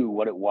I knew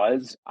what it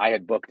was, I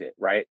had booked it,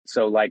 right?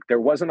 So, like, there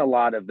wasn't a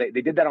lot of, they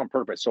did that on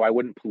purpose so I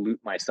wouldn't pollute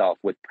myself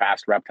with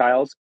past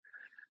reptiles.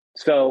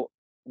 So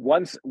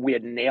once we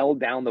had nailed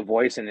down the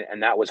voice and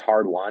that was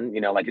hard won,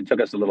 like it took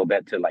us a little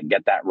bit to like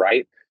get that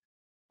right.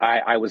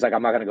 I was like,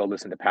 I'm not gonna go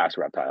listen to past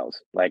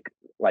reptiles, like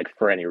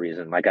for any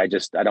reason. Like I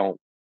don't.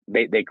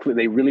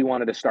 They really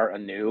wanted to start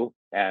anew,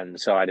 and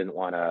so I didn't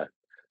want to.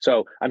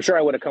 So I'm sure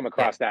I would have come Yeah.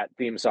 across that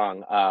theme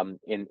song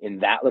in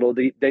that little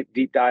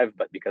deep dive,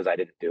 but because I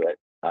didn't do it,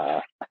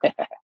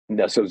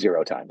 no, so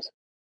 0 times.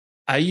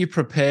 Are you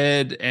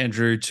prepared,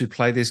 Andrew, to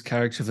play this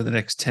character for the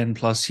next 10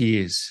 plus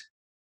years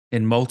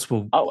in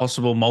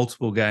Oh,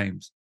 multiple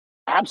games?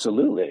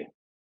 absolutely.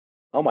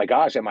 Oh my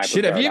gosh, am I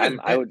Shit, have prepared? you even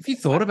have you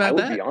thought I about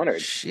would be that?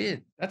 honored.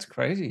 Shit, that's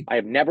crazy. I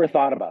have never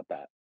thought about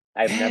that.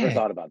 I have never Yeah.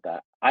 thought about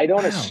that. I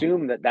don't Wow.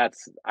 assume that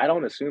that's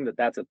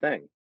a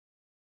thing.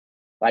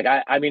 Like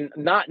I mean,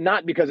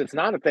 not because it's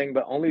not a thing,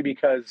 but only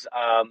because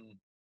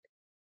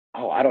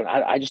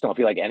I just don't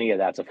feel like any of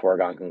that's a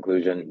foregone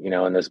conclusion,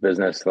 in this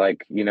business.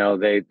 Like,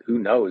 who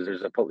knows?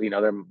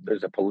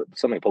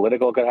 Something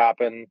political could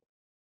happen.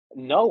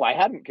 No, I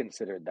hadn't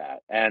considered that.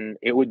 And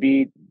it would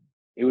be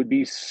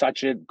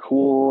such a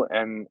cool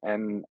and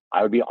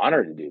I would be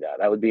honored to do that.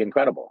 That would be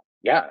incredible.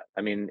 Yeah.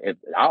 I mean, if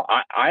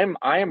I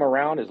am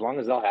around as long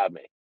as they'll have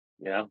me,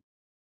 you know?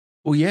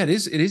 Well, yeah, it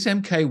is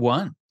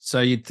MK1. So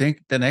you'd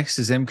think the next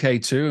is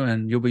MK2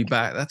 and you'll be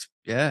back. That's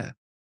yeah.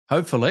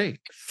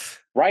 Hopefully.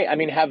 Right. I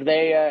mean, is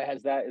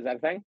that a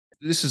thing?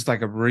 This is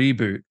like a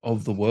reboot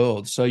of the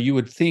world. So you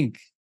would think,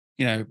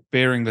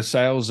 bearing the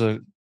sales are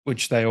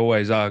which they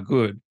always are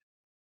good,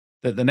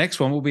 that the next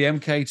one will be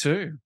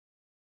MK2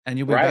 and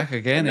you'll be Right. back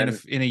again And then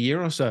in a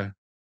year or so.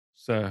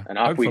 So and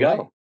off we hopefully,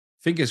 go.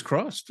 fingers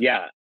crossed.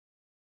 Yeah.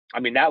 I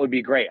mean, that would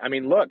be great. I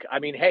mean, look, I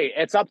mean, hey,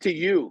 it's up to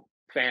you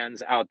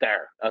fans out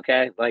there.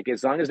 Okay. Like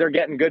as long as they're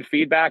getting good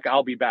feedback,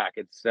 I'll be back.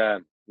 It's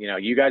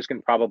you guys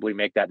can probably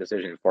make that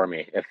decision for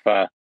me.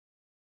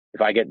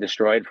 If I get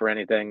destroyed for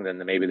anything,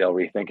 then maybe they'll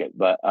rethink it.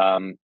 But I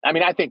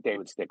mean, I think they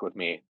would stick with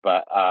me.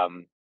 But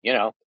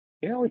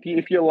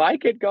if you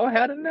like it, go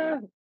ahead and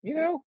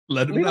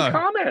Let them leave a know.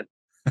 comment.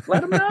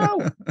 Let them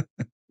know.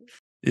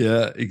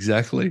 Yeah,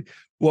 exactly.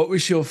 What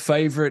was your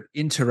favorite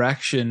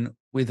interaction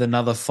with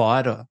another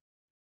fighter?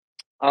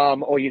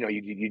 Or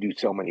you do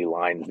so many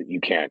lines that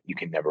you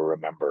can never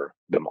remember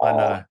them I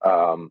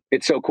all. know.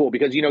 It's so cool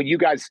because you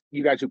guys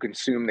who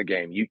consume the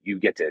game, you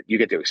get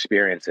to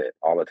experience it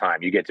all the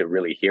time. You get to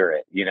really hear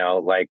it.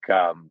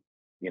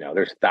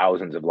 There's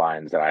thousands of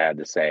lines that I had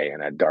to say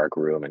in a dark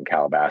room in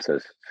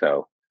Calabasas.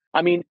 So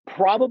I mean,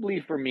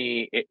 probably for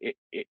me,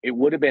 it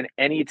would have been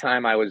any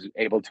time I was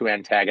able to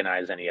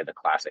antagonize any of the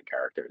classic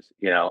characters.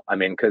 I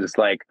mean, because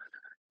like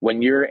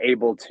when you're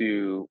able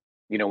to,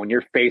 when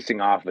you're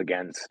facing off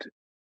against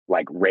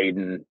like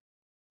Raiden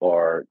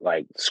or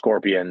like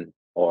Scorpion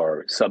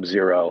or Sub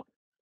Zero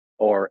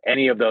or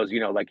any of those,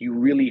 like you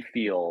really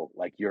feel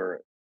like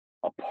you're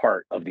a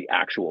part of the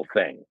actual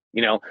thing.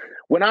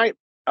 When I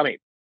mean,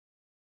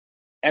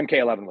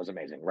 MK11 was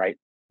amazing, right?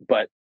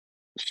 But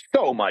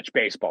so much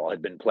baseball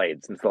had been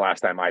played since the last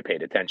time I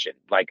paid attention.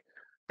 Like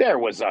there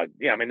was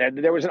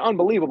there was an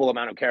unbelievable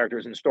amount of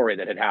characters and story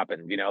that had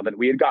happened, that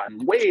we had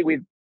gotten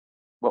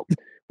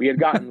we had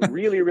gotten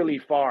really, really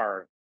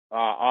far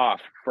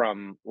off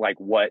from like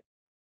what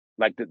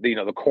like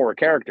the core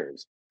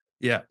characters.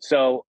 Yeah.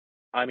 So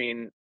I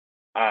mean,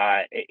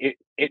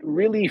 it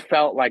really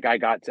felt like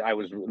I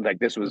was like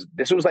this was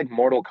like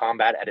Mortal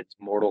Kombat at its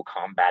Mortal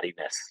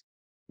Kombatiness.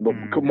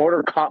 Mm.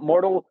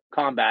 Mortal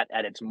Kombat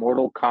at its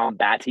Mortal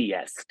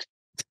Kombatiest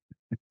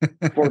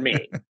for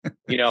me.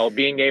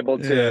 Being able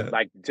to Yeah.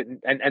 like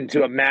and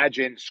to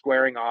imagine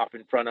squaring off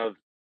in front of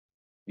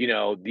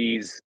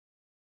these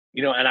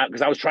and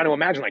because I was trying to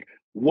imagine like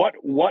what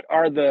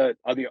are the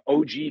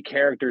OG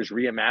characters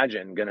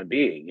reimagined going to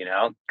be? You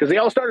know, because they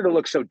all started to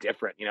look so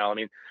different. You know, I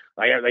mean,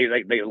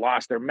 like they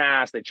lost their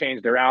masks, they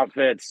changed their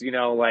outfits. You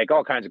know, like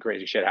all kinds of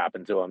crazy shit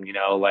happened to them. You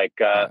know, like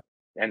Yeah.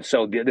 and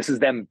so this is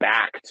them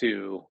back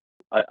to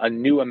a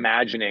new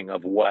imagining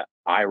of what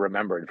I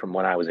remembered from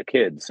when I was a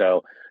kid.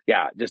 So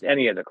yeah, just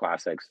any of the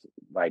classics,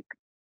 like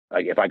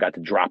if I got to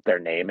drop their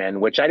name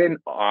in, which I didn't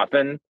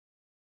often,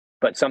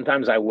 but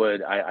sometimes I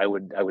would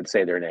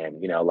say their name.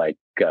 You know, like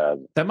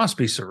That must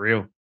be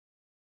surreal.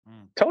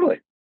 Mm. totally.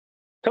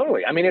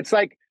 Totally. I mean, it's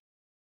like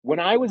when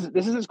I was,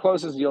 this is as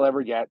close as you'll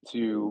ever get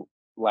to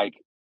like,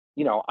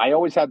 you know, I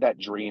always had that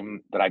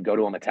dream that I'd go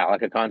to a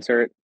Metallica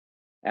concert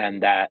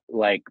and that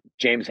like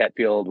James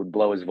Hetfield would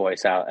blow his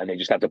voice out and they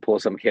just have to pull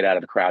some kid out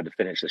of the crowd to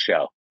finish the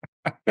show,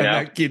 you And know?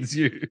 that kid's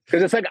you.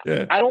 Because it's like,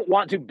 Yeah. I don't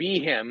want to be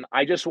him.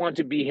 I just want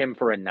to be him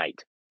for a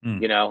night,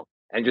 Mm. you know,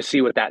 and just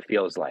see what that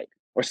feels like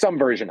or some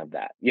version of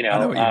that, you I know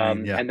know? what you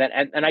mean. Yeah. And then,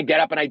 and I get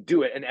up and I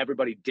do it and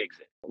everybody digs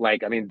it.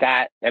 Like, I mean,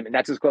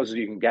 that's as close as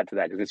you can get to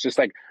that. Cause it's just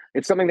like,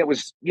 it's something that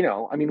was, you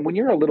know, I mean, when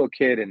you're a little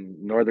kid in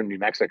northern New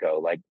Mexico,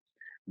 like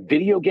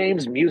video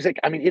games, music,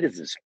 I mean, it is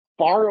as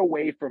far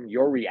away from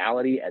your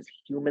reality as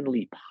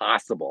humanly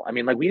possible. I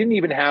mean, like we didn't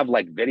even have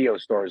like video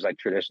stores like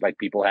tradition, like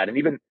people had, and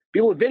even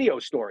people with video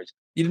stores.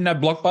 You didn't have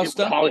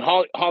Blockbuster?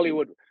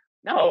 Hollywood.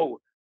 No,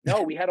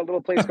 no, we had a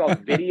little place called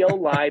Video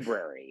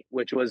Library,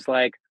 which was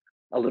like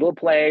a little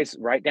place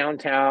right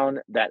downtown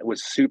that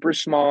was super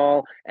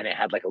small, and it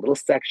had like a little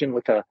section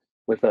with a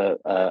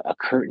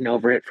curtain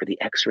over it for the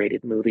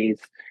X-rated movies.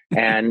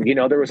 And you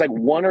know, there was like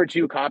one or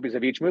two copies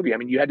of each movie. I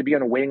mean, you had to be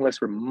on a waiting list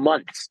for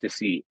months to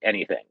see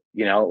anything.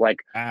 You know, like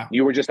Wow.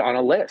 you were just on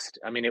a list.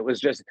 I mean, it was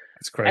just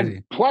That's crazy.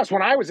 And plus,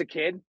 when I was a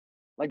kid,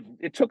 like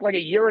it took like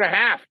a year and a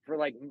half for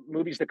like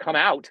movies to come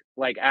out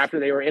like after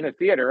they were in a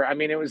theater. I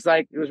mean, it was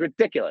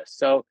ridiculous.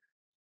 So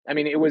I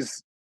mean, it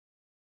was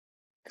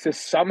to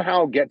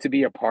somehow get to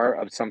be a part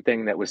of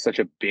something that was such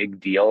a big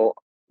deal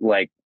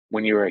like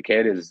when you were a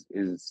kid is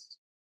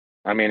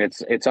I mean,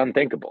 it's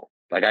unthinkable.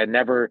 Like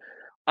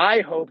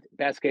I hoped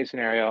best case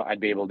scenario I'd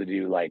be able to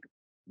do like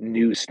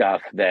new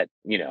stuff that,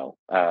 you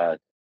know,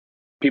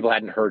 people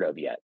hadn't heard of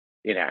yet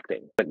in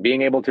acting. But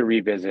being able to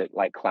revisit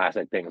like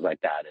classic things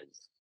like that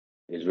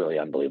is really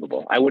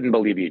unbelievable. I wouldn't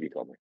believe you if you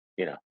told me,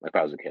 you know, if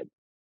I was a kid.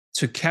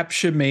 To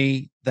capture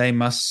me, they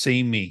must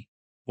see me.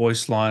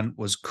 Voice line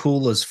was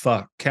cool as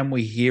fuck. Can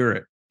we hear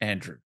it,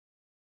 Andrew?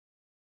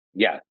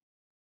 Yeah.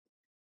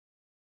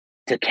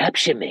 To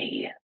capture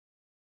me,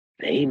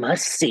 they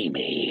must see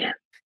me.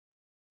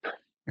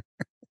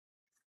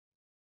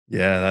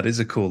 Yeah, that is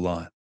a cool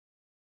line.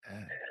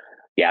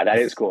 Yeah, that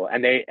is cool.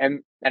 And I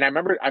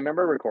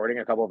remember recording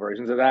a couple of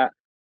versions of that,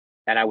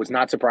 and I was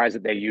not surprised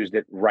that they used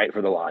it right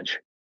for the launch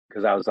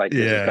because I was like,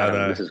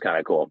 this is kind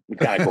of cool.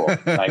 It's kind of cool.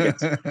 Like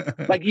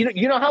it's like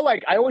you know how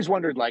like I always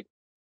wondered like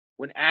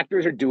when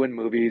actors are doing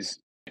movies,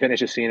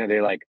 finish a scene, are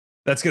they like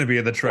that's going to be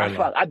in the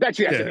trailer? I bet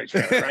you that's in the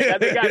trailer, right?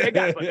 They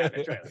got to put that in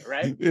the trailer,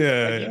 right?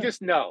 Yeah, like, you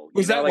just know.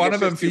 Was know, that like, one of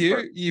them for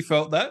you? You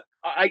felt that?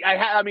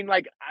 I mean,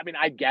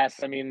 I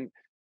guess. I mean,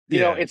 you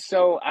know, it's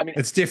so. I mean,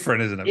 it's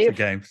different, isn't it, for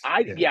games?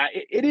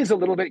 It is a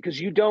little bit because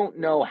you don't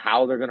know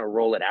how they're going to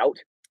roll it out.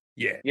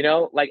 Yeah, you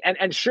know, like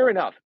and sure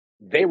enough,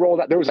 they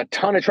rolled out. There was a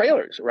ton of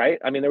trailers, right?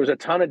 I mean, there was a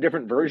ton of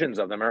different versions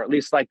of them, or at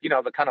least like you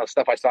know the kind of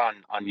stuff I saw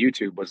on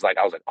YouTube was like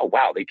I was like, oh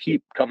wow, they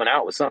keep coming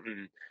out with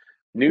something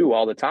new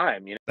all the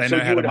time. You know, so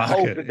you would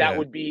hope that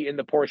would be in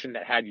the portion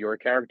that had your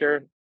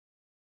character.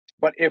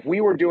 But if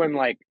we were doing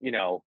like you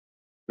know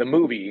the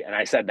movie and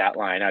I said that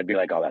line, I'd be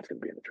like, oh, that's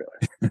going to be in the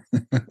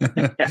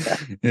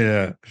trailer.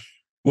 Yeah.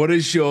 What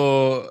is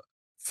your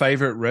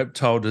favorite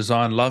reptile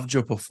design? Loved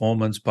your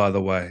performance, by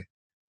the way.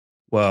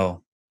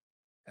 Well,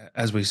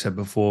 as we said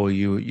before,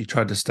 you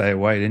tried to stay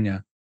away, didn't you?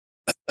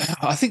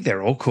 I think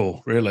they're all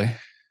cool, really.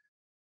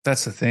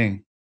 That's the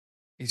thing.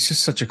 He's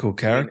just such a cool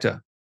character. I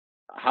mean,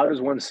 how does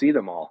one see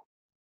them all?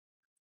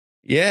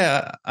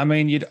 Yeah, I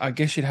mean, I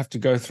guess you'd have to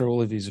go through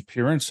all of these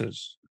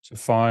appearances to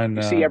find.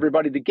 You see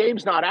everybody. The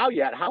game's not out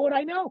yet. How would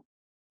I know?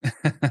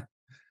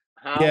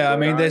 Yeah, I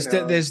mean,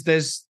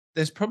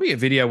 there's probably a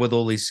video with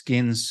all these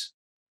skins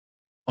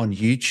on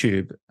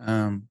YouTube.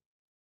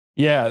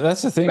 Yeah,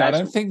 that's the thing. I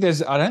don't think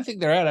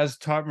they're out as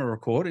time of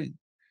recording.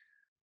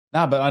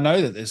 No, but I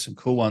know that there's some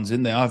cool ones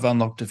in there. I've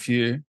unlocked a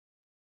few.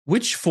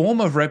 Which form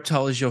of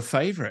reptile is your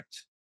favorite?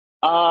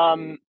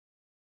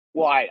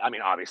 Well, I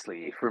mean,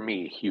 obviously, for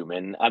me,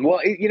 human.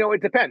 Well, you know,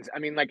 it depends. I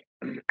mean, like,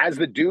 as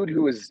the dude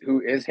who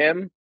is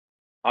him,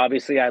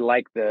 obviously, I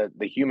like the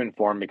human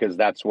form because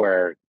that's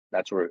where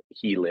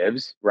he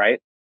lives,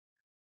 right?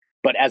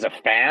 But as a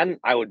fan,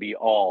 I would be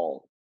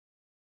all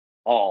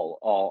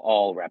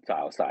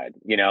reptile side.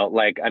 You know,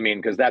 like, I mean,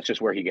 because that's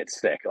just where he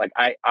gets sick. Like,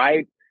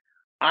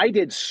 I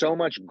did so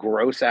much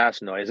gross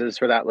ass noises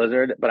for that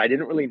lizard, but I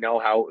didn't really know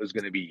how it was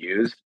going to be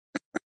used.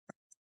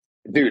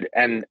 Dude,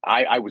 and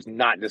I was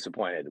not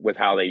disappointed with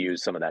how they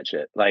used some of that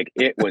shit. Like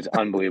it was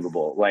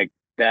unbelievable. Like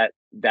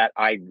that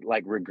I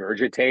like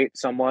regurgitate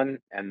someone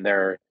and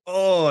they're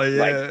Oh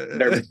like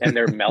yeah.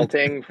 they're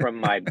melting from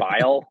my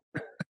bile.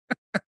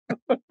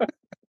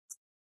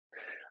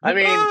 I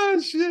mean,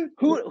 Oh shit.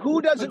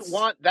 who doesn't That's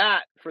want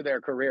that for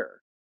their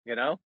career? You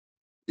know,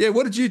 yeah.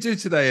 What did you do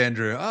today,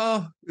 Andrew?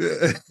 Oh,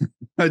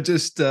 I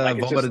just like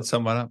it's just vomited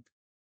someone up.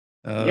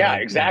 yeah, Yeah.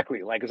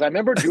 exactly. Like, because I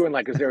remember doing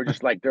like, because they were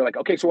just like they're like,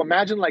 okay, so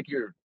imagine like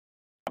you're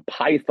a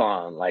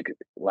python,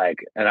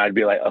 and I'd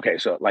be like, okay,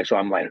 so like, so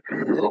I'm like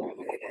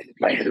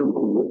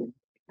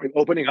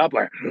opening up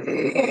like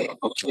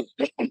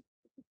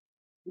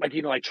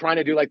like trying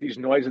to do like these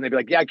noises, and they'd be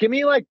like, yeah, give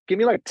me like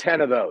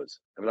 10 of those.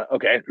 I'm like,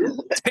 okay,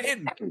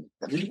 10.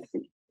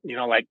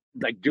 like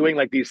doing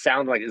like these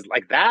sounds like is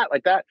like that,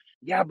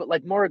 yeah, but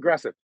like more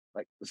aggressive,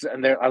 like,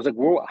 and I was like,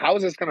 well, how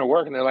is this gonna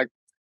work? And they're like,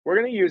 we're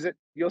gonna use it,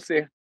 you'll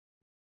see,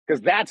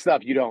 because that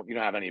stuff you don't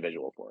have any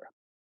visual for.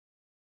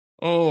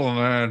 Oh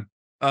man.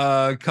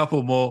 A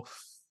couple more.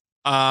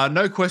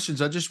 No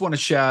questions. I just want to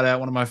shout out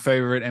one of my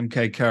favorite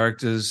MK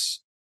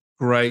characters.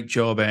 Great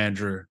job,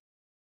 Andrew.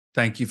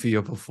 Thank you for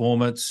your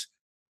performance.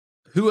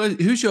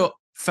 Who's your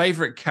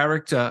favorite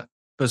character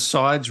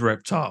besides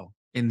Reptile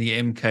in the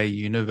MK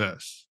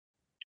universe?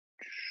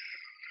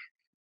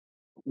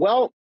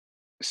 Well,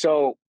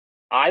 so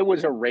I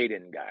was a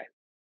Raiden guy.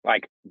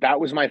 Like that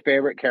was my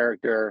favorite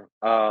character.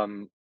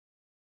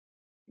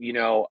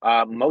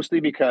 Mostly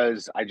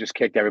because I just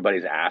kicked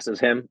everybody's ass as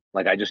him.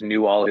 Like I just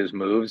knew all his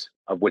moves,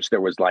 of which there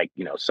was like,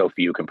 so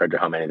few compared to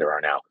how many there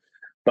are now.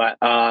 But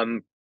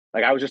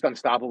like I was just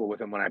unstoppable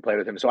with him when I played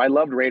with him. So I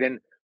loved Raiden.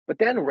 But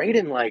then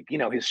Raiden, like,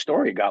 his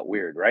story got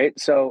weird, right?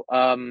 So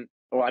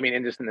well, I mean,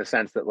 in just in the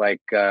sense that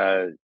like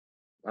I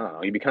don't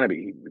know, he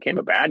became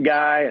a bad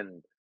guy,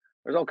 and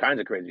there's all kinds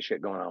of crazy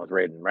shit going on with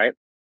Raiden, right?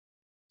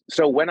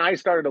 So when I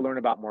started to learn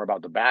about more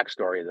about the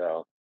backstory,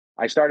 though,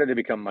 I started to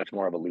become much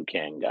more of a Liu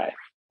Kang guy,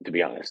 to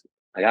be honest.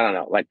 Like I don't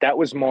know, like that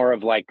was more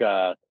of like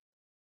I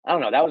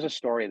don't know, that was a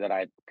story that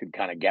I could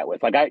kind of get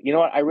with. Like you know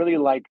what, I really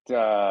liked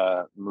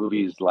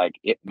movies like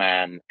Ip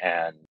Man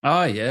and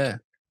Oh yeah,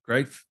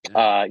 great.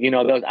 Yeah.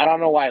 those. I don't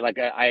know why. Like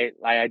I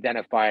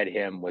identified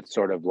him with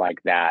sort of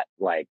like that,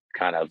 like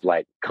kind of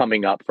like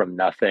coming up from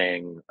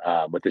nothing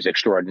with his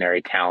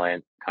extraordinary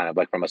talent, kind of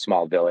like from a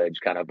small village,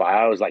 kind of.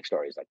 I always like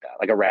stories like that,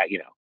 like a rat.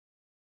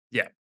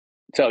 Yeah.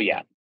 So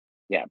Yeah.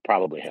 yeah,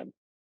 probably him.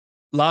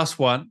 Last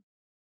one.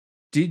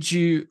 Did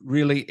you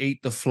really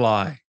eat the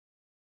fly?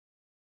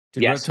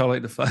 Did Yes, Reptile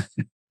eat the fly?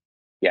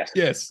 yes,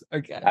 Yes.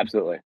 Okay.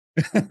 absolutely.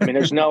 I mean,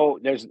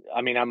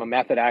 I mean, I'm a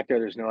method actor.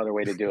 There's no other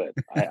way to do it.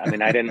 I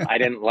mean, I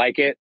didn't like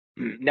it.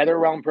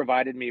 NetherRealm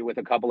provided me with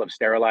a couple of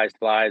sterilized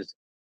flies,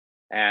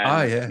 Oh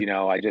and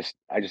yeah. I just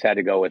had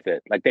to go with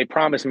it. Like they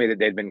promised me that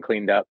they'd been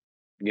cleaned up,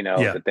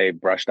 Yeah. that they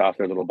brushed off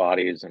their little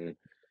bodies and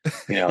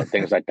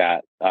things like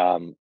that.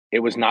 It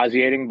was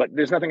nauseating, but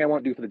there's nothing I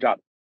won't do for the job,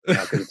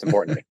 because it's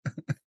important to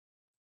me.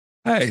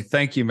 Hey,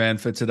 thank you, man,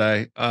 for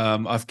today.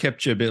 I've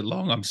kept you a bit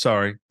long. I'm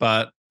sorry,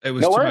 but it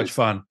was No too much worries.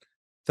 fun.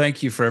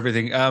 Thank you for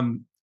everything.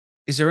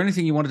 Is there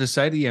anything you wanted to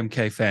say to the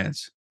MK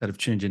fans that have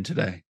tuned in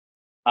today?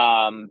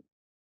 Um,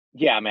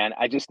 yeah, man.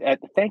 I just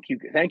thank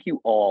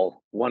you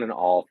all, one and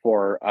all,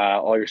 for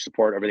all your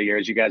support over the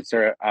years. You guys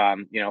are,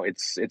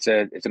 it's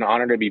an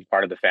honor to be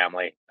part of the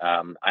family.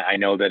 I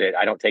know that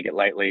I don't take it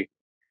lightly,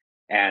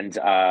 and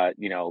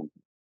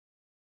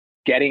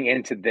getting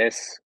into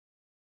this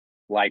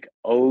like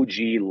OG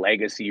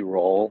legacy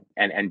role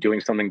and doing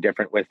something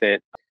different with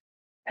it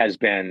has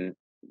been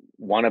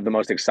one of the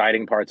most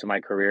exciting parts of my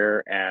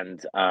career.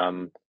 And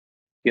I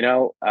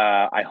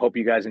hope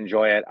you guys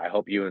enjoy it. I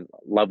hope you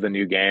love the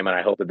new game, and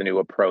I hope that the new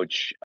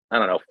approach, I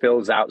don't know,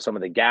 fills out some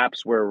of the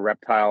gaps where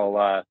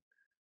Reptile,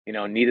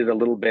 needed a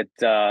little bit,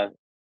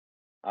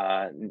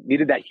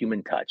 needed that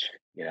human touch.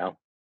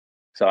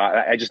 So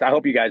I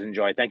hope you guys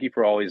enjoy. Thank you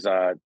for always,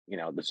 the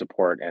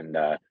support and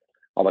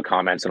all the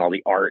comments and all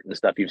the art and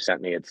stuff you've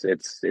sent me. It's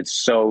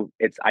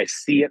I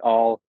see it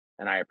all,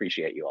 and I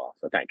appreciate you all.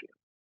 So thank you.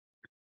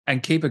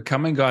 And keep it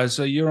coming, guys.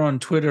 So you're on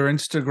Twitter,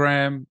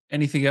 Instagram,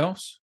 anything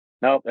else?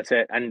 Nope, that's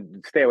it.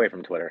 And stay away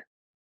from Twitter.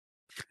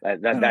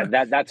 It's a bit of a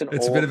That's an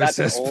old.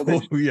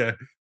 cesspool. Yeah.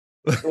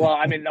 Well,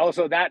 I mean,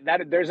 also that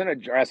there's an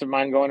address of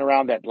mine going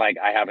around that like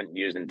I haven't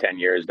used in 10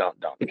 years. Don't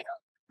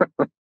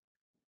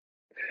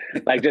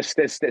like just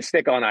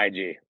stick on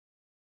IG.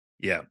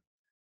 Yeah.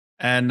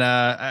 And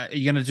are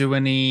you going to do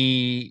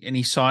any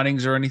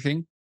signings or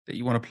anything that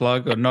you want to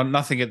plug, or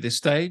nothing at this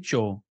stage,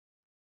 or?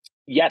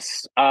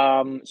 Yes.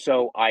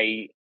 So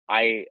I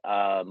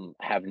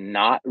have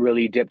not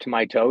really dipped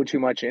my toe too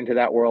much into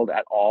that world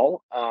at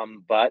all.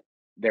 But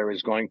there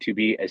is going to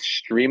be a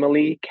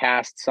Streamily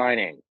cast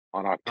signing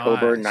on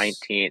October Nice.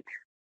 19th.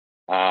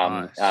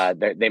 Nice.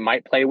 They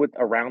might play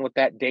around with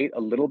that date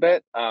a little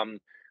bit.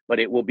 But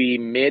it will be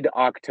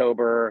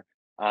mid-October.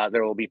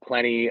 There will be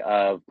plenty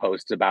of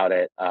posts about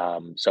it.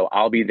 So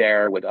I'll be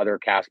there with other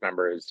cast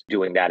members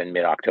doing that in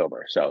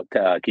mid-October. So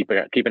keep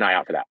an eye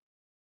out for that.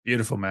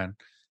 Beautiful, man.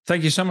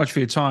 Thank you so much for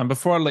your time.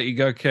 Before I let you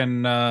go,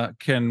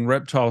 can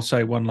Reptile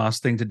say one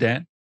last thing to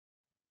Dan?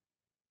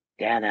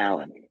 Dan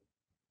Allen,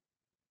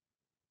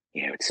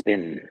 It's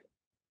been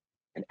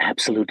an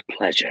absolute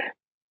pleasure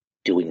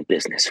doing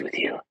business with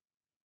you.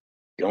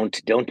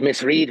 Don't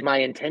misread my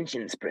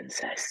intentions,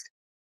 princess.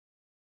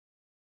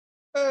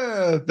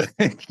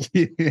 Thank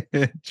you.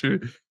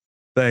 True.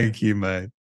 Thank you, mate.